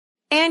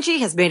Angie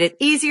has made it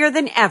easier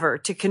than ever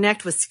to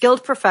connect with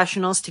skilled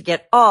professionals to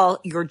get all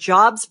your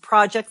jobs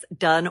projects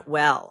done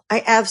well.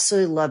 I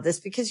absolutely love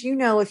this because,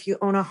 if you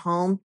own a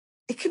home,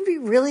 it can be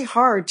really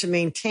hard to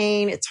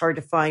maintain. It's hard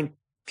to find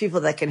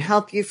people that can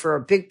help you for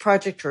a big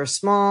project or a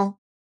small.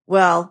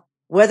 Well,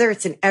 whether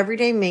it's in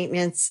everyday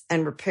maintenance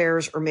and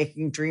repairs or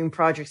making dream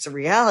projects a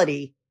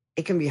reality,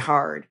 it can be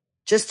hard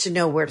just to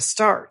know where to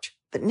start.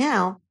 But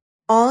now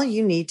all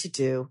you need to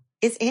do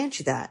is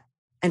Angie that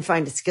and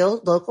find a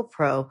skilled local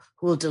pro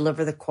who will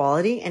deliver the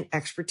quality and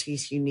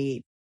expertise you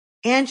need.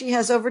 Angie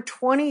has over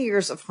 20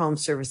 years of home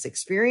service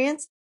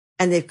experience,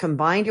 and they've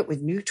combined it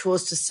with new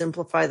tools to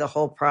simplify the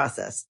whole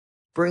process.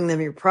 Bring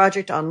them your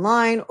project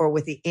online or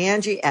with the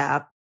Angie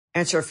app,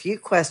 answer a few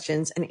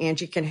questions, and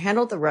Angie can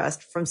handle the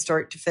rest from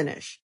start to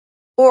finish.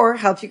 Or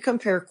help you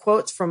compare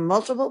quotes from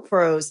multiple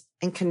pros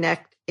and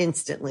connect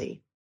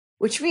instantly,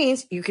 which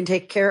means you can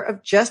take care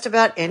of just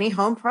about any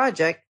home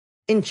project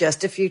in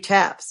just a few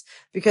taps.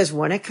 Because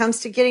when it comes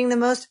to getting the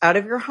most out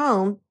of your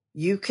home,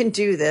 you can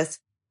do this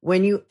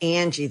when you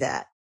Angie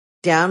that.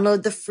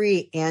 Download the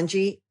free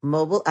Angie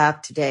mobile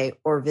app today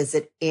or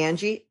visit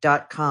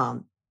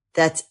Angie.com.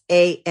 That's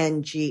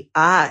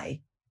ANGI.com.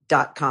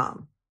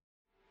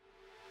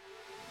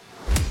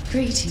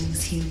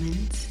 Greetings,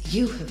 humans.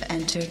 You have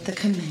entered the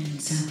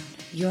Command Zone,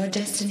 your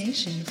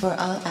destination for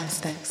all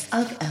aspects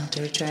of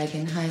Elder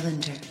Dragon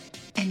Highlander.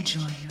 Enjoy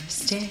your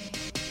stay.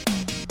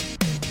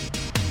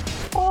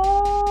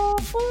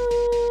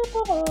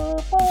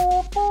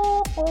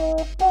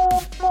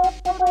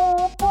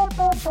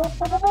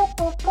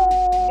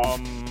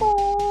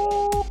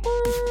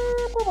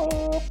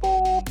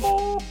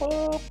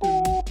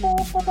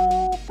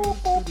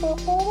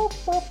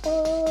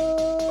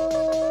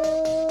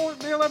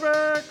 The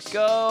Olympics!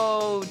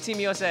 Go, Team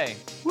USA.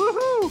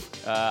 Woohoo!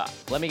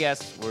 Let me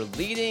guess, we're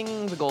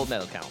leading the gold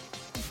medal count.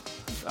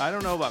 I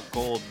don't know about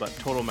gold, but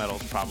total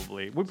medals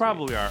probably. We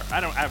probably are. I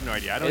have no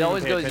idea. I don't. It even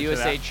always pay goes attention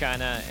USA, to that.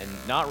 China, and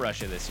not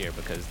Russia this year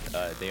because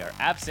they are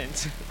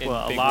absent in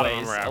Well, big a lot ways.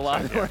 of them are absent. A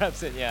lot of them are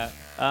absent, yeah.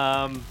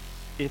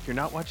 If you're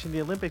not watching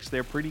the Olympics,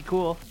 they're pretty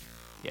cool.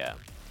 Yeah.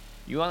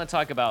 You want to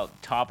talk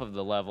about top of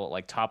the level,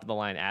 like top of the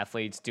line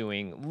athletes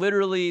doing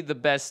literally the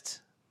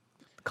best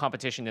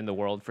competition in the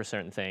world for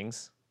certain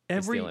things.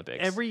 It's the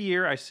Olympics. Every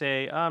year I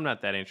say, I'm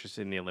not that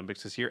interested in the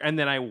Olympics this year. And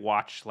then I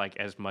watch like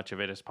as much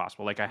of it as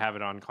possible. Like I have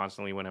it on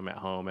constantly when I'm at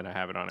home and I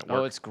have it on at work.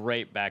 Oh, it's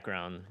great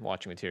background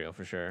watching material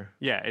for sure.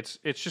 Yeah, it's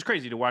just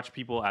crazy to watch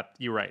people at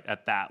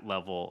that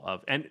level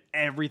of, and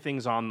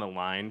everything's on the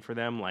line for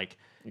them. Like,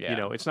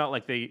 it's not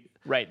like they...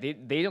 Right,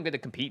 they don't get to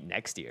compete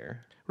next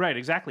year. Right,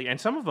 exactly.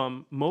 And some of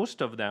them, most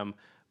of them,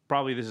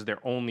 probably this is their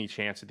only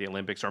chance at the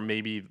Olympics, or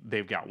maybe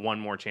they've got one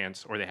more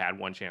chance, or they had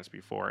one chance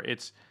before.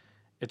 It's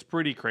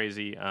pretty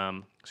crazy.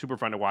 Super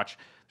fun to watch.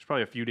 There's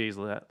probably a few days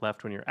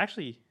left when you're...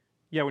 Actually,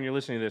 yeah, when you're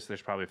listening to this,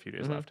 there's probably a few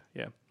days left.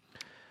 Yeah.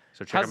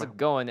 So check How's it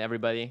going,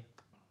 everybody?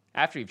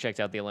 After you've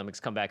checked out the Olympics,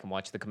 come back and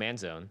watch the Command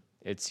Zone.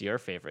 It's your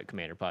favorite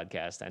Commander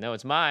podcast. I know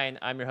it's mine.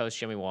 I'm your host,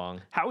 Jimmy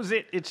Wong. How's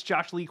it? It's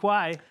Josh Lee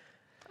Kwai.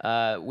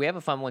 We have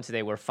a fun one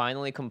today. We're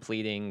finally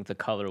completing the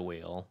Color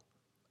Wheel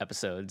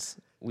episodes.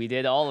 We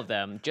did all of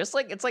them. Just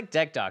like it's like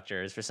Deck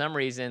Doctors. For some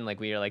reason, like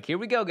we are like, here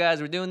we go,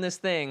 guys. We're doing this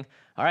thing.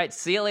 All right,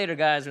 see you later,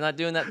 guys. We're not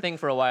doing that thing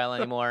for a while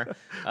anymore.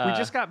 We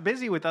just got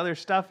busy with other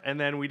stuff, and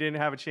then we didn't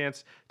have a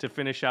chance to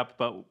finish up.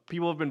 But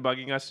people have been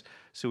bugging us,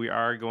 so we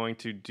are going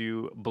to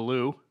do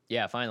Blue.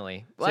 Yeah,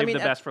 finally. Well, Save the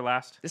best for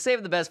last.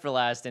 Save the best for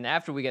last. And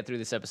after we get through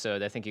this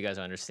episode, I think you guys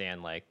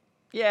understand. Like,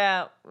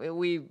 yeah,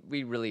 we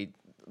really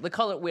the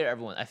color where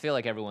everyone. I feel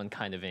like everyone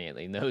kind of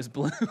innately knows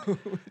blue.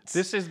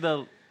 This is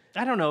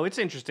I don't know. It's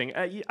interesting.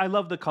 I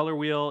love the color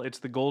wheel. It's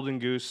the golden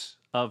goose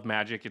of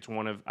Magic. It's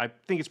I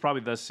think it's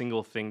probably the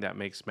single thing that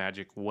makes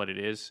Magic what it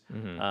is,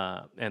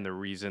 and the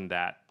reason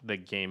that the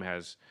game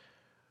has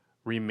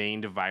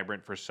remained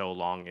vibrant for so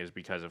long is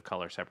because of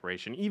color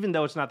separation. Even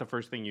though it's not the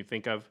first thing you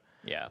think of,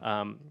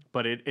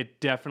 but it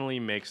definitely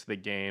makes the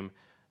game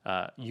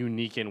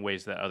unique in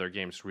ways that other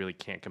games really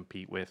can't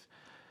compete with.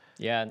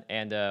 Yeah,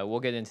 and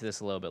we'll get into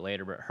this a little bit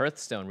later, but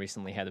Hearthstone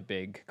recently had a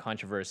big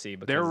controversy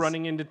because they're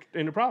running into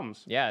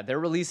problems. Yeah, they're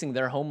releasing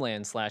their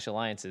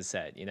Homeland/Alliances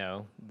set,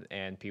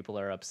 and people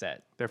are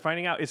upset. They're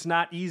finding out it's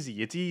not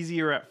easy. It's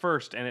easier at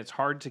first, and it's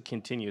hard to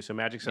continue. So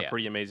Magic's a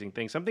pretty amazing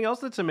thing. Something else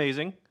that's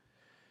amazing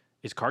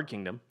is Card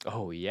Kingdom.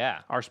 Oh,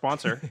 yeah. Our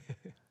sponsor.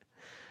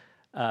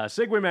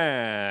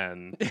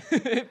 Segwayman.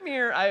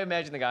 I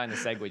imagine the guy in the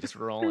Segway just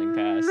rolling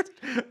past.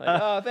 Like,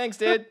 oh, thanks,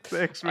 dude.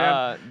 Thanks,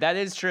 man. That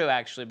is true,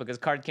 actually, because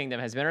Card Kingdom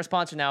has been our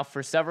sponsor now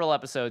for several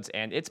episodes,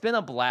 and it's been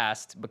a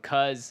blast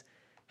because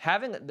I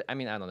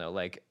don't know,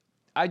 like,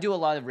 I do a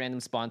lot of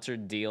random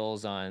sponsored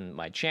deals on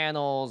my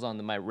channels,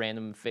 on my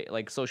random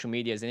social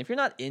medias, and if you're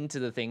not into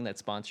the thing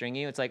that's sponsoring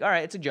you, it's like, all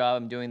right, it's a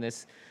job. I'm doing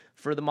this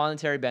for the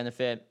monetary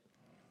benefit.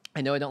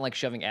 I know I don't like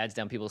shoving ads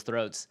down people's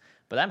throats,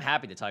 but I'm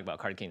happy to talk about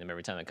Card Kingdom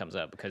every time it comes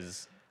up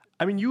because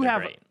I'm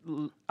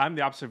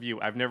the opposite of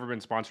you. I've never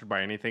been sponsored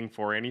by anything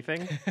for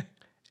anything.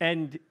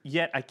 And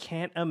yet I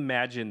can't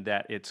imagine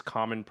that it's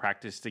common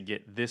practice to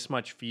get this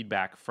much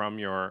feedback from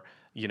your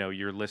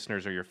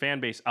listeners or your fan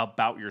base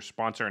about your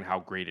sponsor and how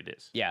great it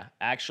is. Yeah,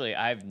 actually,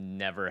 I've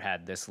never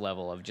had this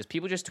level of just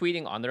people just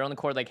tweeting on their own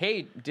accord, like,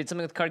 hey, did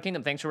something with Card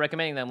Kingdom. Thanks for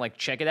recommending them. Like,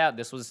 check it out.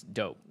 This was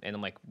dope. And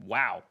I'm like,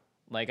 wow.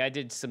 Like, I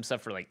did some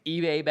stuff for, like,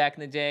 eBay back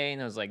in the day,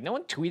 and I was like, no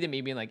one tweeted me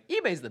being like,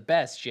 eBay's the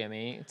best,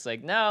 Jimmy. It's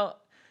like, no.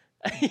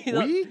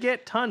 We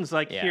get tons.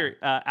 Like, Yeah. here,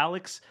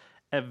 Alex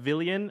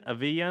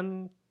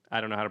Avilian, I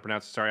don't know how to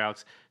pronounce it. Sorry,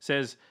 Alex,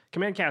 says,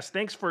 Commandcast,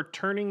 thanks for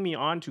turning me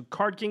on to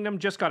Card Kingdom.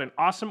 Just got an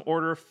awesome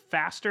order,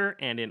 faster,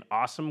 and in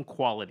awesome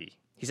quality.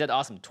 He said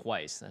awesome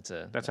twice.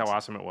 That's how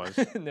awesome it was.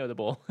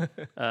 notable.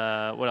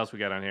 What else we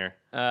got on here?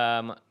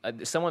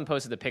 Someone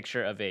posted a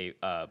picture of a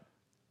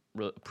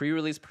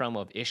pre-release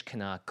promo of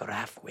Ishkana,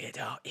 Graf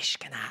Widow,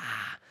 Ishkana,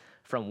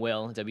 from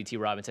Will, WT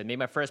Robin said, made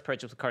my first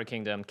purchase with Card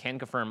Kingdom, can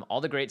confirm all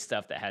the great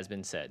stuff that has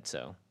been said.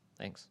 So,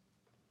 thanks.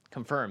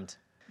 Confirmed.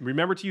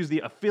 Remember to use the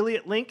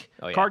affiliate link,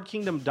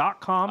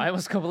 cardkingdom.com. I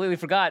almost completely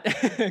forgot.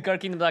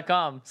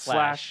 cardkingdom.com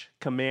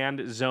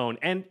 /command zone.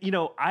 And,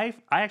 I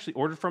actually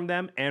ordered from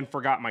them and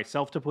forgot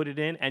myself to put it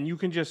in, and you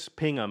can just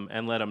ping them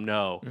and let them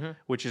know,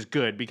 which is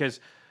good because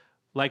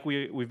like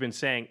we've been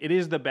saying, it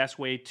is the best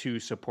way to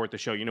support the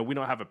show. We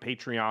don't have a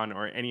Patreon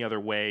or any other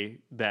way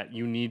that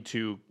you need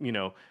to,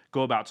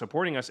 go about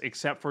supporting us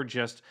except for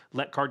just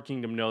let Card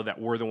Kingdom know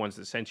that we're the ones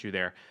that sent you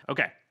there.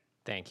 Okay.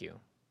 Thank you.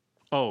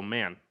 Oh,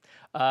 man.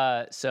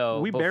 So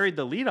we buried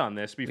the lead on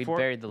this before.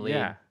 We buried the lead.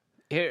 Yeah.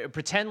 Here,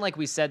 pretend like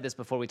we said this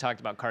before we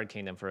talked about Card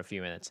Kingdom for a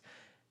few minutes.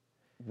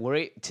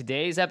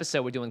 Today's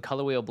episode, we're doing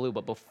Color Wheel Blue,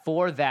 but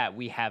before that,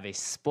 we have a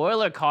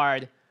spoiler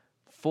card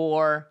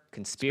for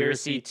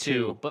Conspiracy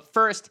 2. But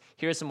first,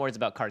 here's some words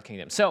about Card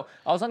Kingdom. So,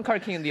 I was on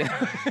Card Kingdom the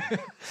other...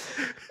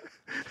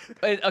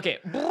 Okay,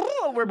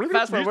 we're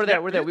fast forward.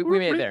 We're there. We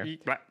made it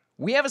there.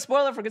 We have a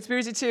spoiler for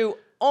Conspiracy 2.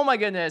 Oh my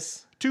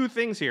goodness. 2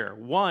 things here.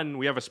 1,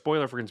 we have a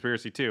spoiler for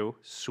Conspiracy 2.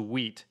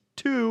 Sweet.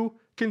 2,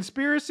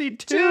 Conspiracy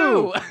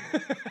 2.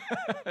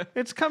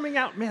 It's coming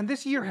out. Man,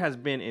 this year has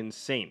been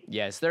insane.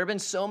 Yes, there have been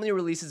so many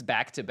releases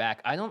back to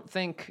back. I don't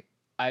think...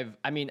 I've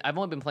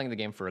only been playing the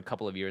game for a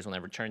couple of years when I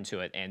returned to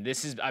it, and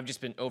I've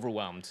just been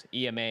overwhelmed.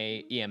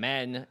 EMA,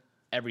 EMN,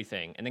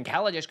 everything. And then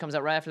Kaladesh comes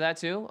out right after that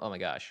too. Oh my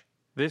gosh.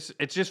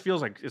 It just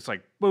feels like it's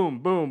like boom,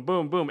 boom,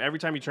 boom, boom. Every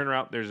time you turn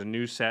around, there's a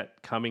new set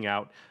coming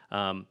out.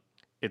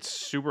 It's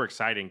super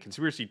exciting.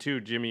 Conspiracy 2,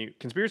 Jimmy.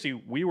 Conspiracy,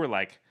 we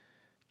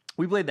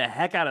played the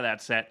heck out of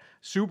that set.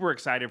 Super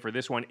excited for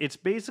this one. It's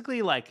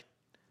basically like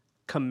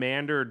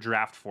Commander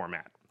draft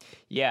format.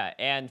 Yeah,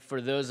 and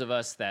for those of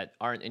us that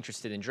aren't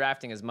interested in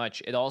drafting as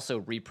much, it also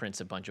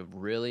reprints a bunch of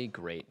really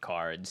great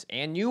cards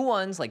and new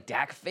ones like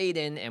Dak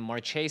Faden and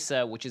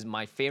Marchesa, which is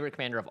my favorite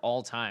commander of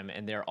all time,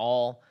 and they're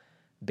all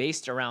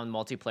based around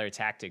multiplayer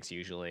tactics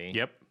usually.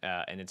 Yep.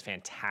 And it's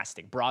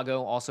fantastic.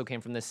 Brago also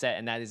came from this set,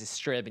 and that is a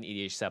straight up an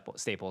EDH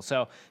staple.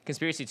 So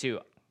Conspiracy 2,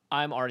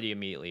 I'm already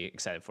immediately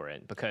excited for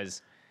it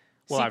because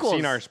sequels, I've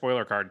seen our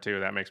spoiler card too.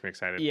 That makes me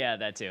excited. Yeah,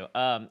 that too.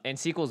 And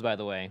sequels, by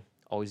the way,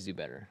 always do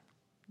better.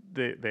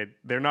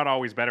 They're not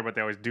always better, but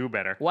they always do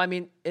better. Well, I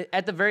mean,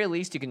 at the very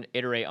least, you can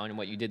iterate on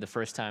what you did the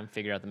first time,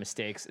 figure out the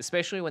mistakes,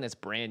 especially when it's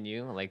brand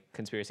new, like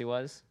Conspiracy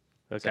was.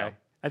 Okay. So.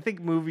 I think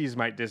movies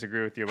might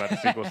disagree with you about the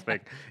sequels thing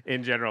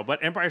in general,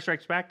 but Empire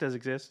Strikes Back does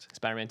exist.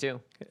 Spider-Man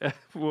 2.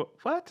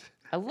 What?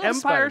 I love Empire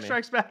Spider-Man.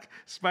 Strikes Back,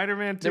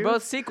 Spider-Man 2. They're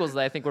both sequels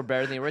that I think were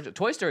better than the original.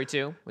 Toy Story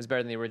 2 was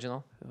better than the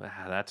original.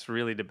 That's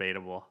really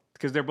debatable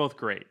because they're both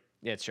great.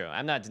 Yeah, it's true.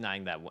 I'm not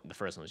denying that the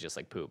first one was just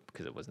like poop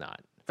because it was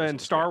not. And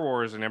Star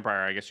Wars and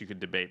Empire, I guess you could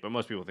debate, but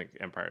most people think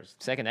Empire's.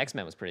 Second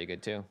X-Men was pretty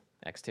good too.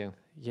 X2.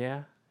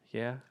 Yeah.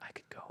 I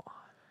could go on.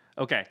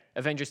 Okay.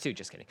 Avengers 2,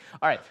 just kidding.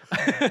 All right.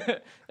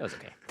 That was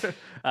okay.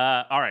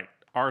 All right.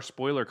 Our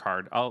spoiler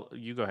card.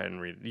 You go ahead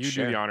and read it. You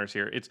Sure. do the honors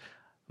here.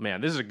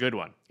 Man, this is a good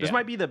one. This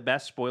might be the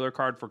best spoiler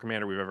card for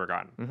Commander we've ever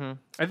gotten. Mm-hmm.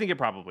 I think it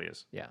probably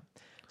is. Yeah.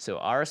 So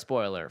our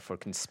spoiler for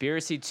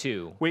Conspiracy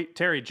 2 Wait,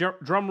 Terry,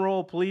 drum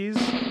roll, please.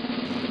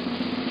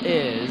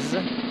 is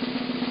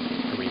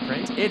a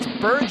reprint. It's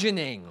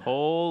Burgeoning.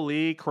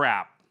 Holy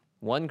crap.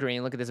 1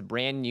 green. Look at this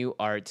brand new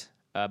art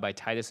by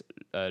Titus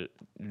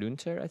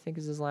Lunter, I think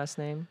is his last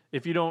name.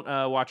 If you don't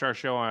watch our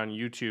show on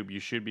YouTube,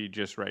 you should be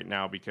just right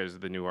now because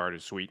the new art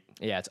is sweet.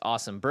 Yeah, it's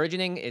awesome.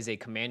 Burgeoning is a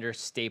Commander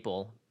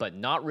staple, but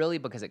not really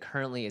because it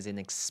currently is an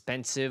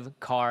expensive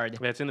card.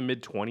 That's in the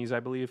mid-20s, I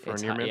believe, for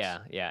near mints.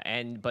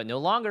 Yeah. But no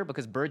longer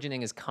because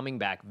Burgeoning is coming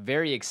back.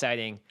 Very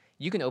exciting.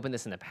 You can open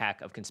this in a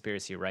pack of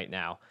Conspiracy right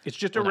now. It's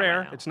just a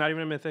rare. It's not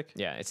even a mythic.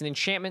 Yeah, it's an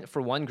enchantment for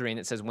 1 green.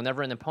 It says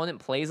whenever an opponent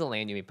plays a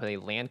land, you may put a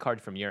land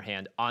card from your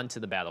hand onto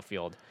the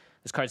battlefield.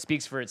 This card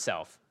speaks for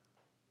itself.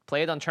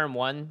 Play it on turn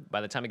 1.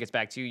 By the time it gets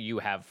back to you, you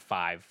have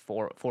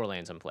four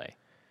lands in play.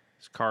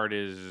 This card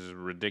is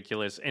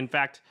ridiculous. In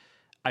fact,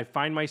 I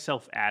find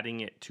myself adding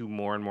it to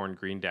more and more in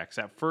green decks.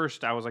 At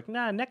first, I was like,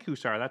 nah,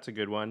 Nekusar, that's a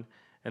good one.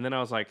 And then I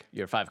was like...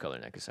 You're a 5-color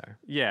Nekusar.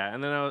 Yeah,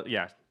 and then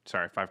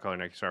 5-color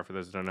Nekusar for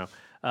those that don't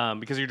know.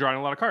 Because you're drawing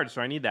a lot of cards,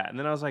 so I need that. And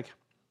then I was like,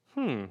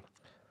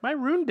 my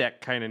Rune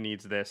deck kind of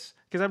needs this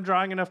because I'm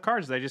drawing enough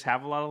cards that I just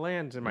have a lot of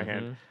lands in my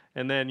hand.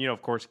 And then,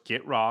 of course,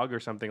 Gitrog or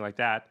something like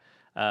that.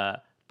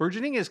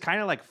 Burgeoning is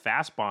kind of like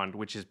Fast Bond,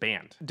 which is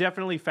banned.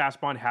 Definitely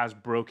Fast Bond has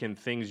broken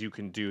things you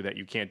can do that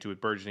you can't do with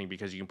Burgeoning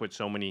because you can put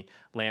so many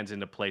lands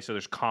into play. So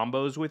there's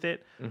combos with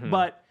it.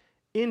 But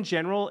in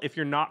general, if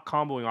you're not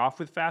comboing off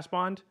with Fast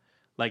Bond,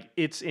 like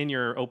it's in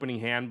your opening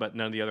hand, but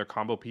none of the other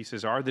combo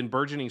pieces are, then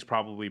Burgeoning is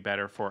probably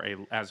better for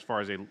as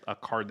far as a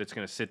card that's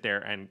going to sit there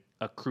and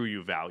accrue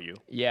you value.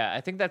 Yeah,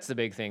 I think that's the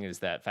big thing is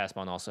that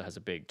Fastbond also has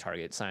a big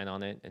target sign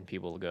on it, and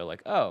people will go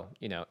like, oh,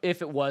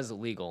 if it was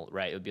illegal,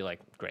 right, it would be like,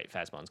 great,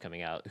 Fastbond's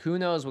coming out. Who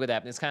knows what would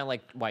happen? It's kind of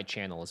like why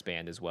Channel is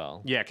banned as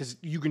well. Yeah, because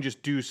you can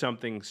just do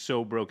something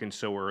so broken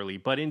so early.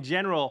 But in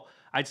general,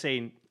 I'd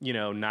say,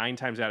 9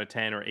 times out of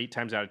 10 or 8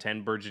 times out of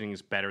 10, Burgeoning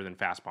is better than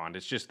Fast Bond.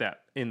 It's just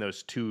that in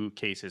those two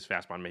cases,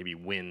 Fast Bond maybe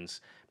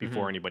wins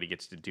before anybody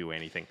gets to do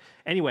anything.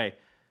 Anyway,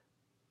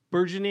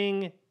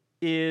 Burgeoning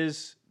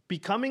is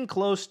becoming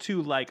close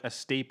to like a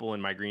staple in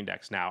my green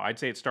decks now. I'd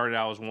say it started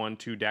out as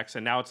 1-2 decks,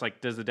 and now it's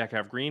like, does the deck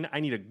have green? I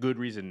need a good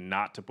reason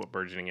not to put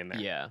Burgeoning in there.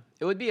 Yeah,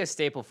 it would be a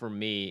staple for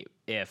me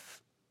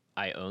if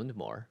I owned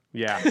more.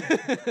 Yeah.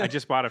 I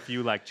just bought a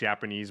few like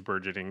Japanese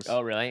Burgeonings.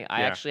 Oh, really?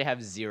 I actually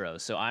have 0,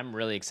 so I'm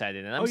really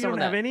excited. And I'm you don't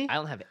have any? I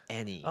don't have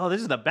any. Oh,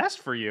 this is the best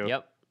for you.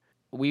 Yep.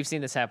 We've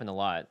seen this happen a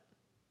lot.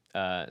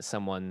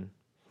 Someone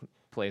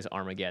plays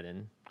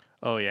Armageddon.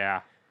 Oh,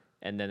 yeah.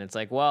 And then it's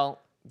like, well,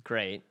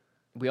 great.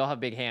 We all have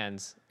big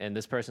hands, and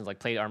this person's like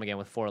played Armageddon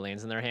with 4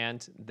 lands in their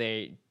hand.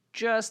 They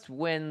just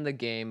win the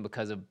game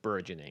because of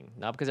Burgeoning,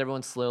 not because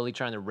everyone's slowly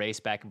trying to race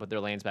back and put their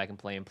lands back in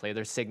play and play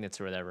their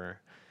signets or whatever.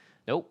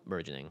 Nope,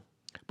 Burgeoning.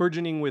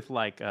 Burgeoning with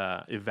like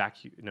not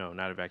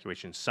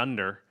evacuation,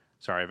 Sunder.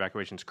 Sorry,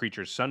 evacuation's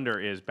creatures.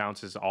 Sunder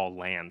bounces all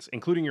lands,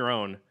 including your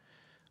own,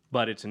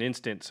 but it's an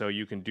instant, so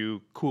you can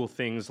do cool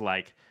things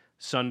like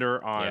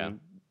Sunder on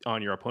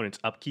your opponent's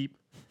upkeep.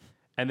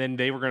 And then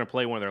they were going to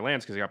play one of their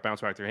lands because they got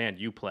bounced back to their hand.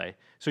 You play.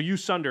 So you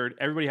Sundered.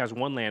 Everybody has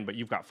 1 land, but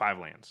you've got 5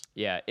 lands.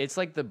 Yeah, it's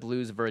like the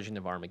Blues version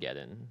of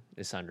Armageddon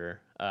is Sunder.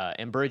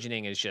 And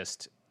Burgeoning is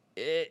just...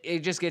 It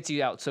just gets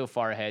you out so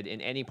far ahead in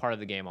any part of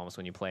the game almost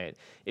when you play it.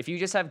 If you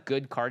just have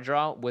good card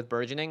draw with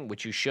Burgeoning,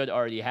 which you should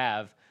already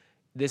have,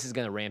 this is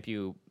going to ramp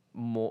you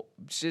more,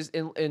 just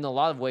in a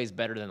lot of ways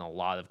better than a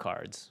lot of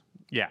cards.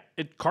 Yeah,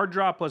 card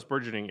draw plus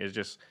Burgeoning is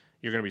just...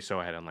 You're going to be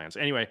so ahead on lands.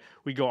 Anyway,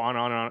 we go on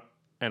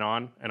and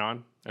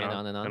on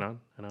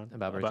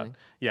about Burgeoning.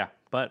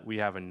 But we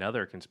have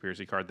another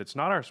conspiracy card that's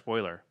not our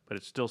spoiler, but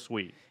it's still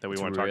sweet that we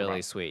want to talk about.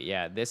 Really sweet,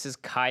 yeah. This is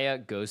Kaya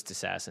Ghost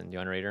Assassin. Do you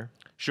want to read her?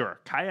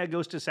 Sure. Kaya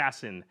Ghost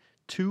Assassin,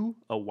 2,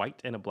 a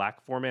white and a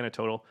black, 4 mana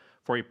total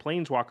for a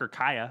Planeswalker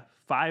Kaya,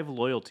 5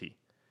 loyalty.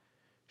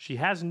 She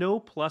has no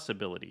plus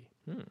ability.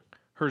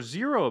 Her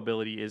 0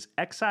 ability is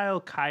exile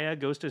Kaya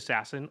Ghost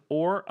Assassin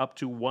or up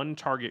to 1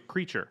 target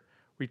creature.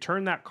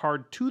 Return that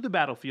card to the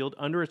battlefield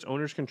under its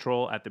owner's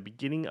control at the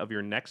beginning of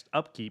your next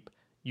upkeep.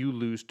 You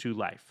lose 2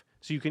 life.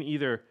 So you can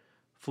either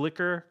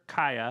flicker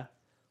Kaya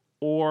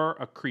or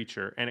a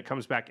creature, and it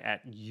comes back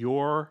at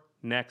your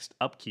next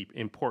upkeep.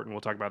 Important.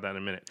 We'll talk about that in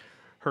a minute.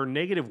 Her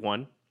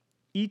 -1,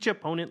 each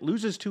opponent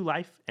loses 2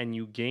 life, and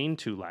you gain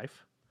 2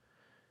 life.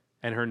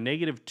 And her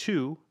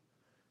 -2,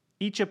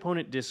 each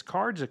opponent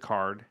discards a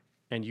card,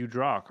 and you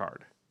draw a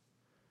card.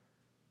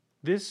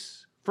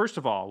 First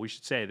of all, we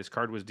should say this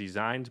card was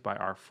designed by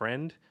our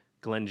friend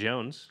Glenn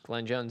Jones.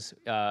 Glenn Jones,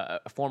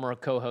 a former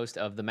co-host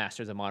of the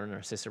Masters of Modern,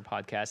 our sister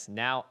podcast,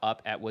 now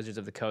up at Wizards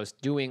of the Coast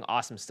doing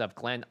awesome stuff.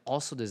 Glenn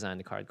also designed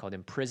a card called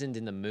Imprisoned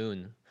in the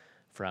Moon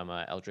from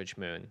Eldritch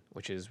Moon,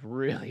 which is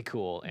really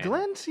cool. And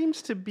Glenn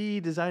seems to be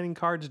designing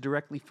cards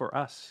directly for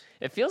us.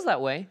 It feels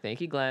that way.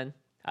 Thank you, Glenn.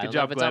 I don't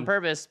know if it's Glenn. on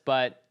purpose,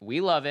 but we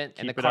love it.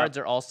 And Keep the it cards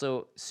up. are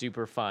also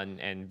super fun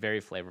and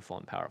very flavorful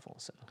and powerful.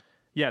 So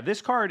Yeah,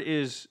 this card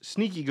is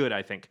sneaky good,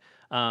 I think.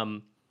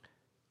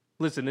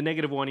 Listen, the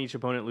 -1, each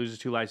opponent loses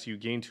 2 life, so you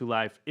gain 2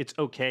 life. It's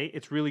okay.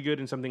 It's really good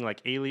in something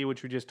like Aelia,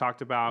 which we just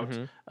talked about.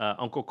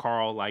 Uncle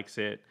Carl likes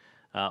it.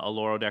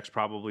 Aloro decks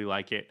probably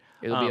like it.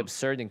 it'll be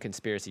absurd in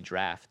Conspiracy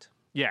Draft.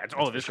 Yeah,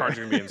 this card's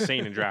going to be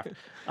insane in draft.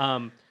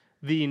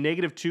 The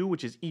 -2,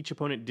 which is each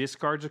opponent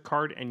discards a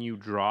card and you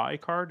draw a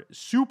card,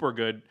 super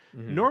good.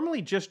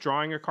 Normally, just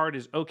drawing a card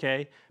is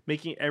okay.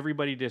 Making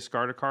everybody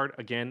discard a card,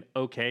 again,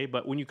 okay.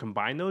 But when you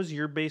combine those,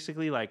 you're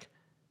basically like,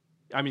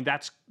 I mean,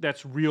 that's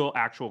real,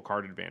 actual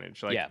card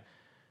advantage. Like, Yeah.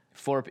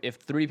 If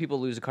 3 people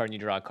lose a card and you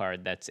draw a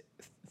card, that's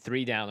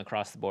 3 down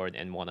across the board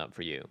and 1 up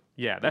for you.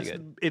 Yeah,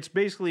 good. it's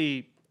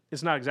basically,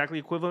 it's not exactly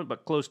equivalent,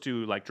 but close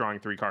to like drawing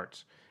 3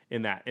 cards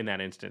in that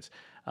instance.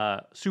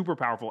 Super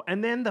powerful.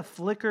 And then the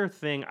flicker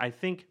thing, I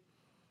think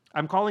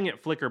I'm calling it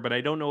flicker, but I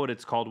don't know what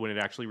it's called when it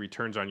actually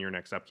returns on your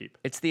next upkeep.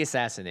 It's the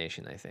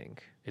assassination, I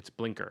think. It's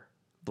blinker.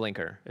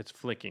 Blinker. It's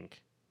flicking.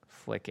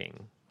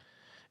 Flicking.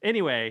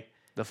 Anyway,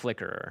 The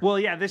flickerer. well,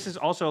 yeah, this is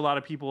also a lot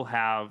of people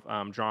have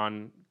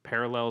drawn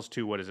parallels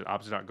to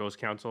Obstinate Ghost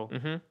Council,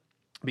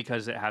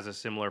 because it has a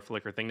similar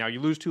flicker thing. Now, you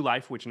lose 2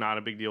 life, which is not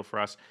a big deal for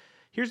us.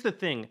 Here's the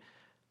thing.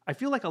 I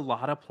feel like a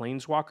lot of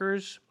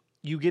Planeswalkers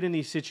you get in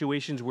these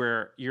situations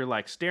where you're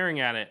like staring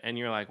at it and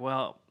you're like,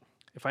 well,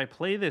 if I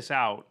play this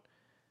out,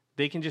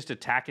 they can just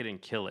attack it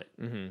and kill it.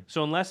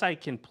 So unless I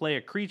can play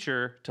a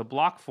creature to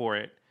block for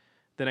it,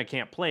 then I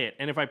can't play it.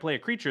 And if I play a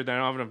creature, then I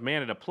don't have enough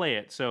mana to play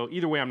it. So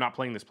either way, I'm not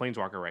playing this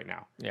Planeswalker right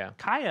now. Yeah.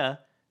 Kaya,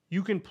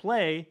 you can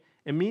play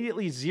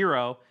immediately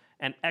 0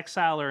 and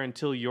exile her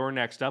until your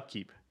next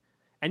upkeep.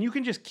 And you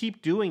can just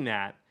keep doing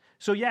that.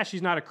 So yeah,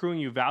 she's not accruing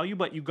you value,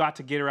 but you got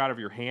to get her out of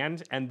your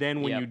hand. And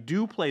then when you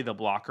do play the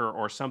blocker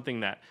or something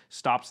that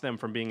stops them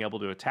from being able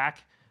to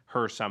attack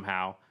her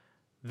somehow,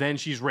 then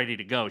she's ready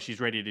to go. She's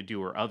ready to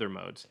do her other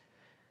modes.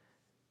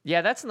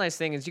 Yeah, that's the nice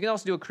thing is you can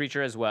also do a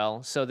creature as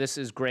well. So this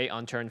is great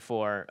on turn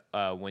 4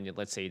 when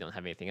let's say you don't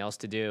have anything else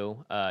to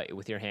do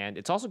with your hand.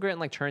 It's also great on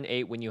like turn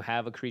 8 when you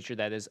have a creature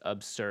that is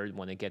absurd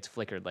when it gets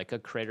flickered, like a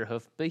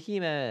Craterhoof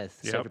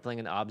Behemoth. So if you're playing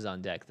an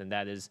Obzon deck, then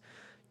that is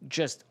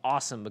just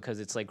awesome because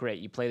it's like great.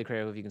 You play the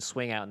Craterhoof, you can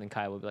swing out, and then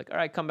Kai will be like, all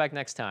right, come back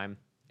next time,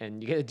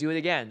 and you get to do it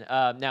again.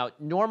 Now,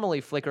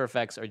 normally flicker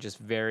effects are just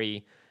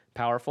very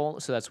powerful,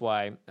 so that's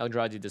why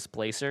Eldrazi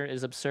Displacer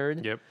is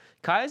absurd. Yep.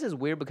 Kaya's is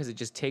weird because it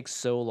just takes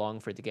so long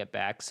for it to get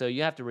back. So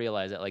you have to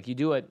realize that like you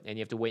do it and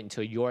you have to wait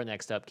until your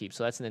next upkeep.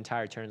 So that's an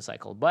entire turn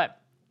cycle.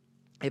 But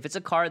if it's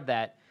a card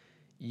that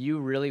you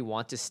really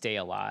want to stay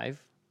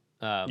alive,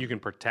 You can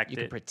protect it.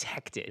 you can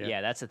protect it.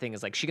 Yeah, that's the thing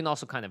is like she can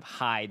also kind of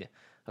hide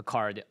a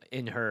card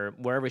in her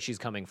wherever she's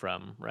coming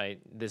from, right?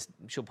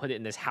 She'll put it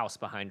in this house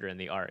behind her in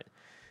the art.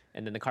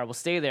 And then the card will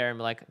stay there and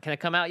be like, can it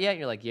come out yet? And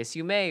you're like, yes,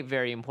 you may.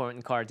 Very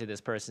important card to this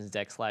person's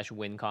deck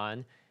 /win con.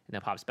 And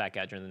that pops back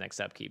out during the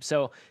next upkeep.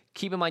 So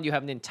keep in mind you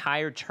have an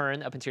entire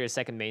turn up until your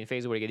second main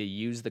phase where you get to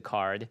use the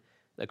card,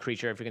 the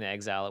creature, if you're going to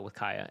exile it with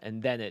Kaya.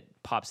 And then it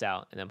pops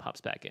out and then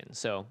pops back in.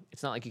 So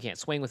it's not like you can't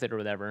swing with it or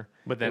whatever.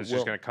 But then it's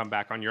just going to come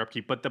back on your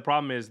upkeep. But the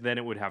problem is then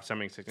it would have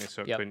summoning sickness,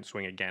 so it Yep. couldn't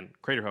swing again.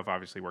 Craterhoof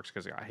obviously works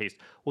because it got haste.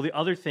 Well, the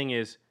other thing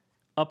is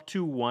up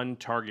to one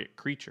target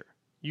creature.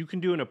 You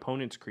can do an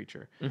opponent's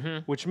creature,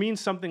 which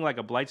means something like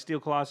a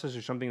Blightsteel Colossus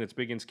or something that's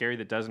big and scary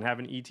that doesn't have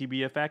an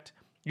ETB effect.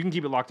 You can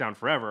keep it locked down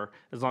forever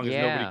as long as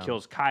nobody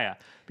kills Kaya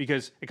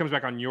because it comes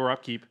back on your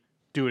upkeep,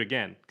 do it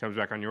again. Comes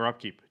back on your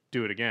upkeep,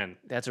 do it again.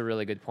 That's a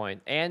really good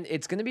point. And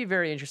it's going to be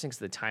very interesting because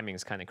the timing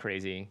is kind of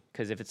crazy.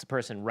 Because if it's a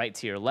person right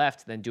to your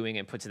left, then doing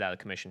it puts it out of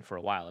commission for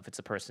a while. If it's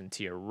a person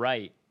to your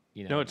right,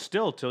 you know. No, it's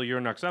still till your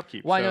next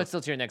upkeep. Well, I know it's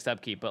still to your next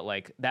upkeep, but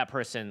like that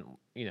person,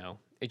 you know,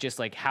 it's just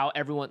like how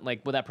everyone,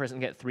 like, will that person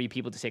get 3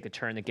 people to take a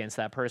turn against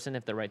that person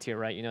if they're right to your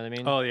right? You know what I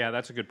mean? Oh, yeah,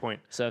 that's a good point.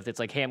 So if it's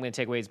like, hey, I'm going to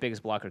take away his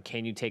biggest blocker,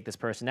 can you take this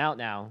person out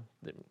now?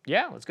 Then,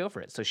 yeah, let's go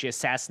for it. So she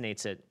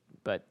assassinates it,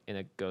 but in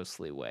a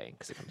ghostly way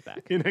because it comes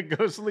back. In a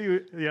ghostly,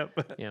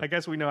 Yep. I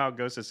guess we know how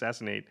ghosts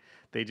assassinate.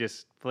 They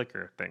just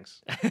flicker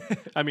things.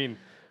 I mean,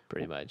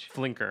 Pretty much.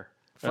 flinker.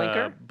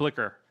 Flinker?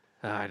 Blicker.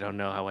 I don't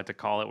know what to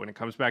call it when it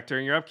comes back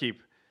during your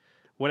upkeep.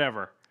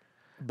 Whatever.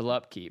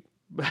 Blupkeep.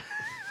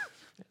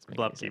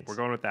 Blupkeep. We're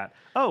going with that.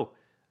 Oh,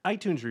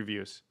 iTunes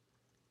reviews.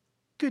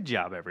 Good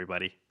job,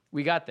 everybody.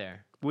 We got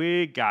there.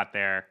 We got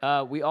there.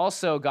 We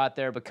also got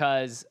there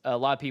because a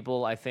lot of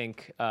people, I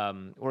think,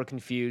 were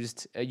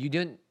confused. You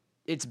didn't.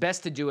 It's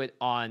best to do it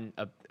on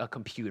a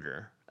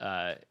computer.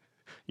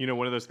 You know,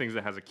 one of those things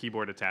that has a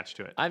keyboard attached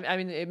to it. I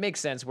mean, it makes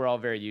sense. We're all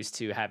very used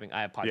to having.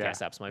 I have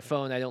podcast apps on my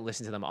phone. I don't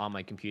listen to them on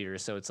my computer,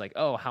 so it's like,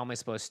 oh, how am I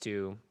supposed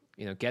to,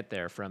 get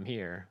there from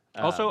here?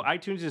 Also,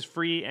 iTunes is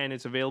free and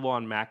it's available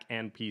on Mac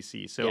and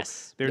PC. So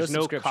Yes, there's no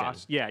no subscription.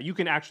 cost. Yeah, you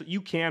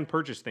can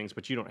purchase things,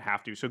 but you don't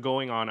have to. So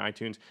going on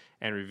iTunes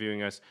and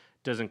reviewing us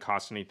doesn't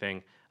cost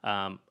anything.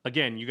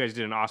 Again, you guys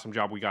did an awesome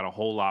job. We got a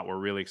whole lot. We're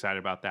really excited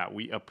about that.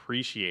 We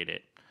appreciate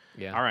it.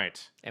 Yeah. All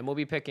right. And we'll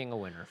be picking a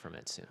winner from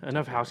it soon.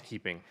 Enough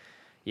housekeeping.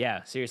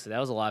 Yeah, seriously, that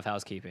was a lot of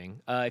housekeeping.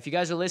 If you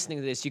guys are listening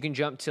to this, you can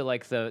jump to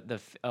like You're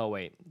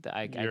already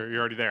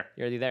there.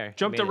 you're already there.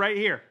 Jump You to made it. right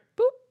here.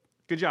 Boop.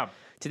 Good job.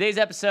 Today's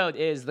episode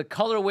is the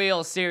Color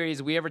Wheel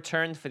series. We have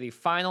returned for the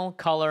final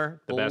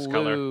color, The blue. best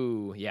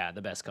color. Yeah,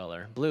 the best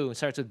color. Blue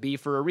starts with B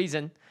for a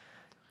reason.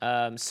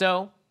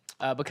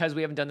 Because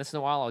we haven't done this in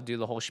a while, I'll do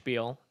the whole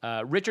spiel.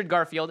 Richard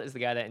Garfield is the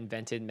guy that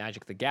invented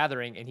Magic the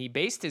Gathering, and he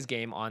based his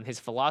game on his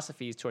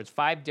philosophies towards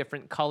 5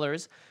 different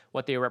colors,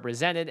 what they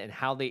represented, and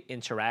how they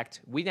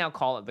interact. We now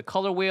call it the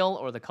color wheel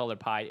or the color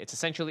pie. It's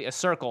essentially a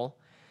circle,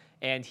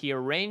 and he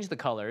arranged the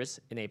colors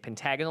in a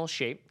pentagonal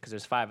shape, because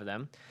there's 5 of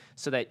them,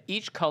 so that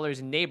each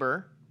color's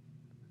neighbor,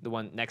 the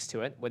one next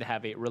to it, would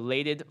have a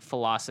related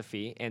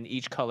philosophy, and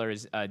each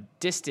color's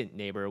distant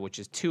neighbor, which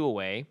is 2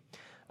 away,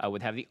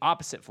 would have the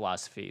opposite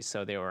philosophy,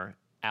 so they were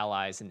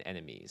allies and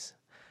enemies.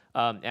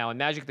 Now, in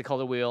Magic, the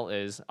color wheel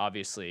is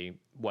obviously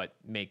what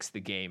makes the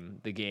game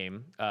the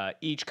game.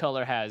 Each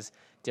color has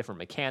different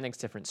mechanics,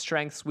 different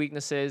strengths,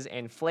 weaknesses,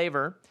 and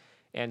flavor.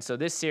 And so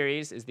this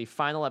series is the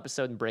final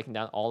episode in breaking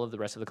down all of the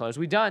rest of the colors.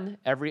 We've done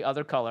every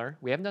other color.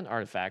 We haven't done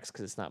artifacts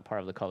because it's not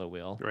part of the color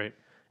wheel. Right.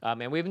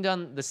 And we haven't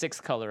done the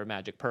 6th color of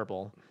Magic,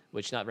 purple,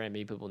 which not very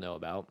many people know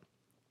about.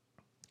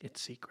 It's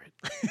secret.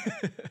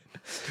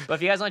 But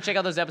if you guys want to check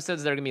out those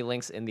episodes, there are going to be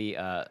links in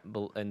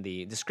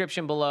the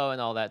description below and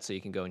all that, so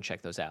you can go and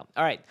check those out.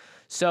 All right.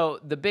 So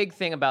the big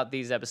thing about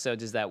these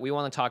episodes is that we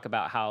want to talk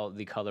about how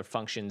the color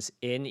functions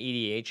in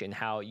EDH and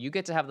how you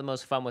get to have the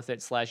most fun with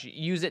it /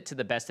 use it to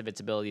the best of its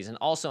abilities, and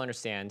also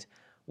understand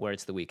where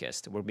it's the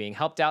weakest. We're being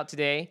helped out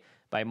today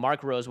by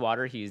Mark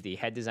Rosewater. He's the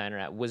head designer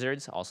at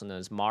Wizards, also known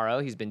as Morrow.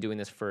 He's been doing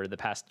this for the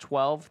past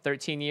 12,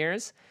 13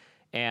 years.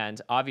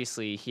 And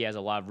obviously, he has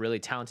a lot of really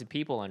talented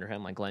people under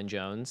him, like Glenn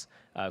Jones,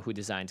 who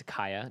designed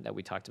Kaya that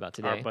we talked about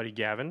today. Our buddy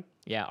Gavin.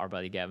 Yeah, our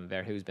buddy Gavin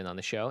Ver, who's been on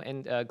the show.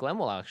 And Glenn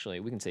will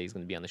actually, we can say he's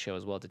going to be on the show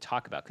as well to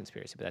talk about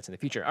Conspiracy, but that's in the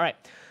future. All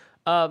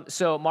right.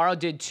 So Morrow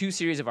did 2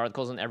 series of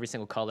articles on every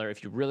single color.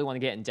 If you really want to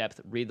get in depth,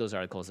 read those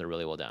articles. They're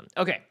really well done.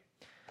 Okay.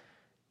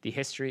 The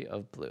history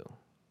of blue.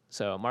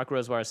 So Mark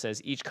Rosewater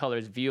says each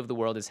color's view of the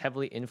world is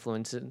heavily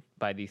influenced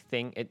by the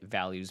thing it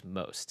values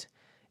most.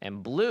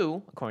 And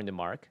blue, according to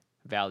Mark,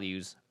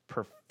 values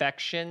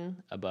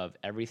perfection above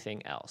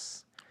everything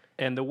else.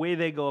 And the way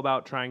they go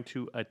about trying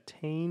to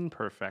attain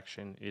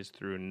perfection is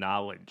through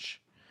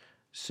knowledge.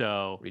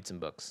 So Read some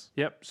books.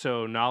 Yep.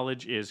 So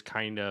knowledge is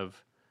kind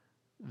of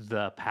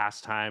the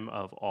pastime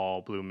of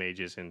all blue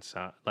mages, and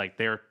like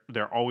they're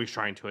always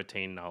trying to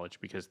attain knowledge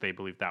because they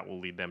believe that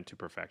will lead them to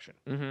perfection.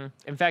 Mm-hmm.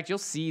 In fact, you'll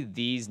see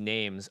these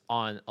names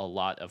on a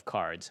lot of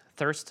cards.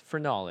 Thirst for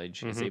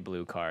knowledge is a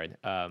blue card.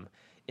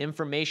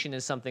 Information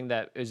is something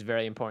that is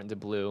very important to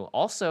blue.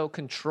 Also,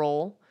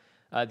 control,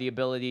 the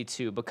ability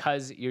to,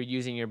 because you're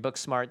using your book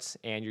smarts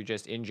and you're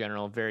just in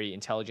general very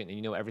intelligent and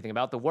you know everything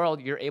about the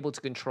world, you're able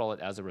to control it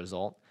as a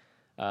result.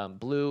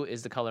 Blue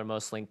is the color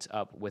most linked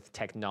up with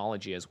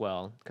technology as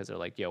well, because they're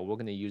like, yo, we're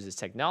going to use this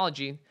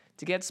technology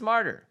to get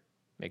smarter.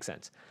 Makes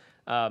sense.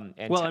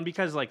 And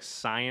because like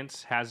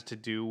science has to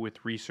do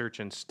with research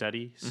and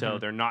study, so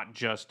they're not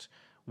just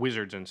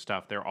wizards and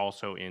stuff. They're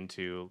also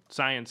into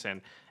science,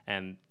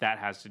 and that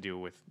has to do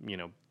with,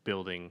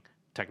 building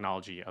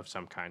technology of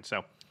some kind.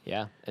 So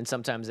yeah, and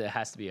sometimes it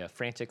has to be a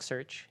frantic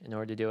search in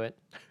order to do it.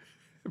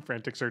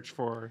 Frantic search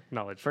for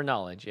knowledge. For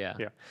knowledge, yeah.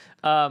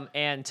 Yeah.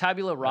 And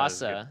tabula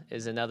rasa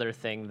is another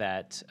thing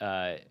that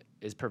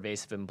is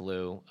pervasive in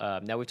blue.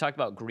 Now, we've talked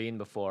about green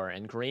before,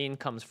 and green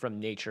comes from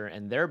nature,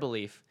 and their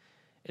belief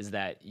is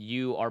that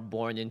you are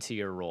born into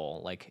your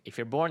role. Like, if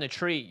you're born a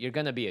tree, you're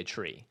going to be a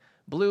tree.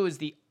 Blue is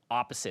the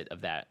opposite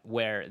of that,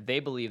 where they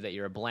believe that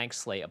you're a blank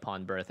slate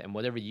upon birth, and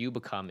whatever you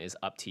become is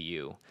up to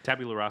you.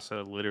 Tabula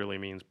rasa literally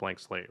means blank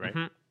slate, right?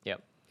 Mm-hmm.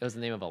 Yep. It was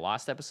the name of a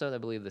Lost episode, I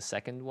believe, the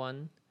second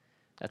one.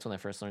 That's when I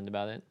first learned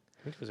about it.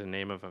 I think it was the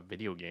name of a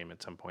video game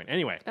at some point.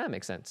 Anyway. That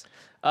makes sense.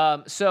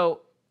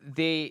 So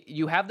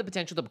you have the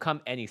potential to become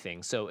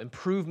anything. So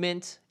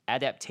improvement,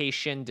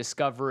 adaptation,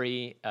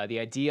 discovery, the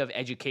idea of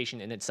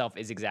education in itself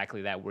is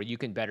exactly that, where you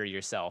can better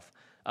yourself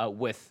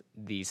with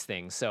these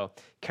things. So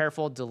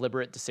careful,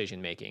 deliberate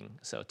decision-making.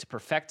 So to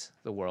perfect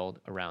the world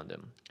around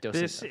him.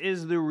 This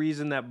is the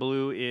reason that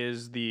blue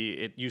is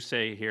you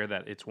say here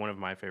that it's one of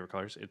my favorite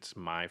colors. It's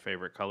my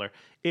favorite color.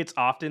 It's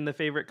often the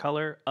favorite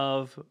color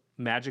of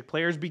Magic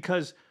players,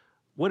 because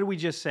what did we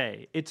just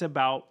say? It's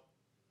about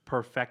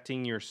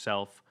perfecting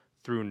yourself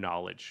through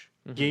knowledge.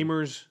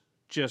 Gamers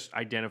just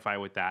identify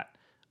with that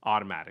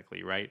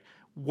automatically, right?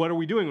 What are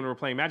we doing when we're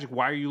playing Magic?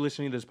 Why are you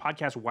listening to this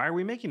podcast? Why are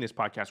we making this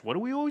podcast? What do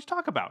we always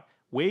talk about?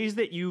 Ways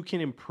that you can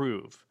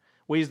improve,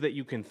 ways that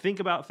you can think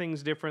about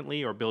things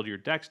differently, or build your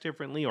decks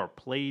differently, or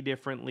play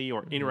differently,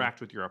 or interact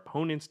with your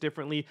opponents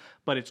differently.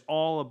 But it's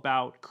all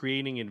about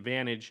creating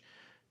advantage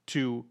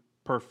to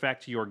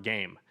perfect your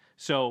game.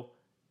 So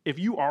if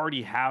you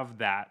already have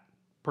that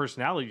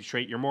personality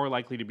trait, you're more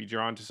likely to be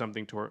drawn to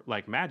something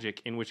like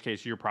Magic, in which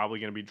case you're probably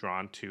going to be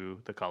drawn to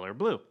the color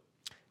blue.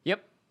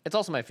 Yep. It's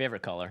also my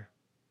favorite color.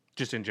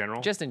 Just in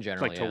general? Just in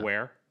general, to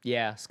wear?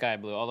 Yeah, sky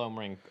blue. Although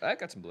I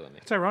got some blue in me.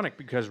 It's ironic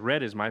because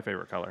red is my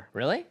favorite color.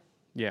 Really?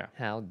 Yeah.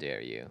 How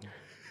dare you?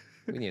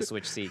 We need to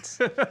switch seats.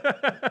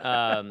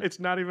 It's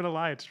not even a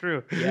lie. It's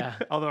true. Yeah.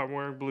 Although I'm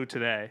wearing blue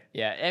today.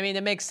 Yeah. I mean,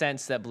 it makes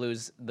sense that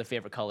blue's the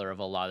favorite color of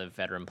a lot of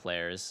veteran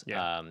players.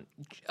 Yeah.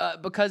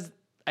 Because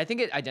I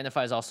think it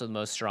identifies also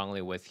most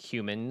strongly with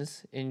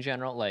humans in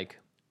general. Like,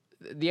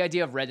 the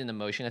idea of red in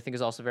emotion, I think,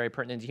 is also very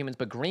pertinent to humans.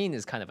 But green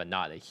is kind of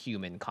not a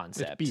human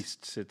concept. It's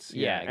beasts. It's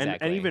exactly.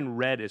 And even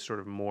red is sort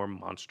of more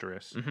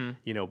monstrous.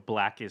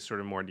 Black is sort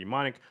of more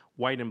demonic.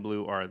 White and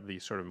blue are the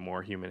sort of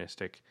more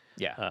humanistic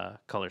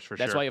colors for sure.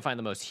 That's why you find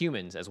the most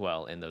humans as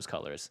well in those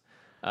colors.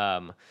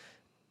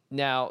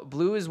 Now,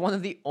 blue is one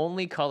of the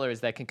only colors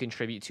that can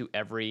contribute to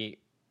every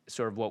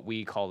sort of what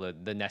we call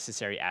the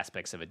necessary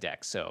aspects of a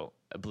deck. So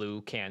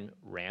blue can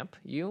ramp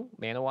you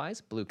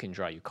mana-wise. Blue can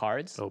draw you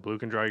cards. Oh, blue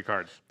can draw you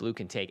cards. Blue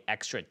can take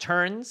extra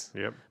turns.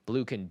 Yep.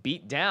 Blue can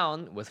beat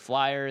down with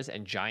flyers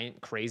and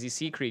giant crazy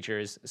sea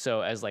creatures. So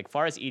as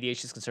far as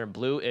EDH is concerned,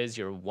 blue is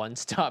your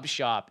one-stop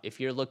shop if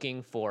you're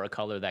looking for a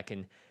color that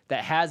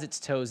has its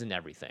toes in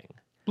everything.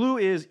 Blue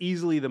is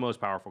easily the most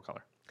powerful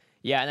color.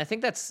 Yeah, and I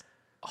think that's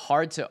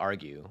hard to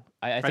argue.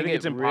 I think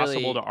it's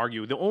impossible to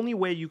argue. The only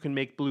way you can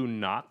make blue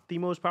not the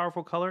most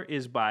powerful color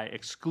is by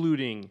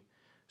excluding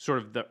sort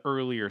of the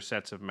earlier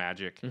sets of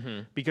Magic,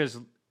 because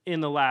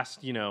in the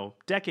last,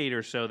 decade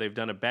or so, they've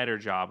done a better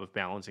job of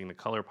balancing the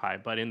color pie.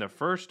 But in the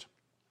first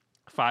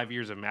 5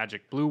 years of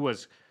Magic, blue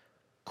was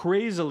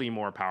crazily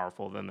more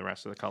powerful than the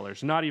rest of the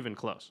colors. Not even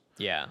close.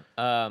 Yeah.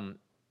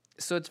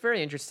 So it's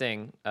very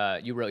interesting.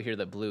 You wrote here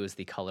that blue is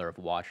the color of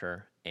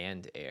water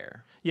and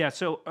air. Yeah,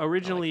 so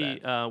originally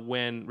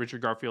when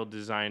Richard Garfield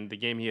designed the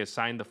game, he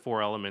assigned the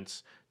 4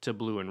 elements to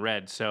blue and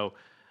red. So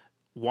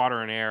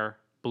water and air,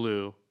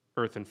 blue,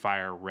 earth and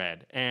fire,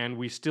 red. And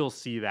we still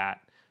see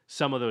that.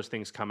 Some of those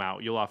things come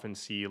out. You'll often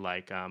see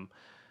like,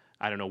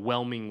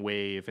 whelming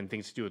wave and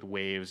things to do with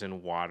waves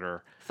and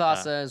water.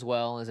 Thassa as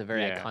well is a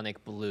very iconic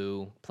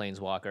blue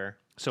planeswalker.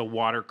 So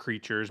water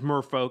creatures.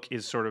 Merfolk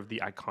is sort of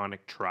the iconic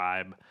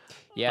tribe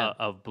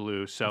of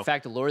blue. So in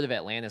fact, Lord of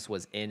Atlantis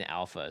was in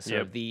Alpha,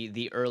 so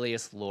the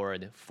earliest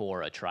lord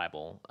for a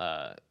tribal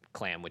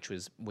clan, which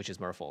is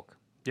Merfolk.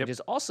 Which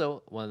is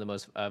also one of the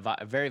most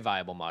very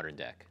viable modern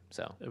deck.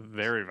 So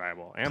very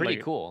viable, and pretty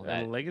cool.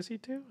 And Legacy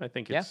too. I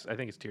think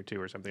it's tier 2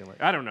 or something like.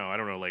 I don't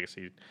know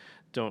Legacy.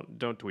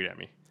 Don't tweet at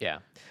me. Yeah.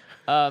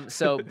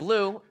 So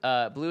blue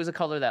is a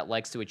color that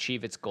likes to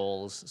achieve its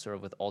goals sort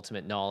of with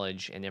ultimate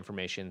knowledge and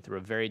information through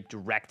a very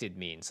directed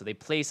means. So they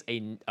place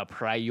a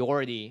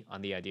priority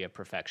on the idea of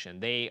perfection.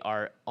 They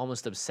are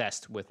almost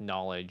obsessed with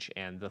knowledge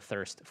and the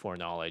thirst for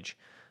knowledge.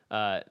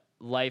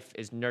 Life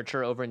is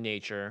nurture over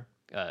nature.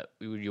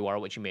 You are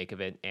what you make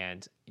of it,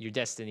 and your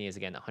destiny is,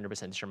 again, 100%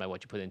 determined by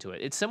what you put into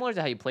it. It's similar to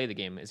how you play the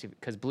game,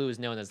 because blue is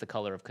known as the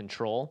color of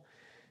control.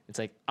 It's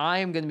like, I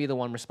am going to be the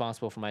one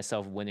responsible for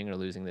myself winning or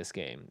losing this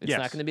game. It's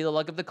not going to be the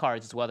luck of the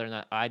cards. It's whether or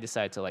not I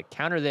decide to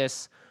counter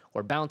this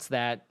or bounce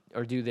that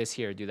or do this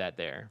here, do that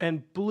there.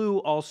 And blue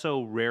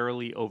also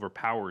rarely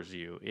overpowers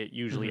you. It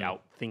usually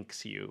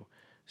outthinks you.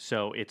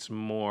 So it's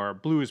more,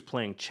 blue is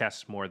playing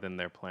chess more than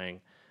they're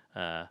playing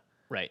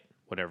right.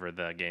 Whatever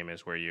the game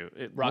is where you...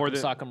 Rock'em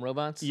Sock'em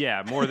Robots?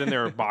 Yeah, more than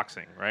they're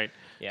boxing, right?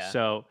 Yeah.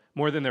 So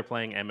more than they're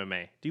playing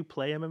MMA. Do you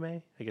play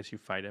MMA? I guess you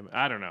fight MMA.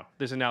 I don't know.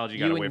 This analogy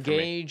got away from me.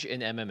 You engage in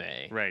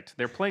MMA. Right.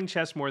 They're playing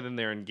chess more than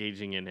they're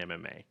engaging in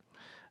MMA.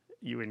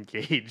 You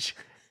engage.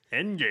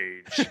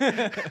 Engage.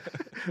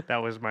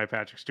 That was my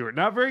Patrick Stewart.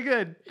 Not very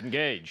good.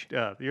 Engage.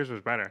 Yours was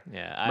better.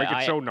 Yeah. Make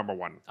it show number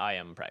 1.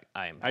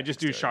 I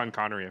just do Sean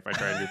Connery if I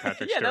try and do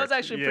Patrick Stewart. That was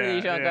actually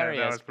pretty Sean Connery.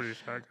 That was pretty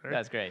Sean Connery.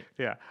 That's great.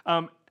 Yeah.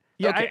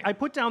 Okay. I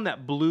put down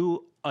that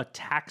blue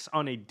attacks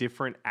on a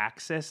different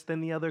axis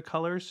than the other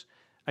colors.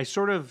 I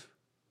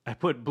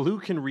put blue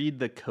can read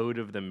the code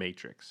of the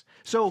matrix.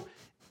 So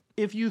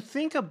if you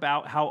think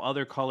about how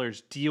other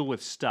colors deal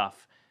with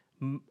stuff,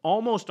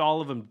 almost all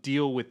of them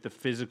deal with the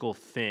physical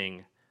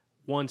thing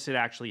once it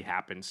actually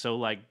happens. So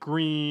like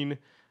green,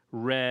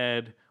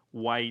 red,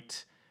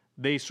 white,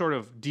 they sort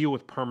of deal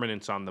with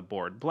permanence on the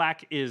board.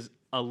 Black is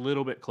a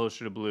little bit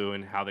closer to blue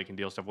and how they can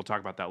deal with stuff. We'll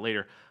talk about that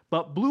later.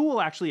 But blue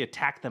will actually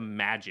attack the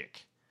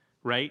magic,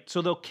 right?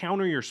 So they'll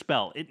counter your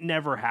spell. It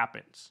never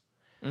happens.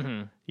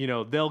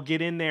 They'll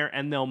get in there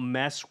and they'll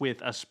mess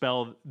with a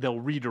spell. They'll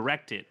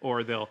redirect it,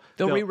 or they'll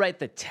rewrite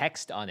the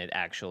text on it,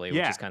 actually,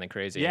 which is kind of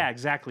crazy. Yeah,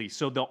 exactly.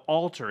 So they'll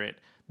alter it.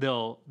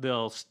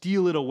 They'll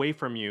steal it away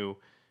from you.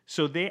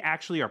 So they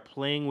actually are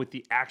playing with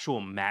the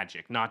actual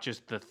magic, not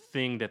just the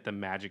thing that the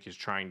magic is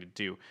trying to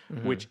do,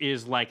 which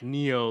is like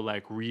Neo,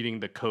 like reading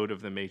the code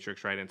of the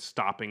Matrix, right, and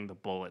stopping the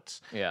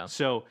bullets. Yeah.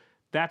 So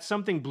that's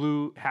something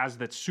blue has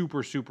that's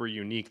super, super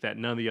unique that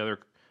none of the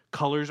other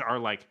colors are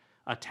like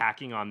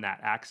attacking on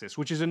that axis,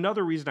 which is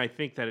another reason I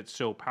think that it's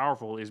so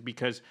powerful, is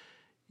because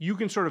you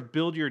can sort of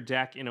build your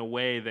deck in a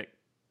way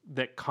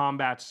that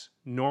combats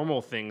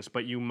normal things,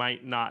 but you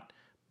might not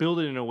build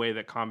it in a way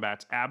that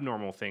combats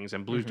abnormal things,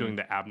 and blue's doing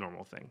the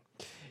abnormal thing.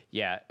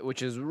 Yeah,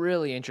 which is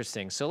really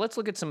interesting. So let's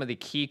look at some of the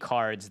key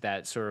cards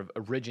that sort of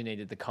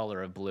originated the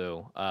color of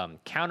blue.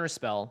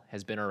 Counterspell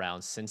has been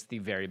around since the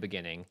very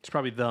beginning. It's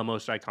probably the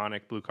most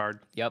iconic blue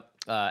card. Yep.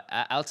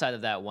 Outside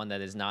of that, one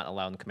that is not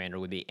allowed in Commander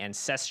would be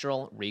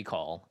Ancestral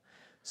Recall.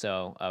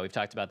 So we've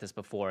talked about this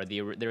before.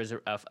 There is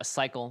a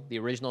cycle, the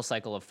original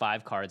cycle of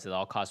 5 cards that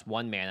all cost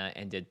 1 mana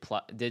and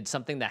did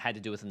something that had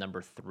to do with the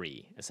number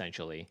 3,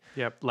 essentially.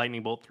 Yep.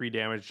 Lightning Bolt, 3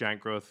 damage, Giant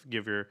Growth,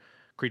 give your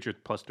creature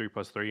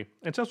 +3/+3.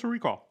 Ancestral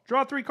Recall.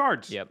 Draw 3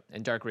 cards. Yep.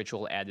 And Dark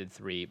Ritual added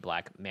 3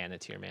 black mana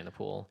to your mana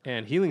pool.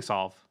 And Healing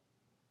Solve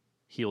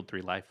healed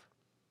 3 life.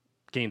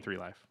 Gained 3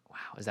 life. Wow.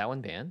 Is that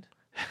one banned?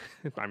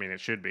 I mean,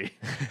 it should be.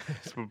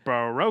 It's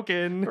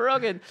broken.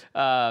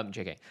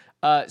 JK.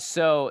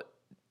 So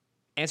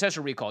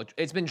Ancestral Recall,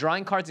 it's been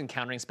drawing cards and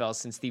countering spells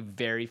since the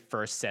very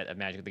first set of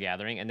Magic the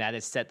Gathering, and that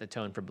has set the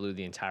tone for blue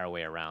the entire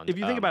way around. If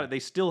you think about it, they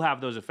still have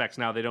those effects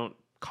now. They don't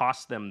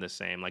cost them the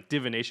same. Like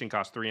Divination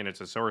costs 3 and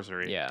it's a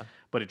sorcery. Yeah.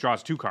 But it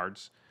draws 2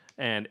 cards.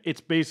 And it's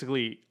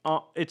basically,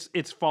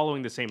 it's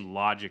following the same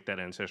logic that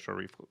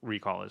Ancestral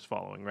Recall is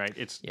following, right?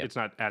 It's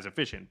not as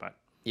efficient, but...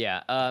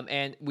 Yeah,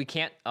 and we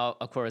can't,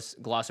 of course,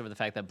 gloss over the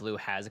fact that blue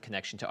has a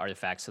connection to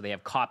artifacts. So they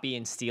have Copy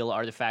and Steal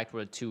Artifact,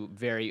 were 2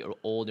 very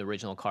old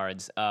original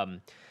cards.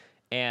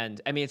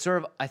 And, I mean, it's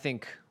sort of, I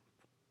think,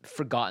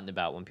 forgotten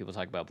about when people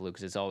talk about blue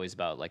because it's always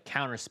about like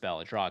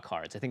counterspell, draw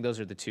cards. I think those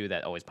are the two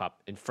that always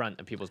pop in front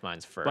of people's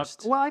minds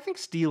first. Well, I think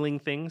stealing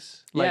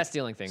things. Yeah,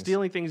 stealing things.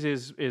 Stealing things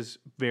is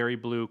very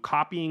blue.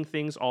 Copying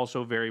things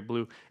also very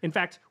blue. In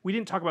fact, we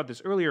didn't talk about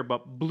this earlier,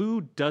 but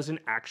blue doesn't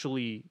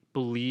actually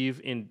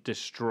believe in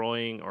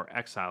destroying or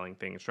exiling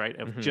things, right?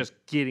 Of just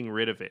getting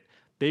rid of it.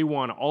 They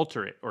want to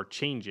alter it or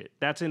change it.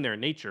 That's in their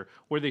nature.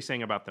 What are they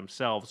saying about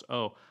themselves?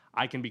 Oh,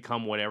 I can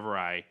become whatever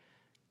I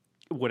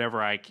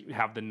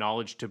have the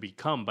knowledge to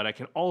become, but I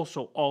can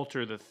also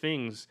alter the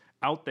things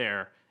out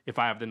there if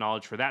I have the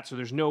knowledge for that. So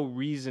there's no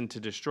reason to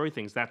destroy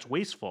things. That's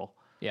wasteful.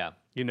 Yeah.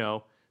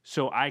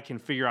 So I can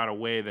figure out a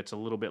way that's a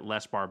little bit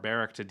less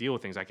barbaric to deal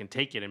with things. I can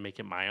take it and make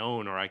it my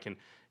own, or I can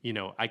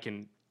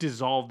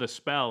dissolve the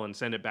spell and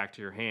send it back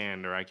to your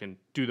hand, or I can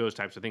do those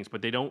types of things,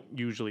 but they don't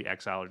usually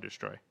exile or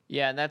destroy.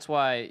 Yeah, and that's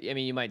why, I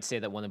mean, you might say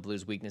that one of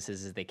Blue's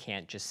weaknesses is they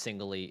can't just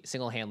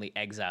single-handedly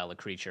exile a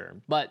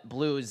creature. But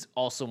Blue is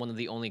also one of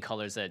the only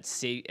colors that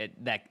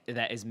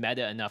that is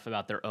meta enough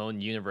about their own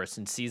universe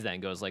and sees that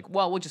and goes like,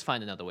 well, we'll just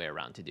find another way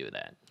around to do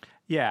that.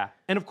 Yeah,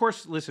 and of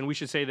course, listen, we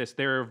should say this.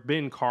 There have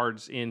been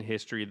cards in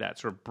history that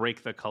sort of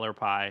break the color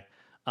pie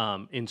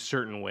in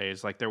certain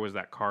ways. Like there was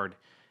that card,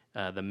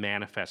 the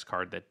Manifest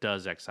card that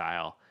does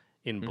exile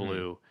in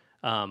blue.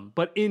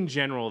 But in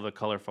general, the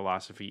color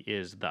philosophy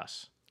is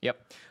thus.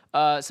 Yep.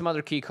 Some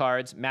other key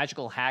cards.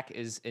 Magical Hack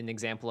is an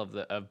example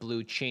of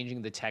blue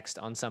changing the text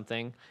on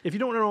something. If you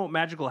don't know what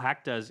Magical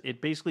Hack does, it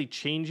basically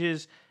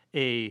changes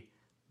a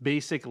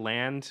basic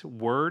land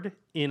word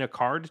in a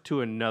card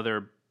to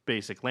another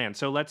basic land.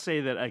 So let's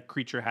say that a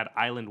creature had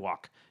Island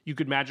Walk. You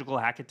could Magical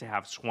Hack it to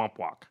have Swamp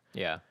Walk.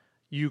 Yeah.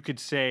 You could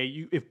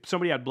say, if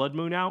somebody had Blood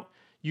Moon out,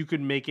 you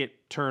could make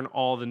it turn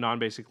all the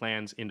non-basic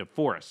lands into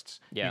forests.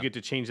 Yeah. You get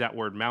to change that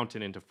word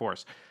mountain into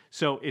forest.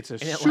 So it's a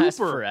And it super lasts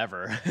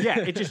forever. yeah,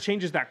 it just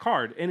changes that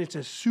card, and it's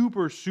a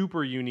super,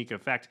 super unique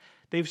effect.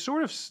 There's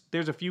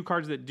a few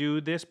cards that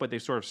do this, but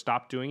they've sort of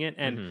stopped doing it.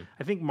 And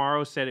I think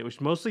Morrow said it was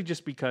mostly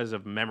just because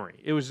of memory.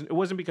 It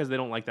wasn't because they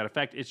don't like that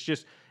effect. It's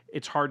just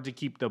it's hard to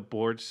keep the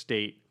board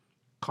state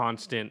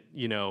constant,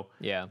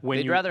 Yeah. when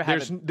They'd rather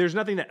have there's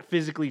nothing that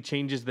physically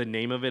changes the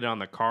name of it on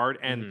the card,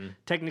 and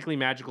technically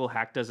Magical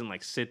Hack doesn't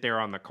like sit there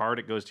on the card.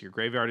 It goes to your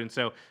graveyard, and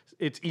so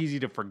it's easy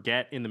to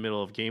forget in the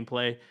middle of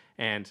gameplay,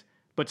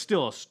 but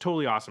still a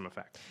totally awesome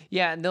effect.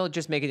 Yeah, and they'll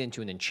just make it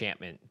into an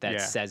enchantment that Yeah.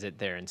 says it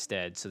there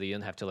instead, so that you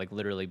don't have to like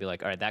literally be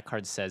like, all right, that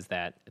card says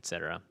that,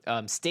 etc.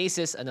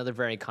 Stasis, another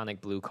very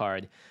iconic blue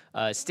card.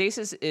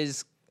 Stasis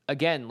is,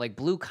 again, like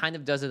blue kind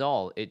of does it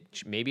all.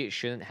 Maybe it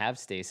shouldn't have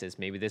stasis.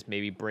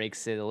 Maybe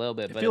breaks it a little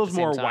bit. It but feels at the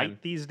same more time,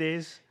 white these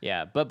days.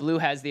 Yeah, but blue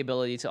has the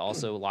ability to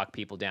also lock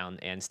people down,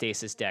 and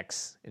stasis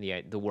decks.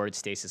 And the word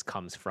stasis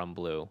comes from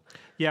blue.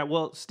 Yeah,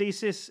 well,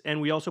 Stasis, and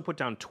we also put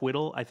down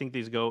Twiddle. I think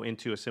these go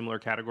into a similar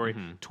category.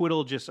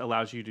 Twiddle just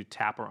allows you to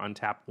tap or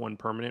untap one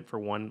permanent for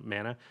 1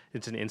 mana.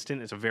 It's an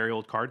instant. It's a very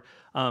old card.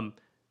 That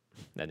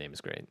name is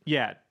great.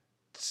 Yeah,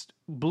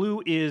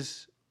 blue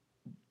is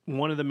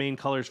one of the main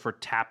colors for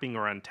tapping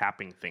or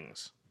untapping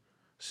things.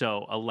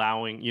 So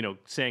allowing,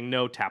 saying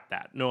no, tap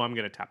that. No, I'm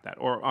going to tap that,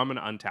 or I'm going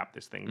to untap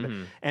this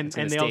thing. And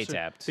gonna they stay also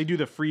tapped. they do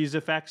the freeze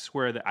effects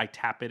where I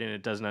tap it and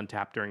it doesn't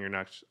untap during your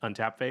next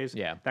untap phase.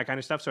 Yeah. That kind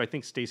of stuff. So I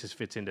think Stasis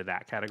fits into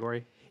that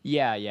category.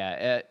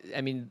 Yeah.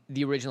 I mean,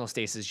 the original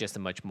stasis is just a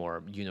much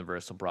more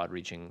universal,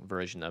 broad-reaching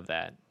version of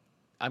that.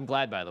 I'm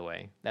glad, by the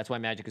way. That's why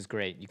Magic is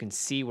great. You can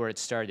see where it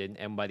started,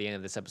 and by the end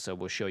of this episode,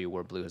 we'll show you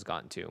where blue has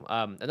gotten to.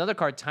 Another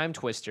card, Time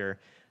Twister.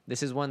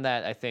 This is one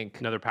that I think...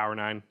 Another Power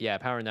 9. Yeah,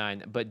 Power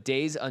 9. But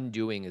Days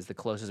Undoing is the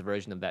closest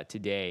version of that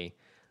today.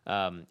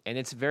 And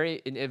it's a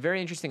very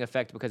interesting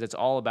effect because it's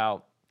all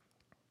about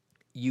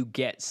you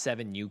get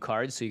 7 new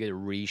cards, so you get to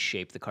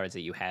reshape the cards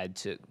that you had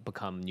to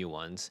become new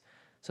ones.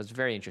 So it's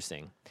very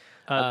interesting.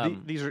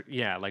 These are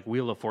like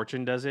Wheel of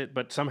Fortune does it,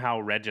 but somehow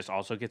red just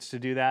also gets to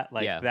do that.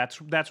 Like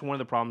that's one of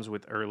the problems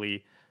with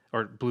early,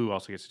 or blue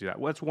also gets to do that.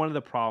 What's one of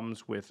the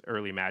problems with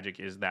early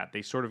Magic is that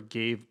they sort of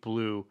gave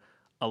blue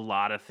a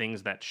lot of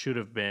things that should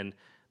have been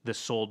the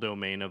sole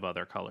domain of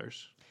other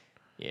colors.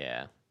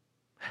 Yeah.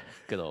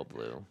 Good old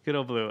blue. Good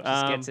old blue.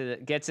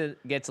 Just gets a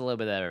little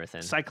bit of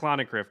everything.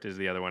 Cyclonic Rift is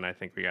the other one I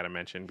think we got to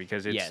mention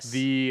because it's Yes.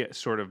 the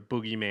sort of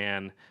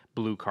boogeyman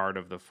blue card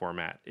of the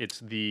format. It's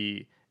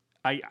the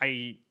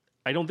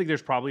I don't think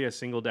there's probably a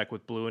single deck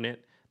with blue in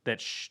it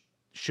that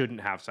shouldn't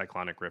have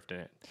Cyclonic Rift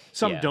in it.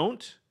 Some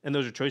don't, and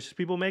those are choices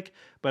people make.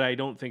 But I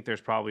don't think there's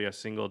probably a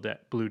single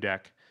blue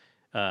deck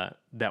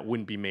that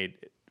wouldn't be made,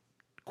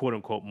 quote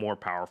unquote, more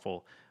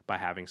powerful by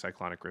having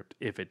Cyclonic Rift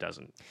if it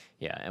doesn't.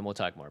 Yeah, and we'll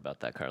talk more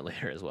about that card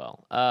later as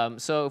well.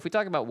 So if we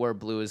talk about where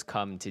blue has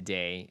come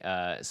today,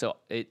 so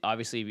it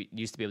obviously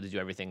used to be able to do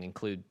everything,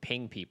 include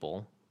ping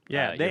people.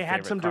 Yeah, they your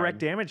had some favorite direct card.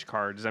 damage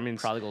cards. I mean,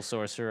 Prodigal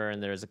Sorcerer,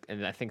 and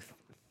I think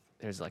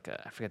there's like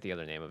I forget the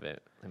other name of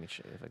it. Let me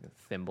show you, like a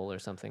Thimble or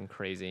something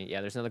crazy.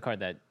 Yeah, there's another card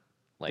that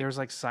there's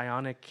like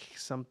Psionic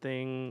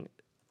something.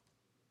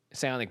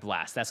 Psionic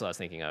Blast. That's what I was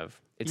thinking of.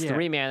 It's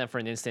 3 mana for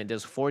an instant. It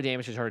does 4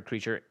 damage to target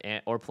creature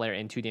or player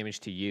and 2 damage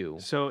to you.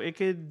 So it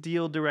could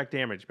deal direct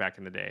damage back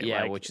in the day.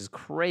 Yeah, which is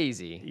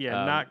crazy.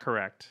 Yeah, not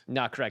correct.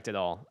 Not correct at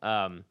all.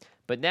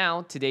 But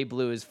now, today,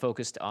 Blue is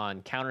focused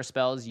on counter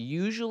spells,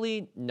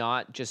 usually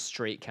not just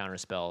straight counter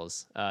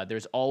spells.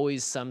 There's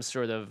always some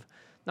sort of,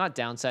 not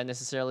downside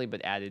necessarily, but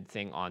added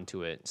thing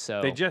onto it.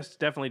 So they just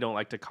definitely don't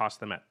like to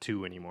cost them at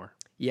 2 anymore.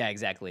 Yeah,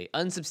 exactly.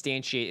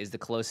 Unsubstantiate is the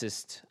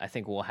closest I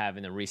think we'll have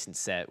in a recent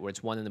set, where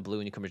it's 1 in the blue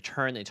and you can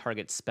return a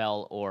target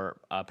spell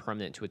or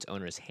permanent to its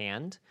owner's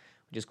hand,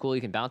 which is cool.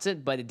 You can bounce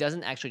it, but it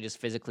doesn't actually just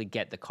physically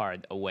get the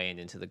card away and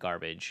into the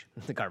garbage,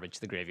 the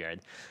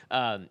graveyard.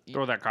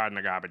 Throw that card in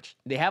the garbage.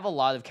 They have a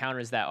lot of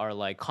counters that are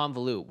like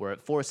Convolute, where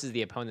it forces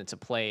the opponent to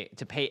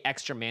pay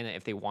extra mana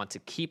if they want to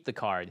keep the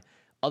card.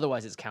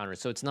 Otherwise, it's countered.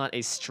 So it's not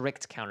a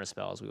strict counter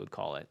spell, as we would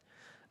call it.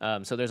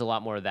 So there's a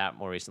lot more of that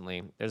more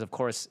recently. There's, of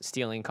course,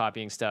 stealing,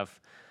 copying stuff.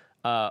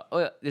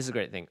 This is a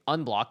great thing.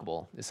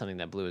 Unblockable is something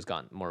that Blue has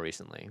gotten more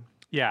recently.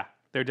 Yeah,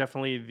 they're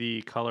definitely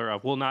the color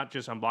of, well, not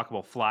just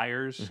unblockable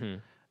flyers.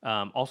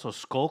 Mm-hmm. Also,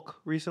 Skulk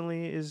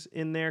recently is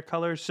in their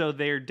colors. So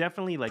they're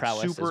definitely like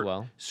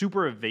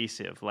super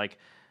evasive. Like,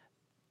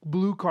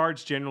 blue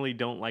cards generally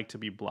don't like to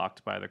be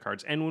blocked by other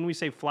cards. And when we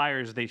say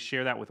flyers, they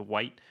share that with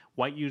white.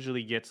 White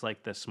usually gets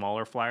like the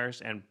smaller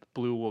flyers, and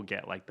blue will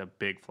get like the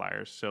big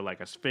flyers. So like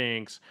a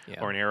Sphinx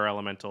or an Air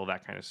Elemental,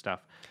 that kind of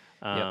stuff.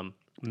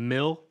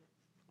 Mill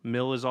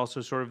is also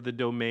sort of the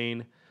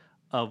domain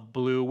of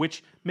blue,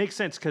 which makes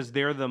sense because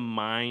they're the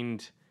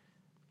mind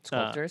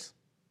sculptors.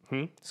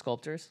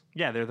 Sculptors?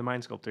 Yeah, they're the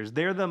mind sculptors.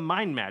 They're the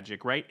mind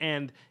magic, right?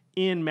 And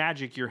in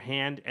Magic, your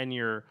hand and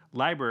your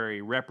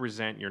library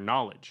represent your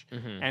knowledge.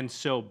 Mm-hmm. And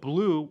so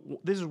blue,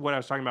 this is what I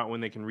was talking about when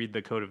they can read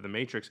the code of the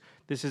Matrix.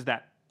 This is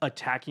that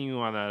attacking you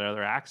on that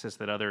other axis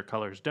that other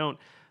colors don't.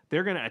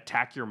 They're going to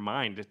attack your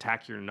mind,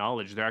 attack your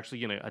knowledge. They're actually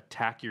going to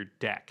attack your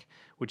deck,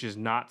 which is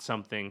not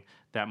something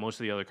that most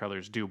of the other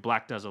colors do.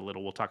 Black does a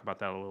little. We'll talk about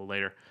that a little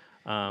later.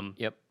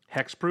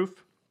 Hexproof.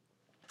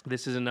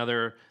 This is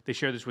another, they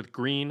share this with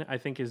green, I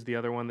think is the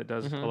other one that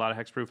does a lot of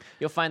hexproof.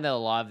 You'll find that a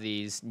lot of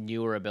these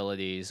newer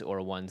abilities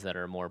or ones that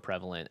are more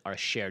prevalent are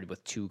shared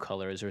with 2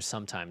 colors or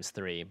sometimes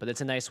 3. But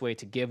it's a nice way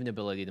to give an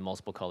ability to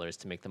multiple colors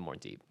to make them more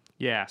deep.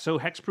 Yeah, so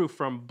hexproof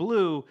from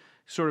blue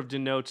sort of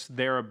denotes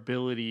their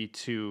ability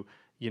to,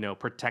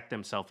 protect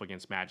themselves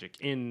against magic.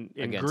 In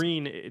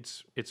green,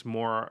 it's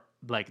more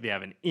like they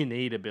have an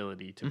innate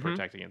ability to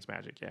protect against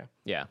magic,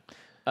 Yeah.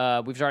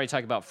 We've already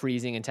talked about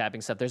freezing and tapping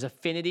stuff. There's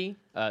affinity.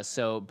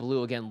 So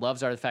blue, again,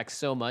 loves artifacts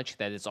so much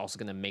that it's also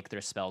going to make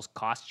their spells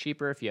cost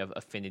cheaper if you have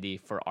affinity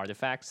for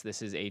artifacts.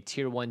 This is a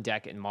tier 1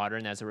 deck in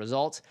Modern as a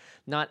result.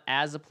 Not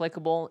as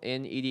applicable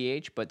in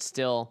EDH, but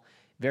still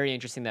very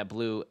interesting that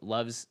blue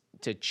loves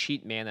to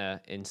cheat mana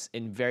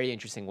in very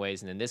interesting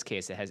ways. And in this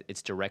case,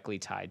 it's directly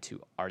tied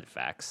to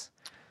artifacts.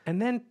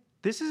 And then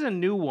this is a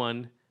new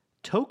one.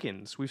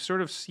 Tokens. We've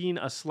sort of seen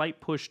a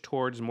slight push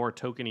towards more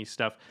tokeny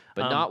stuff.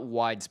 But not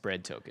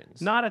widespread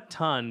tokens. Not a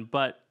ton,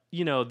 but,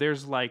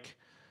 there's like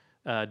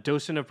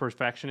Docent of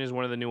Perfection is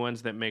one of the new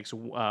ones that makes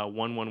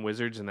 1/1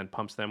 wizards and then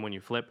pumps them when you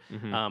flip.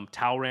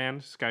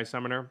 Talran, Sky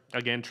Summoner,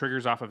 again,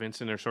 triggers off of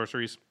instant or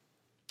sorceries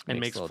and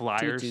makes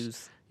flyers.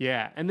 Tutus.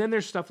 Yeah, and then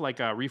there's stuff like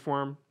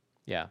Reform.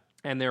 Yeah.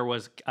 And there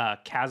was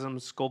Chasm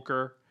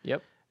Skulker.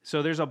 Yep.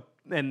 So there's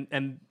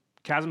and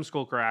Chasm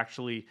Skulker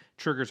actually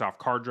triggers off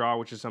card draw,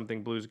 which is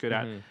something blue's good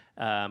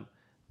at.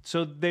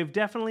 So they've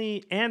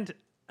definitely, and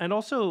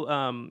also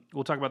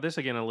we'll talk about this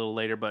again a little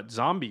later, but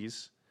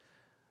zombies.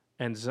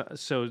 And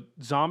so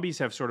zombies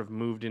have sort of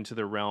moved into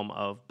the realm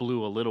of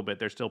blue a little bit.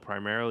 They're still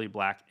primarily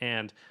black.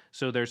 And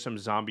so there's some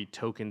zombie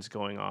tokens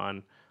going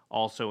on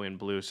also in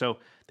blue. So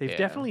they've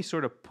definitely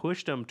sort of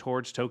pushed them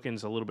towards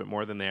tokens a little bit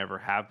more than they ever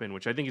have been,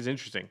 which I think is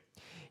interesting.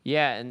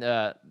 Yeah,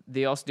 and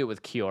they also do it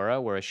with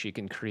Kiora, where she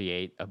can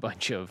create a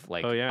bunch of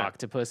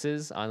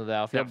octopuses onto the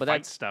outfield. But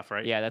that's stuff,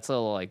 right? Yeah, that's a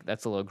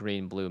little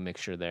green blue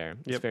mixture there.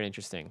 It's very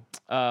interesting.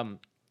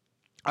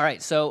 All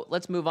right, so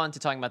let's move on to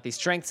talking about the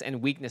strengths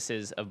and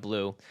weaknesses of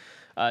blue.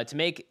 To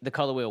make the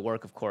color wheel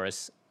work, of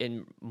course,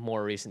 in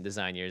more recent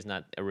design years,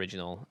 not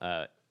original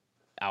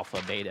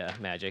alpha beta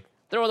Magic.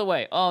 Throw it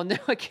away. Oh no,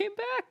 I came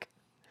back.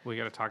 We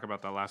got to talk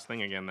about that last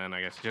thing again, then.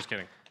 I guess. Just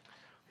kidding.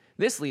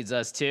 This leads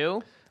us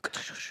to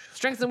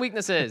strengths and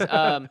weaknesses.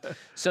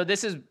 So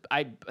this is,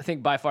 I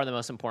think, by far the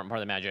most important part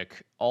of the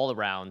Magic all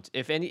around.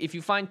 If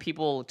you find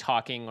people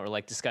talking or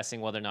like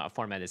discussing whether or not a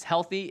format is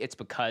healthy, it's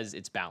because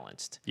it's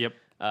balanced. Yep.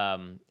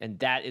 And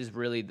that is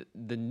really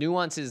the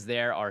nuances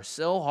there are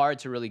so hard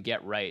to really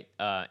get right.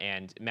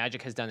 And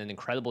Magic has done an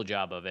incredible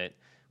job of it,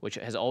 which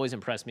has always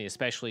impressed me,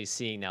 especially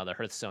seeing now the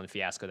Hearthstone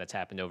fiasco that's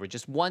happened over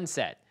just one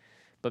set.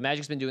 But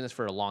Magic's been doing this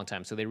for a long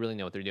time, so they really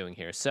know what they're doing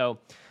here. So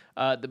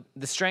the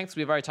strengths,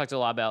 we've already talked a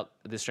lot about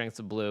the strengths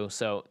of blue.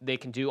 So they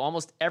can do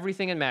almost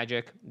everything in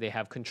Magic. They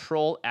have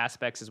control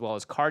aspects as well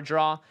as card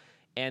draw.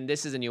 And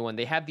this is a new one.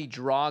 They have the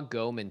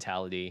draw-go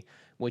mentality,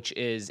 which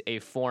is a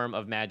form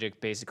of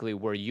Magic basically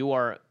where you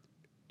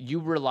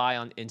rely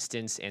on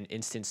instants and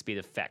instant speed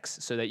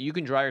effects so that you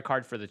can draw your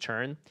card for the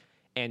turn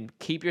and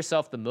keep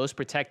yourself the most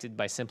protected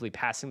by simply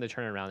passing the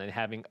turn around and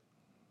having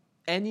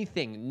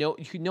anything. No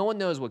one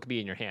knows what could be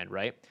in your hand,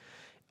 right?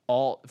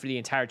 All for the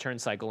entire turn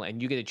cycle,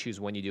 and you get to choose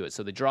when you do it.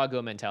 So the draw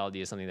go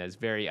mentality is something that is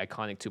very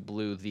iconic to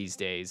blue these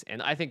days,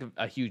 and I think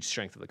a huge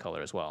strength of the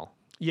color as well.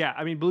 Yeah,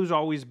 I mean, blue's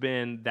always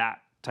been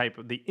that type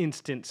of the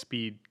instant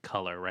speed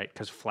color, right?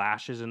 Because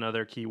flash is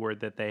another keyword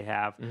that they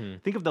have.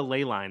 Think of the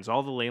ley lines.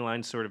 All the ley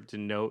lines sort of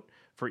denote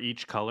for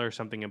each color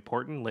something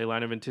important. Ley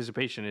line of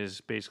anticipation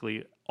is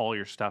basically all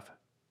your stuff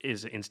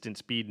is instant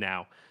speed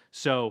now.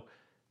 So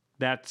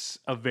that's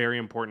a very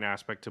important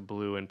aspect to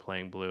blue and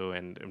playing blue,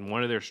 and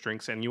one of their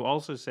strengths. And you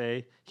also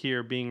say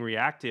here being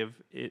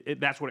reactive,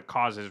 that's what it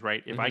causes,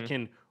 right? If I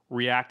can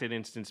react at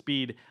instant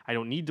speed, I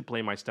don't need to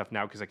play my stuff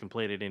now because I can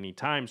play it at any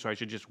time. So I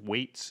should just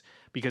wait,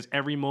 because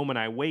every moment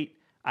I wait,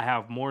 I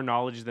have more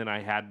knowledge than I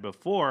had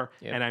before,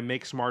 and I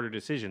make smarter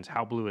decisions.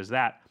 How blue is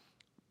that?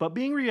 But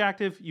being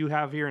reactive, you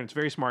have here, and it's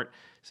very smart,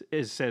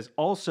 says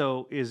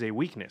also is a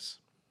weakness.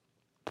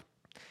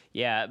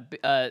 Yeah,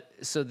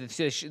 so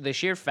the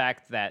sheer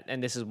fact that,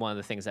 and this is one of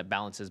the things that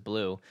balances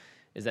blue,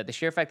 is that the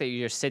sheer fact that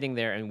you're sitting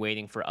there and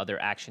waiting for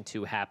other action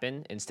to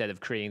happen instead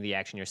of creating the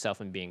action yourself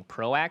and being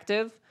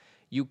proactive,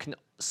 you can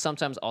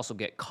sometimes also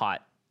get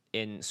caught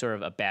in sort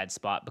of a bad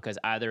spot, because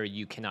either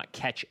you cannot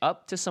catch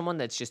up to someone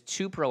that's just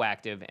too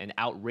proactive and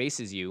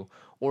outraces you,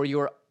 or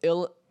you're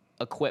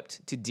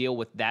ill-equipped to deal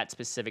with that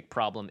specific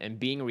problem, and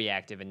being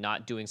reactive and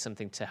not doing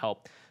something to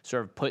help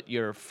sort of put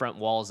your front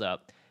walls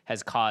up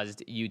has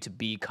caused you to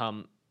be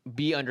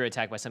under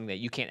attack by something that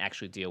you can't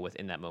actually deal with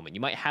in that moment.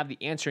 You might have the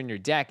answer in your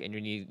deck, and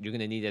you're going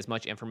to need as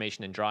much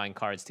information and drawing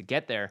cards to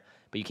get there,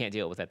 but you can't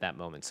deal with it at that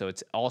moment. So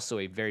it's also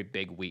a very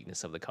big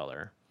weakness of the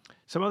color.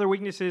 Some other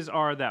weaknesses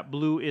are that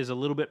blue is a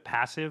little bit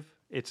passive.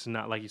 It's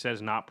not, like you said,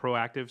 it's not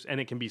proactive, and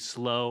it can be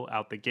slow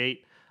out the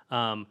gate.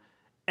 And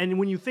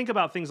when you think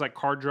about things like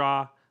card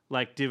draw,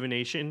 like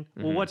divination,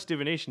 well, what's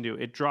divination do?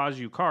 It draws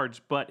you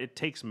cards, but it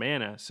takes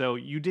mana. So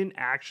you didn't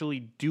actually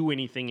do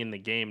anything in the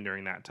game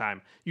during that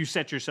time. You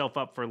set yourself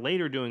up for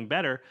later doing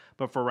better,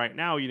 but for right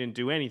now, you didn't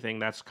do anything.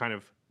 That's kind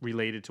of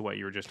related to what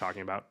you were just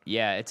talking about.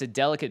 Yeah, it's a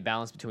delicate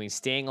balance between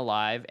staying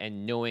alive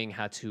and knowing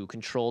how to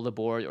control the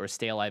board or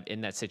stay alive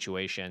in that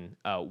situation,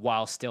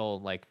 while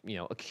still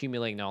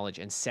accumulating knowledge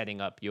and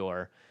setting up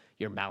your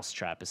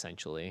mousetrap,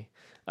 essentially.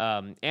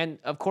 And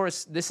of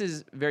course, this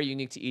is very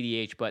unique to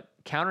EDH, but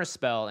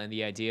Counterspell and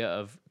the idea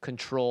of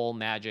control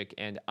magic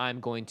and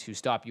I'm going to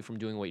stop you from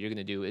doing what you're going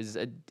to do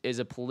is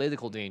a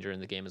political danger in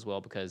the game as well,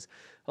 because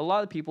a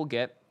lot of people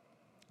get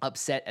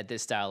upset at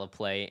this style of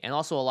play, and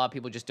also a lot of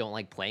people just don't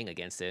like playing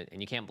against it,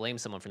 and you can't blame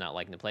someone for not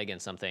liking to play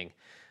against something.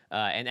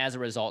 And as a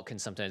result, can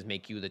sometimes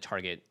make you the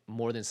target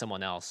more than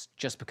someone else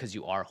just because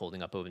you are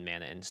holding up open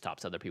mana and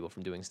stops other people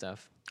from doing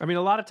stuff. I mean,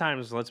 a lot of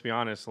times, let's be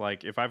honest,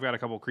 like if I've got a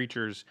couple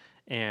creatures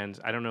and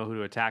I don't know who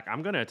to attack,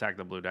 I'm going to attack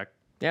the blue deck.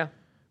 Yeah.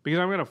 Because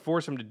I'm going to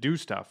force them to do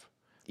stuff.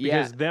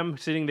 Because them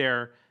sitting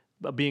there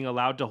being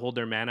allowed to hold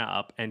their mana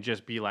up and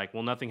just be like,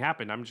 well, nothing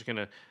happened. I'm just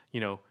going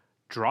to,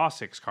 draw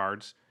 6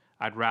 cards.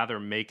 I'd rather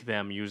make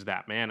them use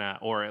that mana,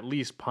 or at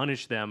least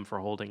punish them for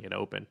holding it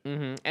open.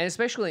 Mm-hmm. And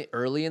especially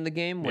early in the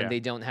game when they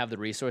don't have the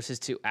resources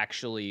to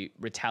actually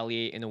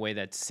retaliate in a way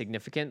that's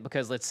significant.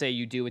 Because let's say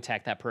you do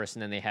attack that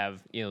person and they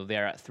have,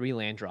 they're at 3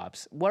 land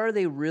drops. What are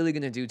they really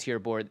going to do to your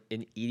board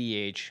in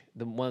EDH,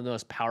 one of the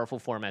most powerful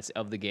formats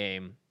of the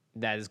game,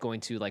 that is going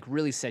to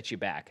really set you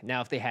back? Now,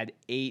 if they had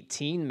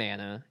 18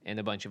 mana and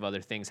a bunch of other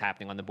things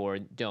happening on the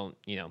board,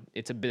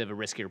 it's a bit of a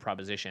riskier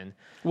proposition.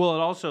 Well, it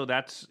also,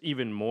 that's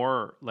even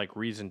more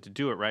reason to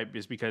do it, right?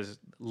 Is because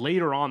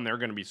later on they're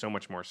going to be so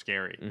much more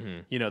scary.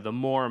 Mm-hmm. The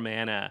more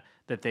mana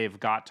that they've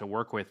got to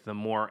work with, the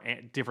more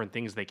different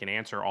things they can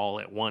answer all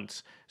at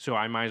once. So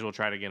I might as well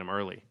try to get them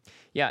early.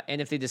 Yeah,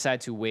 and if they decide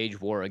to wage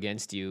war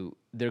against you,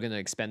 they're going to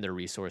expend their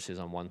resources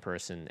on one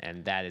person,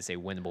 and that is a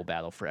winnable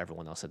battle for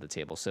everyone else at the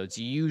table. So it's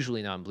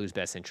usually not in Blue's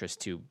best interest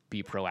to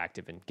be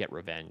proactive and get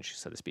revenge,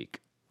 so to speak.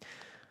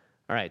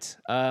 All right,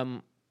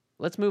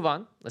 let's move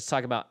on. Let's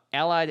talk about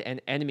allied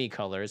and enemy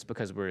colors,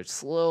 because we're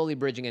slowly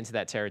bridging into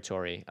that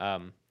territory.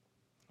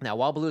 Now,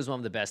 while blue is one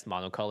of the best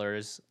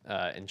monocolors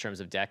in terms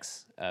of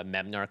decks,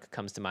 Memnarch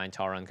comes to mind,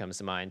 Tauron comes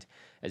to mind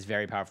as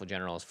very powerful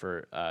generals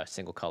for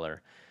single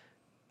color.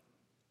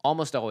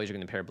 Almost always you're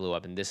going to pair blue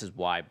up, and this is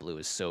why blue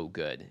is so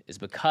good, is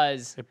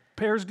because it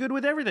pairs good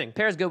with everything.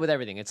 Pairs good with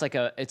everything. It's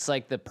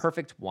like the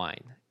perfect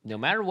wine. No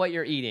matter what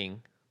you're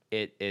eating,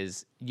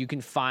 you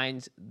can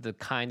find the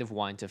kind of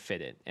wine to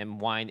fit it,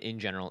 and wine in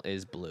general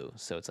is blue.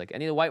 So it's like, I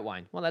need a white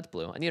wine. Well, that's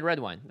blue. I need a red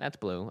wine. That's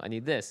blue. I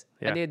need this.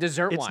 I need a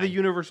dessert wine. It's the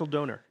universal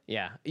donor.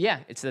 Yeah.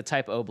 It's the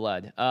type O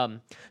blood.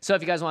 So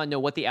if you guys want to know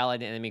what the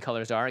allied and enemy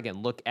colors are,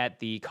 again, look at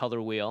the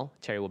color wheel.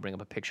 Terry will bring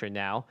up a picture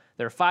now.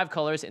 There are 5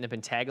 colors in a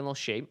pentagonal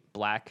shape.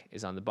 Black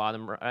is on the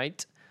bottom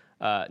right.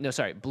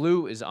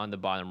 Blue is on the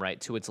bottom right.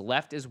 To its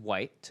left is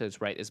white. To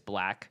its right is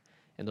black.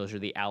 And those are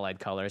the allied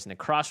colors. And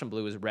across from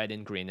blue is red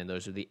and green, and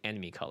those are the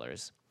enemy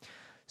colors.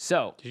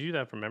 So, did you do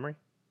that from memory?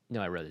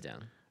 No, I wrote it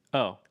down.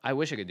 Oh. I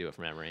wish I could do it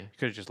from memory. You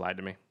could have just lied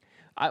to me.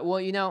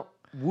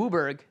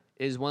 WUBRG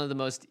is one of the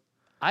most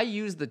I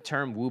use the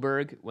term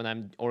Wooburg when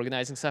I'm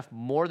organizing stuff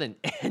more than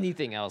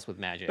anything else with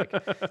Magic.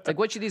 It's like,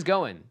 what should these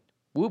go in?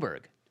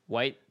 Wooburg.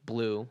 White,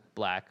 blue,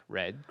 black,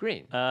 red,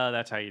 green.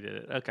 That's how you did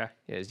it. Okay.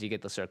 Yes, you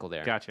get the circle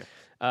there. Gotcha.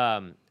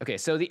 Okay,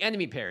 so the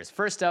enemy pairs.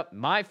 First up,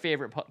 my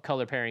favorite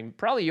color pairing,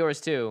 probably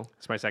yours too.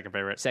 It's my second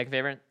favorite. Second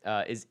favorite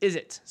is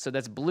It. So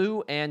that's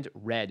blue and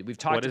red. We've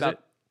talked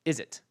about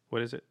Is It.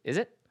 What is it? Is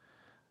it?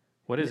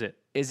 What is it?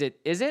 Is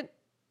it?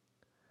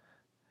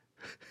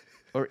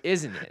 Or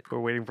isn't it? We're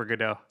waiting for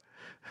Godot.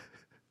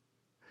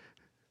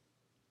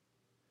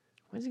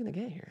 When's he going to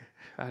get here?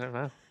 I don't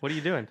know. What are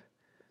you doing?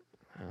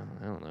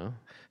 I don't know.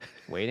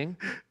 Waiting?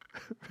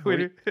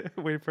 Waiting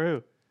for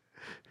who?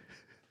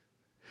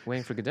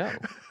 Waiting for Godot.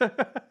 What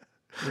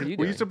are you doing?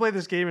 We used to play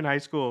this game in high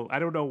school. I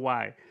don't know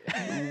why.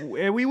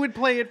 And we would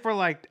play it for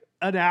like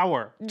an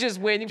hour. Just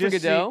waiting for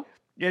Godot?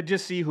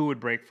 Just see who would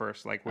break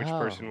first, like which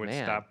person would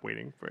stop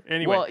waiting for.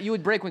 Anyway. Well, you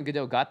would break when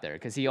Godot got there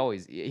because he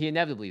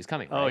inevitably is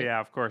coming, right? Oh, yeah,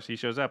 of course. He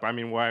shows up. I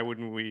mean, why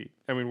wouldn't we?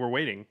 I mean, we're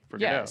waiting for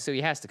Godot. Yeah, so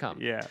he has to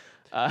come. Yeah.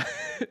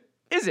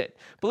 Is it?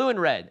 Blue and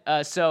red.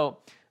 So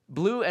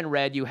blue and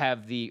red, you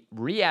have the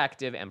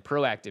reactive and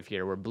proactive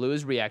here, where blue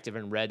is reactive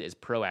and red is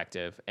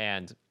proactive.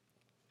 And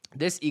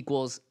this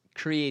equals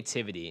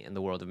creativity in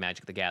the world of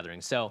Magic the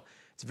Gathering. So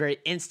it's very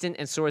instant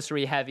and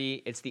sorcery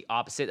heavy. It's the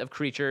opposite of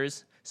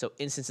creatures. So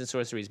instants and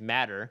sorceries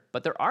matter.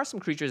 But there are some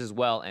creatures as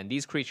well, and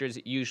these creatures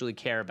usually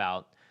care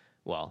about,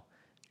 well,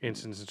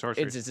 instants and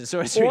sorceries. Instants and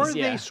sorceries, or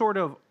they sort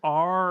of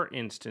are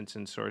instants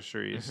and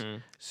sorceries. Mm-hmm.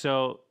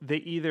 So they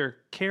either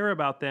care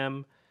about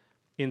them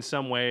in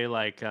some way,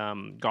 like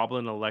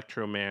Goblin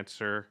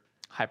Electromancer,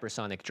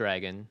 Hypersonic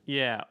Dragon.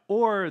 Yeah,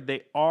 or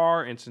they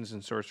are instants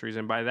and sorceries,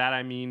 and by that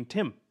I mean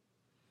Tim.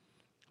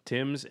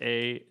 Tim's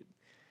a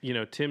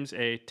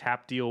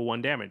tap, deal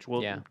 1 damage.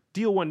 Well,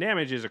 deal 1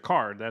 damage is a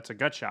card. That's a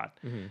gut shot.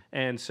 Mm-hmm.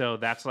 And so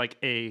that's like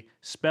a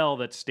spell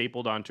that's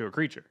stapled onto a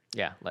creature.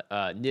 Yeah.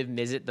 Niv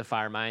Mizzet, the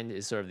Firemind,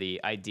 is sort of the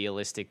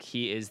idealistic.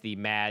 He is the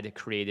mad,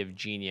 creative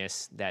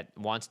genius that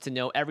wants to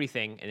know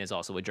everything and is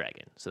also a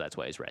dragon. So that's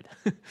why he's red.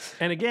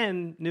 And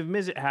again, Niv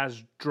Mizzet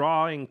has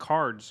drawing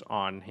cards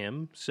on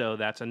him. So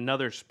that's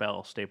another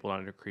spell stapled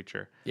onto a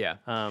creature. Yeah.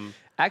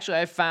 Actually,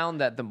 I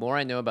found that the more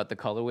I know about the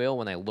color wheel,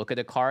 when I look at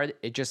a card,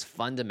 it just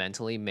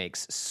fundamentally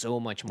makes so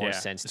much more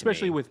sense to me.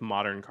 Especially with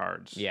modern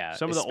cards. Yeah.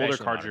 Some of the older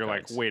cards, you're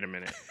like, wait a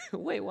minute.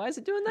 Wait, why is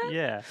it doing that?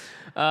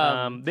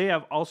 Yeah. They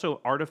have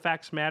also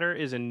Artifacts Matter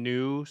is a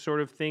new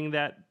sort of thing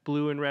that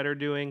blue and red are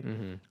doing.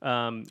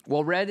 Mm-hmm.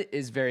 Well, red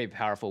is very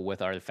powerful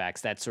with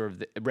artifacts. That's sort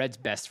of red's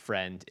best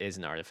friend is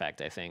an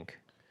artifact, I think.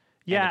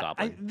 Yeah.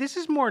 This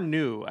is more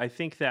new. I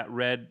think that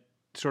red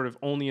sort of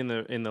only in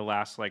the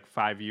last like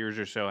 5 years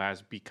or so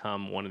has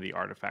become one of the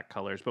artifact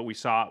colors, but we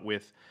saw it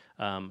with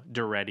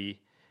Duretti,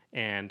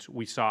 and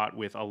we saw it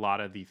with a lot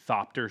of the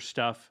Thopter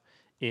stuff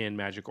in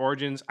Magic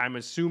Origins. I'm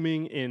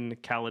assuming in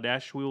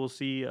Kaladesh we will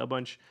see a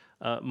bunch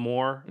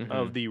more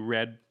of the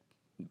red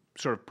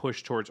sort of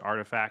push towards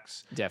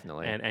artifacts.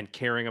 Definitely. And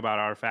caring about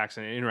artifacts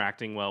and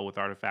interacting well with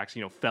artifacts.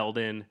 You know,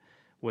 Feldon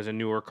was a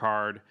newer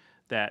card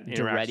that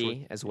interacts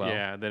Duretti as well.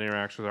 Yeah, that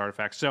interacts with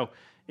artifacts. So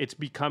it's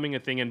becoming a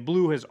thing, and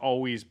blue has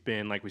always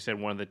been, like we said,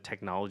 one of the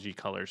technology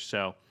colors.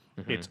 So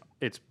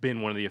it's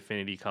been one of the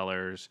affinity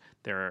colors.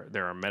 There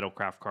are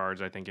Metalcraft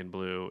cards, I think, in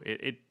blue.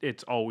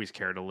 It's always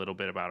cared a little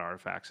bit about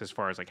artifacts as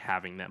far as like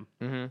having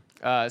them.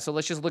 So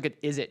let's just look at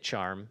Is It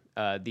Charm.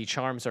 The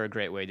charms are a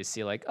great way to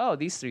see like, oh,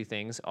 these 3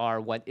 things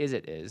are what Is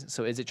It is.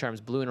 So Is It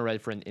Charm's blue and a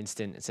red for an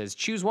instant. It says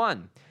choose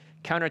 1.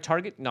 Counter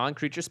target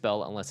non-creature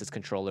spell unless its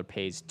controller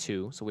pays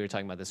 2. So we were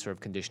talking about this sort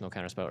of conditional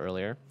counter spell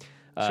earlier.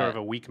 Sort of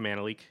a weak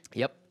mana leak.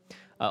 Yep.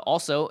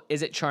 Also,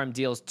 Is It Charm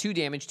deals 2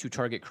 damage to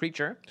target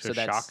creature. So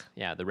that's shock.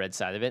 Yeah, the red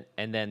side of it.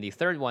 And then the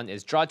third one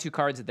is draw 2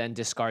 cards, then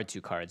discard 2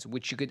 cards,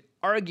 which you could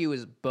argue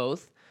is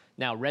both.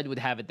 Now, red would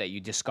have it that you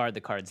discard the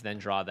cards, then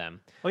draw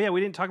them. Oh, yeah,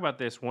 we didn't talk about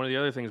this. One of the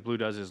other things blue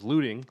does is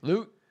looting.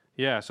 Loot.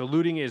 Yeah, so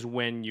looting is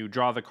when you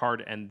draw the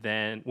card and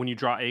then when you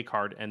draw a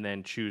card and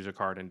then choose a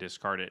card and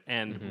discard it.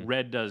 And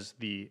red does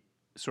the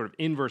sort of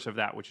inverse of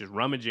that, which is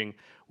rummaging,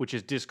 which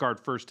is discard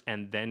first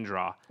and then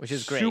draw. Which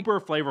is great. Super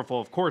flavorful.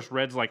 Of course,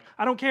 red's like,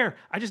 I don't care.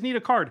 I just need a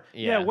card.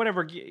 Yeah,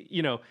 whatever.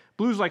 You know,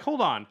 blue's like,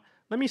 hold on.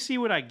 Let me see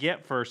what I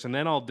get first, and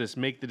then I'll just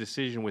make the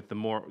decision with the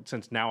more,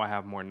 since now I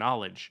have more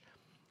knowledge.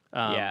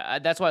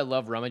 That's why I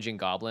love Rummaging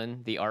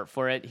Goblin, the art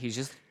for it. He's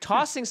just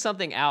tossing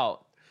something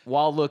out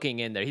while looking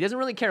in there. He doesn't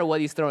really care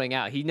what he's throwing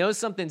out. He knows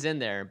something's in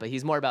there, but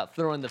he's more about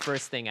throwing the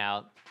first thing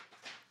out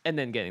and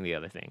then getting the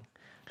other thing.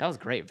 That was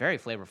great. Very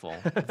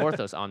flavorful.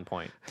 Vorthos on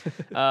point.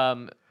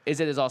 Is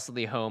It is also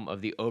the home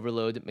of the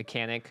Overload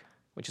mechanic,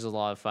 which is a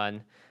lot of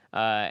fun.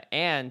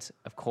 And,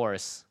 of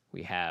course,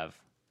 we have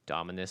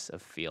Dominus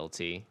of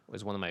Fealty. It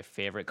was one of my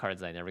favorite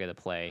cards that I never get to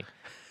play.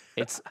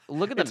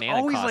 Look at the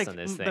mana cost like on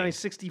this thing.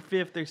 It's always like my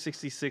 65th or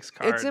 66th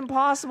card. It's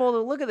impossible to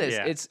look at this.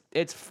 Yeah.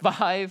 It's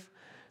 5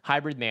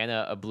 hybrid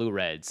mana of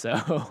blue-red,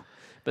 so...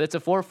 But it's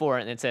a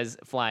 4/4, and it says,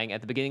 flying,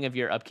 at the beginning of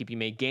your upkeep, you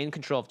may gain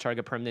control of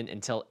target permanent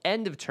until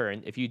end of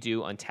turn. If you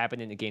do, untap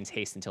it, and it gains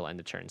haste until end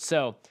of turn.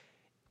 So,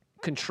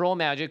 control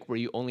magic where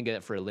you only get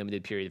it for a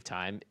limited period of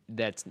time.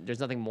 There's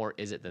nothing more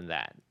is it than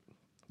that.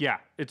 Yeah,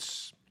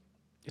 it's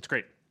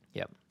great.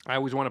 Yep. I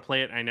always want to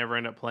play it. I never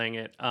end up playing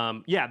it.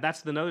 Yeah,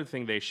 that's another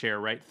thing they share,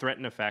 right?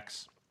 Threaten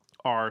effects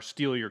are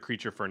steal your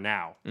creature for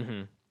now.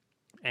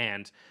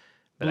 And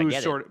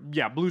blue's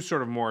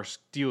sort of more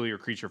steal your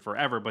creature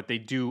forever, but they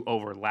do